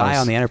any people die powers.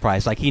 on the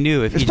Enterprise? Like he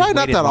knew if It's he probably just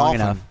not waited that long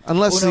often. enough.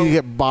 Unless Well, no. you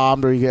get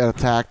bombed or you get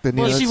attacked. Then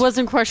you Well, know, she it's- was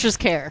in Crusher's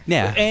care.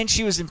 Yeah. and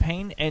she was in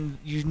pain, and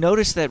you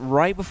notice that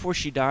right before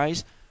she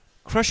dies,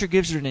 Crusher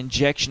gives her an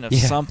injection of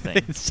Yeah.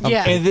 something, Something.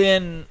 Yeah. and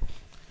then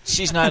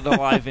she's not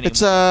alive anymore.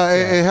 It's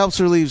it helps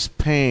relieve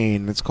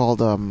pain. It's called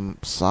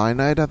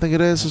cyanide, I think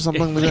it is, or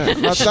something like that.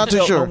 Not too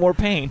No sure. more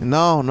pain.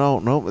 No.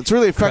 It's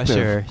really effective.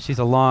 Crusher. She's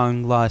a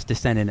long lost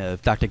descendant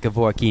of Dr.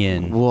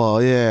 Kevorkian.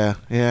 Well, yeah,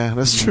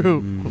 that's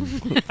true.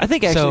 Mm. I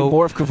think actually So-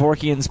 more of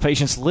Kevorkian's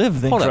patients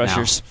live than Hold up now.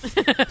 Crusher's.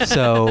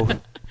 So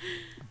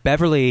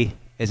Beverly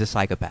is a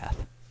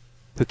psychopath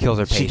who kills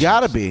her She patients.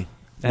 gotta be.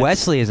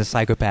 Wesley is a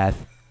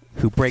psychopath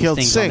who breaks Killed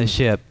things Singh. on the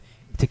ship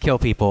to kill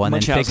people and then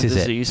Munchausen fixes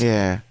disease.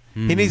 Yeah,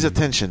 he Mm. needs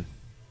attention.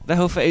 The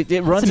whole it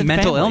runs It's a in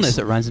mental families. illness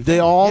that runs in They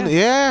families. all,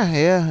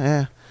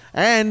 yeah,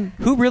 and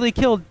Who really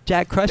killed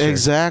Jack Crusher?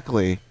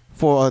 exactly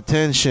for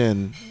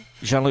attention.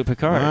 Jean-Luc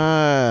Picard.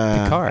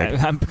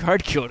 Picard.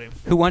 Picard killed him.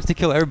 Who wants to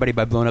kill everybody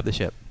by blowing up the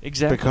ship?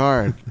 Exactly.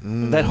 Picard.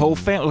 That whole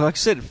family, like I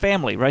said,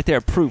 family right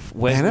there, proof.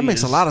 Man, that Wesley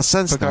makes a is lot of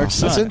sense now. Picard's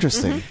That's son.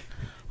 interesting.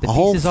 The A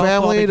whole pieces all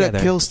fall family that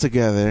together. kills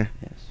together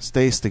Yes.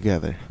 stays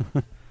together.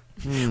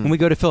 When we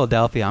go to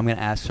Philadelphia, I'm going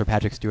to ask Sir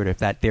Patrick Stewart if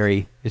that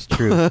theory is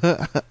true.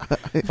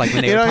 It's like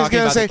when they You know, were he's talking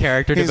gonna about say- the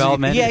character he's-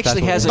 development. he if that's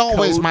actually what has it a is. Don't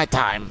waste code. my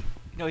time.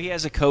 You know, he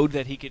has a code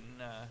that he can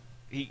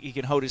he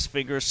can hold his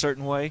finger a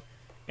certain way,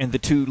 and the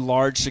 2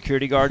 large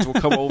security guards will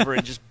come over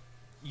and just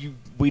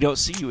we don't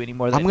see you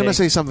anymore. That I'm going to day.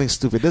 say something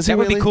stupid. Does he That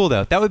would really? be cool,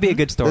 though. That would be a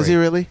good story. Does he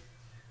really?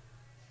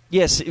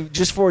 Yes,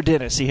 just for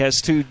Dennis. He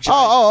has 2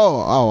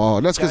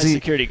 giant That's because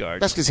security guards.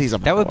 That's because he's a.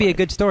 That would be a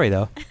good story,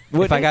 though.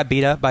 If I got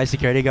beat up by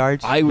security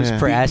guards, I was for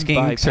beaten asking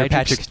by Sir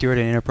Patrick Stewart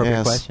an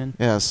inappropriate question.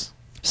 Yes.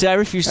 See, I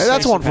refuse to Hey, say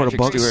that's Sir one for the Patrick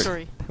books. Stewart.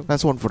 Story.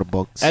 That's one for the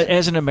books.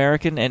 As an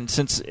American, and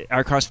since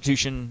our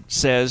Constitution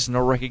says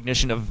no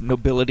recognition of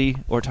nobility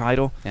or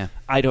title,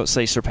 I don't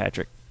say Sir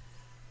Patrick.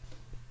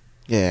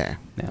 Yeah.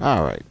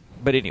 All right.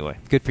 But anyway.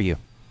 Good for you.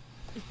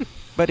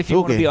 But if you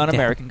want to be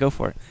un-American, go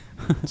for it.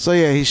 So,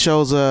 he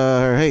shows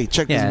her, hey,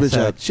 check this bitch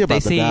out. She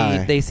about to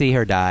die. They see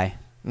her die.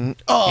 Mm-hmm.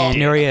 Oh, and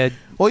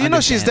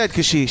Nuria she's dead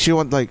because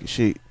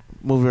she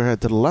moved her head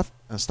to the left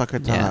and stuck her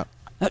tongue out.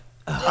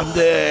 I'm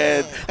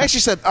dead. And she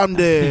said, I'm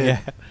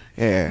dead.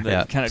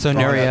 Yeah. Kind of so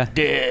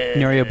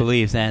Nuria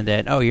believes then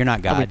that, you're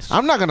not God.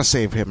 I'm not going to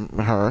save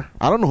her.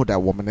 I don't know who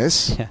that woman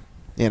is.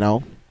 Yeah.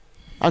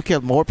 I've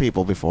killed more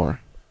people before.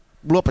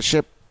 Blew up a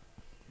ship.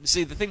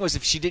 See, the thing was,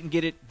 if she didn't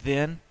get it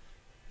then,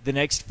 the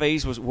next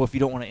phase was, well, if you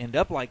don't want to end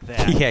up like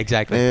that. Yeah,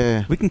 exactly.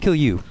 Yeah. We can kill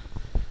you.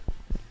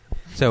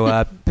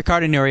 So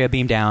Picard and Nuria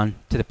beam down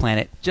to the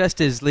planet just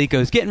as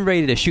Lico's getting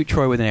ready to shoot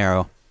Troy with an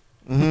arrow.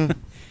 Mm-hmm.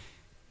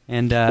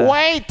 And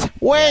Wait!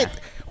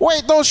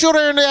 Don't shoot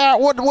her in the arrow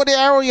with the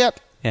arrow yet.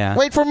 Yeah.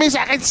 Wait for me so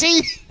I can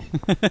see.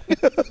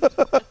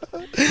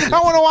 I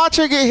want to watch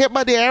her get hit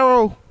by the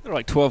arrow. There were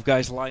like 12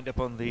 guys lined up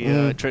on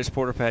the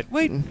transporter pad.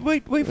 Wait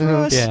for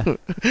us. Yeah.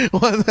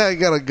 One guy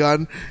got a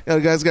gun. The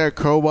other guy's got a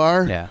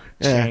crowbar. Yeah.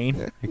 Chain.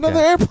 Yeah. Another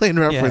airplane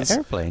reference. Yeah,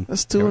 airplane.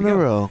 That's 2 in a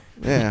row.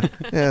 Yeah.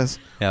 Yes.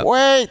 Yep.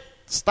 Wait.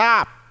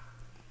 Stop.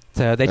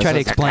 So they try to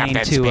This is the explain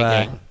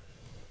captain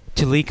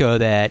to Lico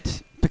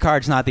that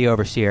Picard's not the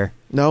overseer.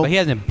 No. But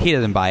he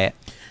doesn't buy it.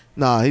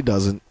 No, he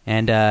doesn't.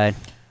 And I'm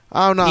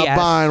not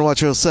buying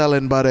what you're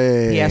selling,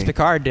 buddy. he asked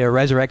Picard to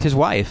resurrect his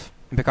wife.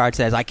 And Picard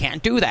says, I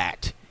can't do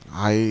that.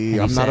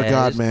 I'm not a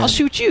god, man. I'll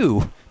shoot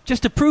you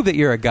just to prove that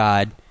you're a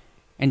god,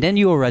 and then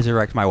you will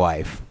resurrect my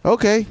wife.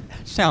 Okay.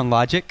 Sound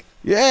logic?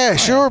 Yeah,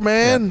 sure,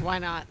 man. Why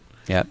not?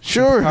 Yep.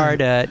 Sure. Picard,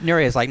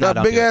 Nuria's like, no, that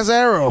don't big do ass it.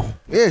 arrow.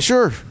 Yeah,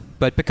 sure.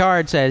 But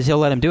Picard says he'll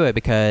let him do it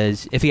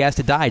because if he has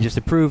to die just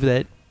to prove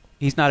that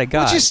he's not a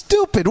god. Which is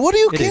stupid. What do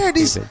you It care?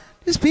 is stupid.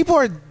 These people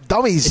are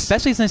dummies.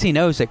 Especially since he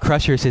knows that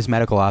Crusher's his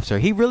medical officer.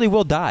 He really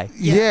will die.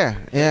 Yeah.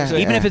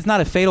 Even if it's not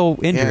a fatal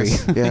injury,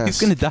 Yes.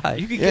 he's going to die.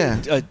 You could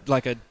get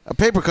a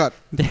paper cut.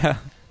 Yeah.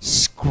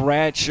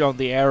 scratch on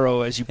the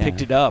arrow as you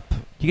picked it up.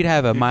 You could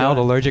have a mild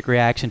allergic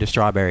reaction to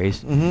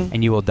strawberries,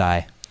 and you will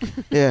die.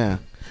 Yeah.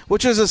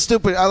 Which is a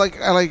stupid.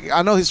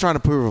 I know he's trying to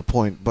prove a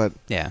point, but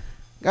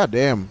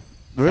goddamn,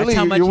 really,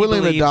 you're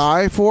willing to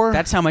die for?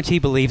 That's how much he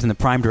believes in the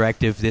Prime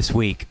Directive this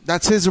week.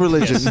 That's his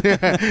religion.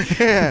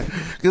 Yeah.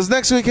 Because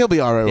next week he'll be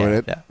all right with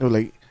it. Yeah. He'll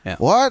be like,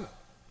 what?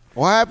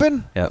 What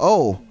happened? Yeah.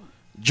 Oh,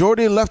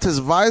 Geordi left his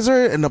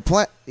visor in the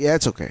plant. Yeah,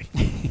 it's okay.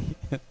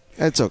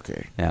 It's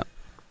okay. Yeah.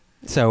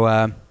 So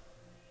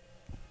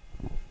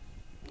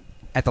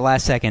at the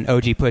last second,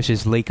 OG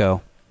pushes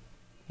Lico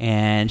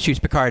and shoots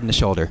Picard in the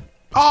shoulder.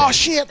 Oh,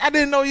 shit. I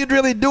didn't know you'd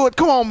really do it.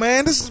 Come on,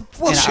 man. This is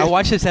bullshit. And I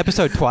watched this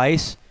episode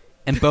twice,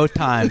 and both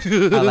times I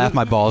laughed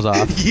my balls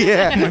off.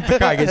 Yeah. When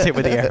Picard gets hit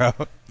with the arrow.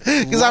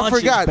 Because I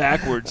forgot.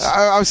 Backwards.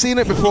 I've seen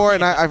it before,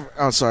 and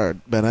I'm sorry,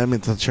 Ben. I didn't mean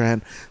to touch your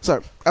hand.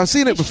 Sorry. I've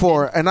seen it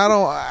before, and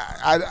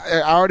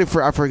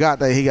I forgot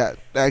that he got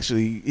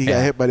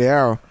hit by the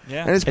arrow.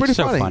 Yeah. And it's pretty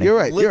so funny. You're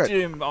right.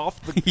 Lifted him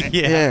off the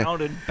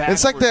ground and backwards.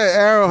 It's like the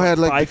arrow had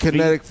like 5 the feet.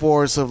 kinetic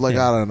force of I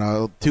don't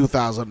know,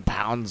 2,000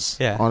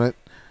 pounds on it.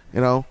 You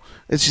know,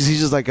 it's just he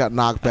just like got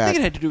knocked I back. think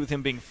it had to do with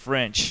him being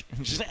French.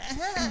 Just,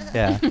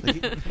 Yeah.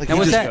 Like And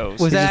was that goes.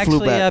 was He that just flew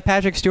actually back.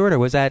 Patrick Stewart, or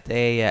was that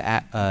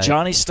a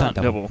Johnny stunt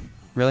double.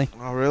 Really?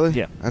 Oh, really?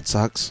 Yeah. That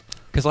sucks.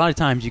 Because a lot of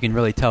times you can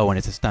really tell when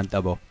it's a stunt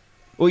double.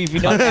 Well, if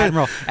you know Like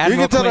Admiral can tell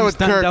that Quinn's with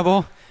stunt Kirk.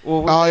 double.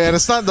 Oh yeah, the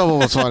stunt double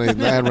was funny.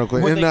 Admiral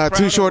Quinn. When In they Too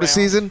crowd Short a around-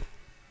 Season.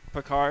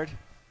 Picard,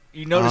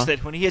 you notice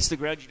that when he hits the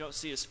ground, you don't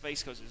see his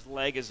face because his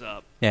leg is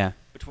up Yeah.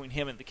 between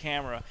him and the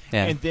camera.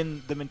 Yeah. And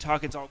then the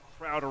Mintakans all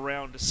crowd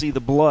around to see the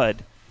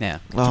blood Yeah.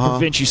 to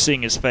prevent you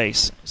seeing his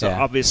face. So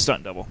Yeah. obvious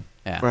stunt double.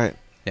 Yeah. Right.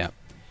 Yeah.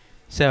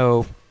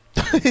 So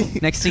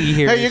next thing you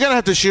hear Hey, is, you're gonna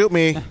have to shoot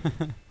me.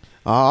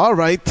 All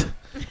right.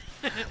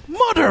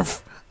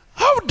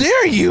 How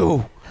dare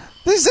you?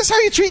 Is this how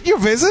you treat your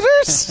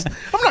visitors?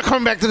 I'm not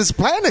coming back to this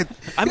planet.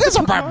 You guys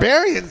are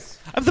barbarians.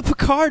 I'm the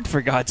Picard,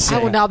 for God's I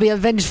sake. will now be a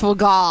vengeful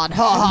god.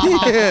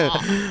 Yeah.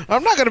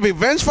 I'm not gonna be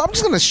vengeful. I'm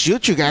just gonna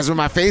shoot you guys with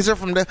my phaser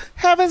from the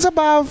heavens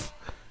above.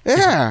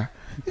 Yeah.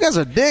 You guys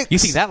are dicks. you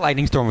think that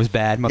lightning storm was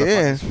bad, Yeah.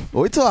 motherfucker?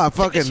 Wait till I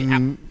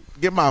fucking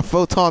get my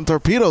photon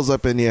torpedoes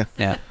up in you.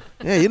 Yeah.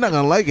 Yeah, you're not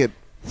gonna like it.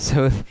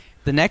 So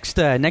the next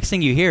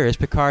thing you hear is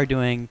Picard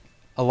doing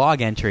a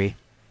log entry,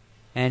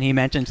 and he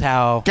mentions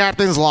how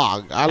Captain's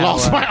log. I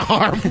lost my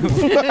arm.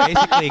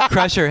 basically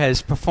Crusher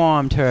has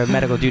performed her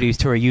medical duties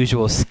to her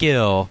usual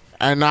skill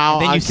And now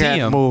Then you I see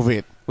can't him. move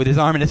it. with his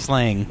arm in a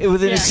sling.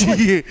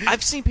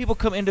 I've seen people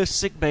come into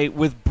sickbay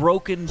with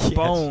broken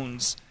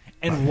bones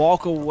and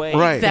walk away.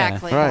 Right.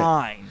 Exactly. Right.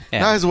 Fine. Yeah.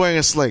 Now he's wearing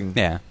a sling.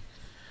 Yeah.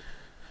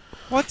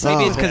 What's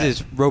Maybe it's that? because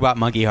his robot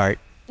monkey heart.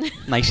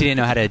 Like she didn't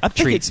know how to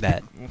treat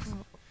that.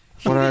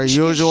 What are her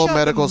usual Shot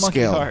medical the monkey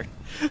skill? heart.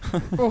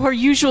 Well, her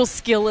usual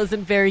skill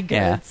isn't very good,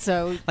 Yeah.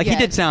 so Like he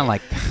did sound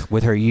like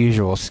with her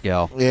usual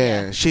skill.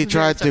 Yeah, she Very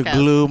tried to sarcastic.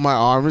 glue my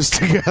arms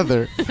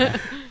together,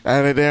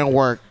 and it didn't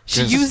work.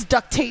 She used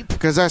duct tape.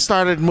 Because I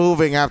started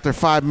moving after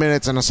 5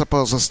 minutes, and I'm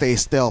supposed to stay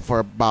still for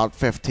about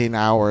 15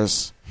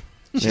 hours.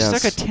 She Yes.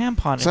 stuck a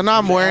tampon in So now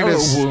I'm the wearing arrow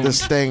this wound.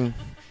 this thing.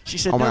 She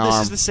said, on no, my this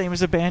arm. is the same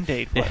as a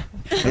Band-Aid. Yeah.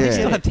 They Yeah.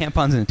 still have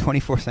tampons in the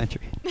 24th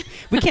century.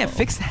 We can't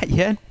fix that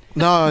yet.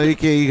 No, you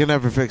can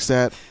never fix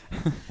that.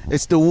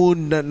 It's the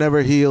wound that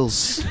never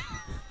heals.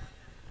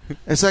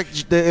 It's like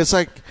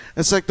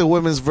the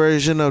women's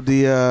version of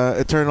the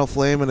Eternal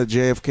Flame in the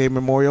JFK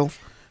Memorial.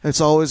 It's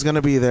always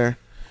gonna be there.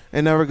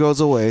 It never goes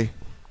away.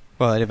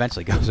 Well, it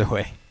eventually goes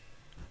away.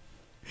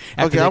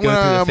 After Okay, they I'm go through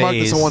gonna the mark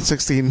this phase, at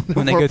 116.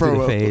 when they for go through the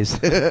promo. phase.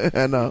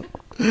 I know.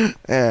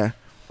 Yeah.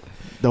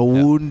 The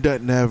wound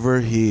that never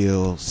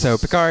heals. So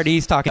Picard,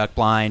 he's talking duck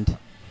blind.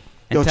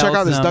 And Yo, check tells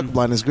out this them duck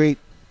blind. It's great.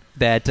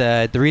 that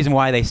the reason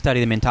why they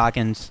study the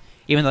Mintakans,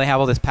 even though they have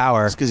all this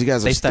power, It's 'cause you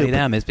guys are they study stupid.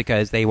 them is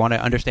because they want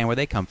to understand where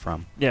they come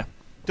from. Yeah.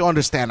 To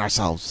understand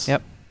ourselves.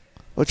 Yep.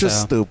 Which is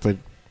So- stupid.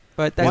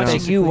 But that's Watching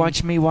basically, you,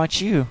 watch me,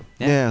 watch you.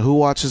 Yeah. Yeah. Who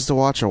watches the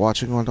watcher?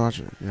 Watching one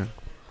watcher. Yeah.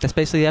 That's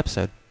basically the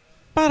episode.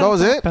 That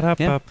was it?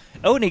 Yeah.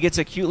 Oh, and he gets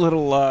a cute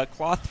little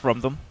cloth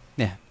from them,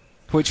 Yeah.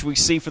 which we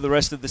see for the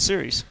rest of the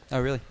series. Oh,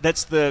 really?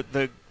 That's the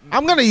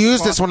I'm gonna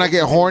use this when I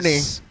get horny.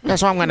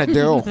 That's what I'm gonna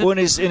do. when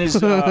in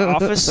his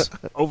office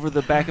over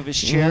the back of his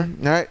chair.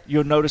 Mhm. All right.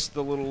 You'll notice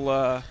the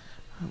little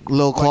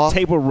Little like cloth.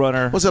 table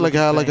runner. What's it like?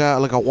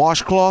 Like a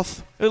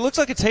washcloth? It looks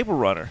like a table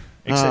runner,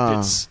 except Ah.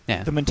 it's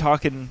Yeah. the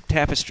Mintakan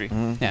tapestry.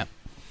 Yeah.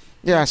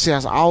 Yes.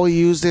 I'll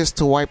use this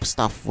to wipe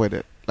stuff with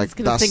it, like I was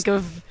going to dust. think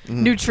of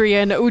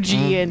Nutria and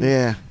OG and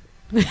Yeah.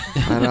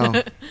 I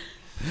know.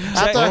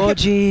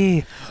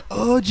 OG.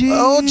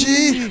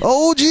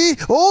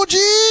 OG.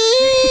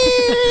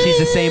 She's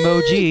the same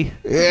OG.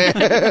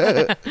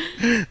 Yeah.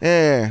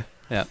 Yeah.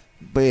 Yep.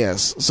 But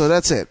yes, so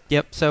that's it.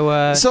 Yep.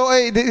 So, So,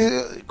 hey,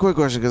 quick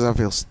question because I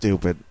feel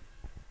stupid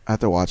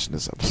after watching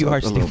this episode. You are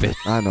a little stupid.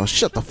 bit. I know.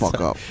 Shut the fuck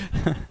up.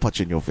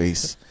 Punch in your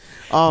face.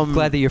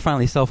 glad that you're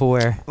finally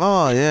self-aware.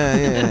 Oh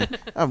yeah.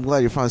 I'm glad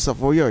you found stuff.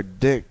 Well, you're a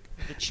dick.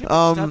 The chick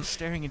Um, stopped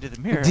staring into the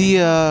mirror.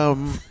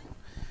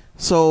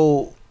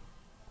 So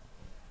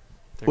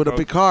There with a goes-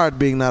 Picard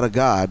being not a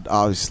god,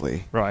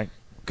 obviously, right,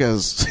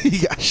 because he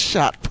got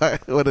shot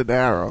with an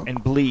arrow.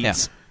 and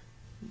bleeds.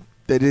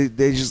 They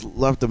just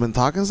left them in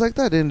Mintakans like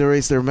that? Didn't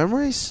erase their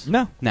memories?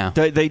 No, No.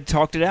 they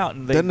talked it out,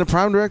 and they Then the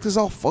Prime Director's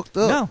all fucked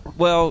up. no.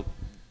 Well,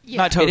 Yeah.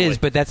 not totally. It is,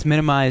 but that's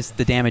minimized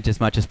the damage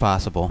as much as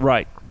possible.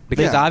 right.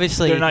 Because Yeah.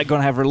 obviously They're not going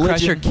to have religion.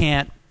 Crusher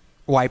can't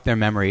wipe their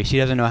memory. She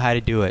doesn't know how to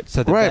do it.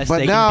 So the Right, best but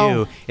they now- can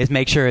do is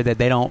make sure that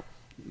they don't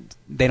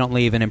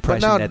leave an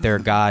impression now that they're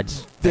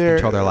gods that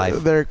control their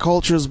life. Their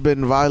culture's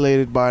been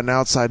violated by an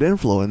outside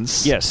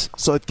influence. Yes.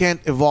 So it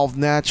can't evolve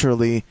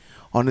naturally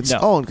on its No.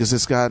 own because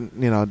it's got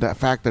that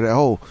factor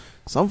that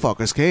some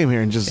fuckers came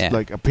here and just Yeah.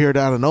 like appeared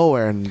out of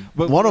nowhere, and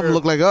But one of them we're-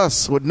 looked like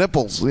us with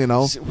nipples.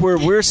 Where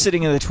we're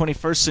sitting in the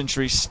 21st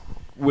century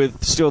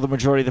with still the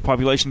majority of the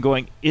population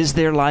going, is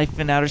there life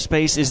in outer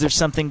space? Is there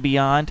something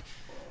beyond?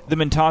 The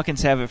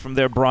Mintakans have it from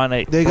their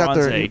Bronze They got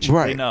their Age.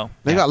 right. They know.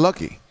 They Yeah. got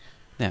lucky.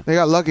 Yeah. They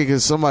got lucky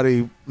because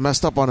somebody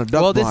messed up on a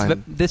duck Well,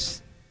 blind.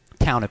 this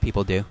town of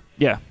people do.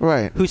 Yeah.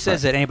 Right. Who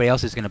says that anybody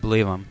else is going to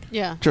believe them?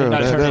 Yeah. True. And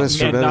not That, turn that it- is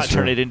true. and That not is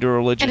true. turn it into a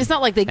religion. And it's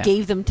not like they Yeah.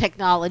 gave them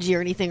technology or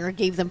anything, or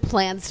gave them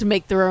plans to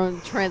make their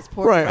own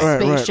transport Right, or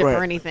right, right, spaceship right.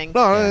 or anything.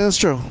 No, Yeah. that's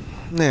true.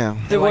 Yeah. there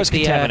They're was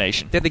like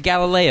contamination. they're the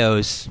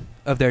Galileos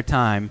of their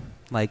time.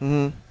 Like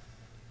hmm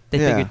they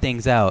Yeah. figured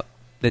things out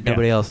that Yeah.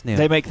 nobody else knew.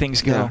 They make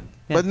things go. Yeah.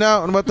 Yeah. But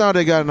now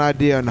they got an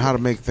idea on how to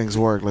make things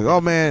work. Like,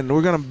 oh man,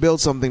 we're gonna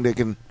build something that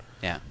can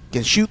yeah.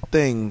 shoot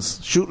things,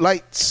 shoot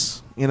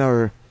lights,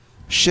 or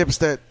ships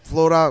that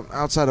float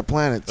outside the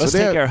planet. Let's so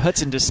they take our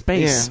huts into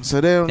space. Yeah.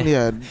 So they don't.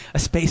 Yeah. A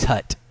space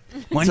hut.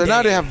 One So day.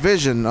 now they have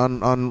vision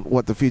on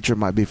what the future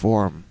might be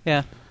for them.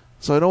 Yeah.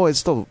 So in a way, it's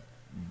still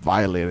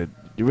violated.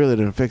 You really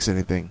didn't fix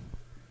anything.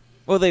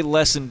 Well, they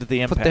lessened the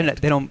But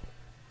impact. they don't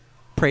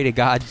pray to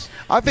gods.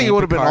 I think it named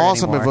would have been Picard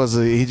awesome anymore.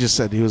 if he just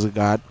said he was a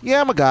god.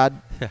 Yeah, I'm a god.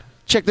 Yeah.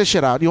 Check this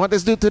shit out. You want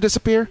this dude to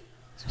disappear?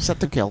 Set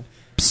to kill.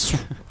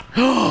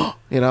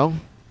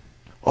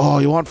 Oh,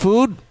 you want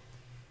food?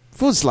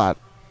 Food slot.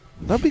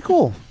 That'd be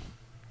cool.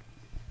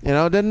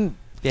 Then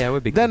Yeah, it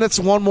would be. then it's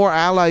one more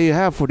ally you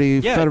have for the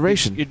yeah,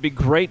 Federation. It'd be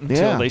great until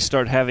Yeah. they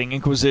start having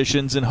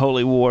inquisitions and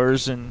holy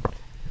wars and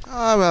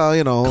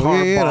Well,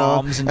 Car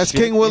bombs and as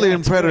shit. King Willie Yeah, in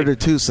it's Predator great.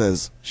 2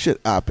 says, shit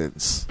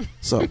happens.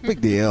 So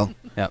big deal.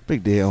 Yep.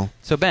 Big deal.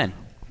 So Ben.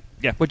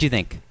 Yeah. What'd you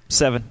think?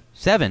 7.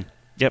 7.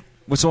 Yep.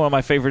 What's one of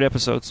my favorite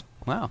episodes?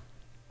 Wow.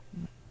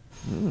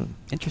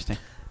 Interesting.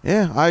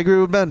 Yeah, I agree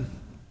with Ben.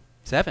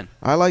 7.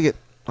 I like it.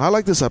 I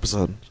like this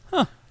episode.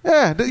 Huh.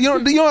 Yeah, you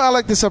know what I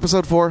like this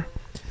episode for?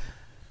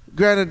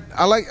 Granted,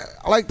 I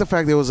like the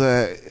fact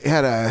it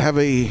had a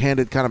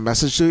heavy-handed kind of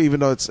message to it, even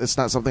though it's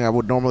not something I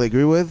would normally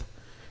agree with.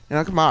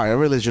 come on,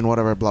 religion,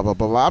 whatever, blah, blah,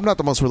 blah, blah. I'm not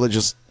the most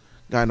religious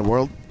guy in the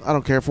world. I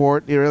don't care for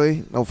it,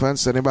 really. No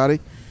offense to anybody.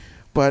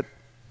 But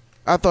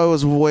I thought it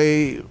was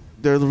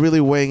they're really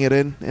weighing it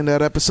in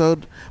that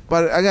episode.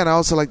 But again, I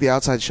also like the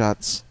outside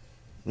shots,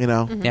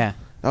 Yeah.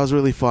 That was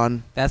really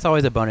fun. That's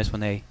always a bonus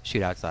when they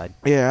shoot outside.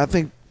 Yeah, I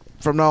think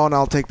from now on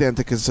I'll take that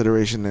into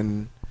consideration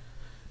in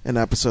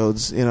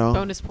episodes,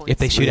 Bonus points. If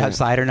they shoot Yeah.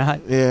 outside or not.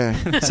 Yeah.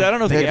 So I don't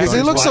know if Because the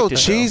it looks so actors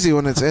liked it, though. cheesy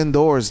when it's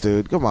indoors,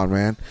 dude. Come on,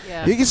 man.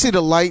 Yeah. You can see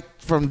the light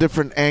from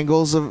different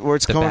angles of where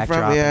it's The coming backdrop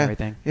from. and Yeah,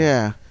 everything.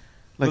 yeah.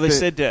 Well, they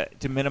said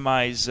to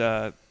minimize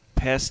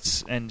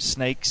pests and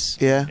snakes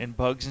Yeah. and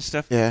bugs and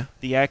stuff. Yeah.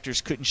 The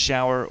actors couldn't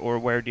shower or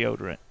wear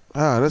deodorant.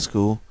 Oh, that's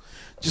cool.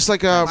 Just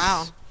like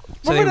Wow.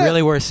 So they Remember that-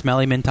 really were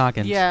smelly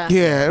Mintockins. Yeah.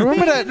 Yeah,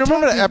 remember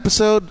that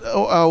episode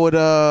with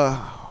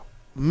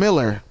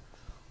Miller,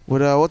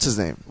 with what's his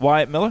name?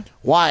 Wyatt Miller?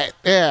 Wyatt.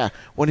 Yeah,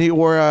 when he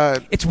wore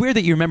It's weird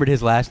that you remembered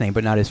his last name,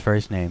 but not his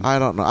first name. I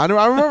don't know. I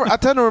remember. I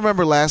tend to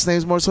remember last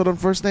names more so than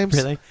first names.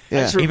 Really?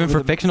 Yeah. Actually- Even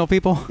for fictional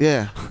people?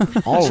 Yeah. I All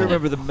just of them.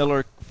 remember the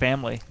Miller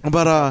family.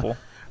 But couple.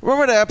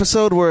 remember the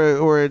episode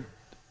where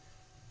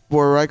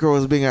Riker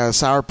was being a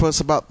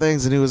sourpuss about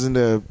things and he was in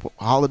the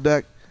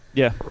holodeck,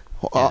 Yeah.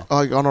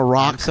 like on a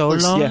rock. So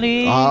Like,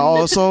 lonely.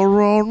 Oh, so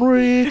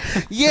lonely.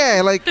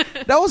 Yeah, like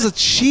that was a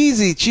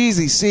cheesy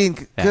scene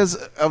because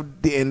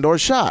of the indoor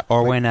shot.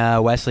 Or when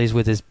Wesley's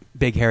with his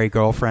big hairy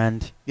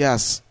girlfriend.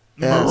 Yes.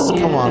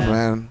 Come on, Yeah.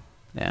 man.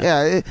 Yeah.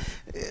 Yeah,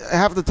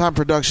 half the time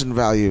production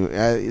value.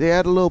 They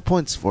had a little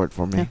points for it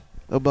for me.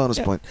 A bonus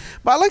point.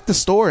 But I like the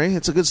story.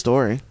 It's a good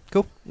story.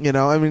 Cool.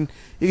 I mean,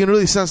 you can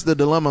really sense the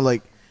dilemma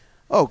like,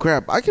 oh,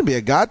 crap, I can be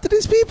a god to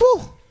these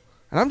people?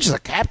 And I'm just a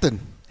captain.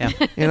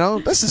 Yeah.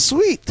 This is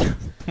sweet.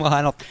 Well,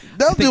 I don't.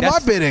 They'll I think do my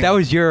that's- bidding. That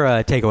was your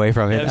takeaway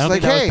from it. Yeah, I don't it's think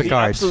like, that hey, was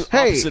Picard's. Absolute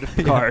Hey. opposite of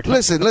Picard.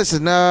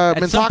 Listen. At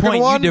Been some talking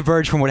point, one. you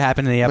diverged from what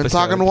happened in the Been episode.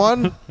 talking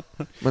one.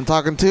 Been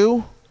talking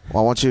two.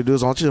 What I want you to do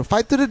is I want you to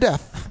fight to the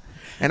death.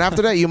 And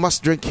after that, you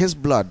must drink his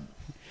blood.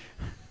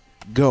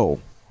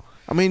 Go.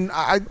 I mean,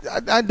 I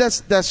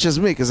that's just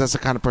me because that's the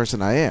kind of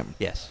person I am.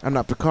 Yes. I'm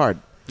not Picard.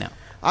 No.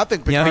 I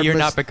think No, Picard you're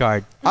missed, not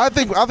Picard. I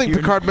think You're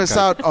Picard not missed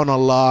Picard. out on a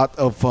lot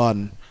of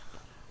fun.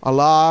 A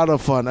lot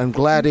of fun and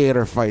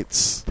gladiator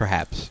fights.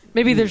 Perhaps.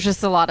 Maybe there's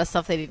just a lot of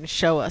stuff they didn't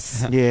show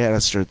us. Yeah,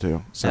 that's true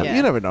too. So Yeah.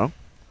 you never know.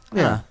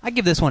 Yeah. I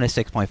give this one a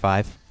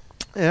 6.5.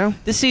 Yeah.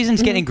 This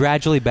season's getting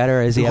gradually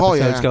better as the Oh,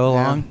 episodes yeah, go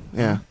yeah, along.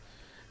 Yeah.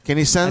 Can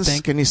you sense?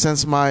 think. Can you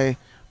sense my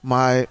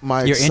Your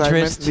excitement?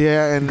 interest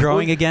Yeah, and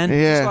growing again.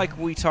 Yeah. Just like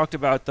we talked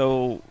about,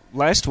 though,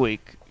 last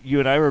week, you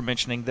and I were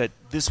mentioning that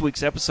this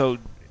week's episode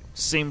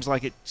seems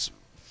like it's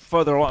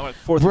further along, like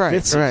fourth or fifth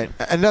Right, season. right,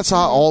 and that's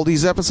how all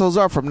these episodes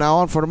are from now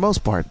on, for the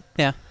most part.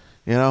 Yeah.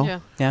 Yeah.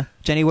 Yeah.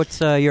 Jenny, what's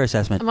your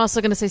assessment? I'm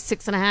also going to say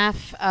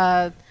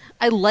 6.5.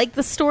 I like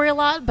the story a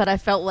lot, but I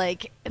felt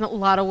like in a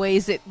lot of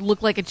ways it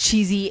looked like a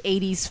cheesy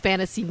 80s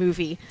fantasy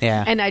movie.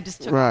 Yeah. And I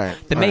just took Right.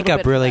 The a little makeup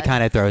bit of really that.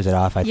 kind of throws it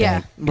off, I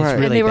Yeah. think. It's Right.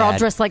 really And they were all bad.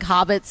 dressed like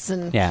hobbits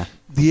and Yeah.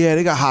 Yeah,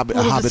 they got a a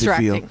little hobbity feel.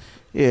 distracting.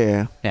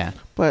 Yeah, Yeah.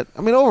 but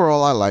I mean,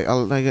 overall, I like I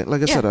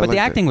said, I But the liked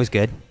acting was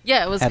good,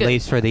 Yeah, it was at good.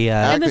 least for the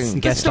and acting. the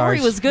guest story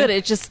stars. was good.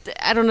 It just,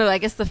 I don't know, I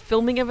guess the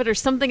filming of it or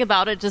something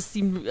about it just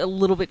seemed a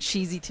little bit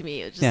cheesy to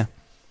me. It just, Yeah.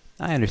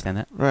 I understand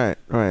that. Right,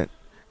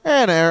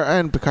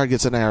 and Picard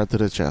gets an arrow to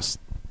the chest,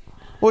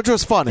 which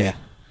was funny. Yeah.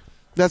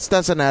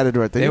 That's an added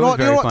right there. It You was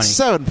know what? very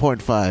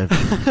 7.5.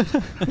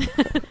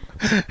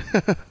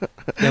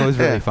 That was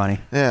really Yeah. funny.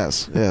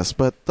 Yes.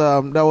 But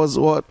that was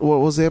what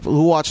was the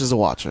Who Watches the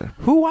Watcher?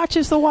 Who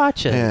watches the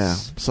watches? Yeah.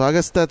 So I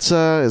guess that's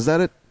is that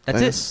it? That's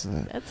I it. guess,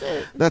 That's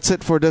it. that's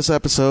it for this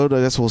episode.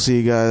 I guess we'll see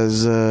you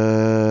guys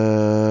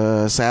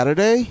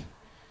Saturday.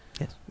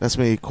 Yes. That's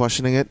me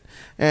questioning it.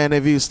 And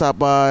if you stop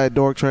by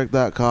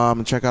dorktrek.com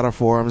and check out our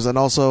forums, and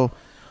also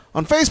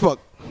on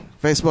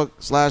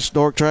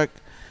Facebook.com/dorktrek,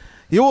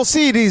 you will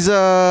see these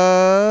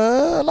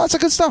lots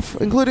of good stuff,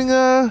 including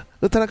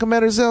Lieutenant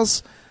Commander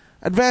Zell's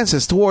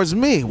advances towards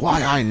me.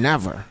 Why I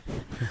never.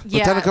 Yeah,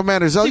 Lieutenant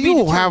Commander Zell, to be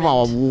you have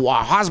determined. a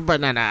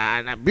husband and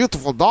a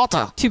beautiful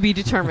daughter. To be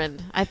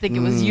determined. I think it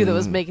was you that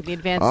was making the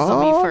advances on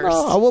Oh, me first.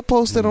 no. I will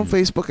post it on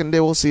Facebook and they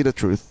will see the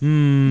truth.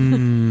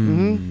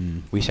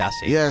 We shall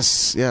see.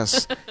 Yes.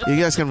 You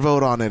guys can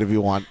vote on it if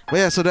you want. But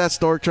yeah, so that's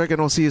Dork Trek, and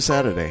we'll see you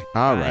Saturday.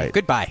 All right.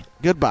 Goodbye.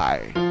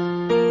 Goodbye.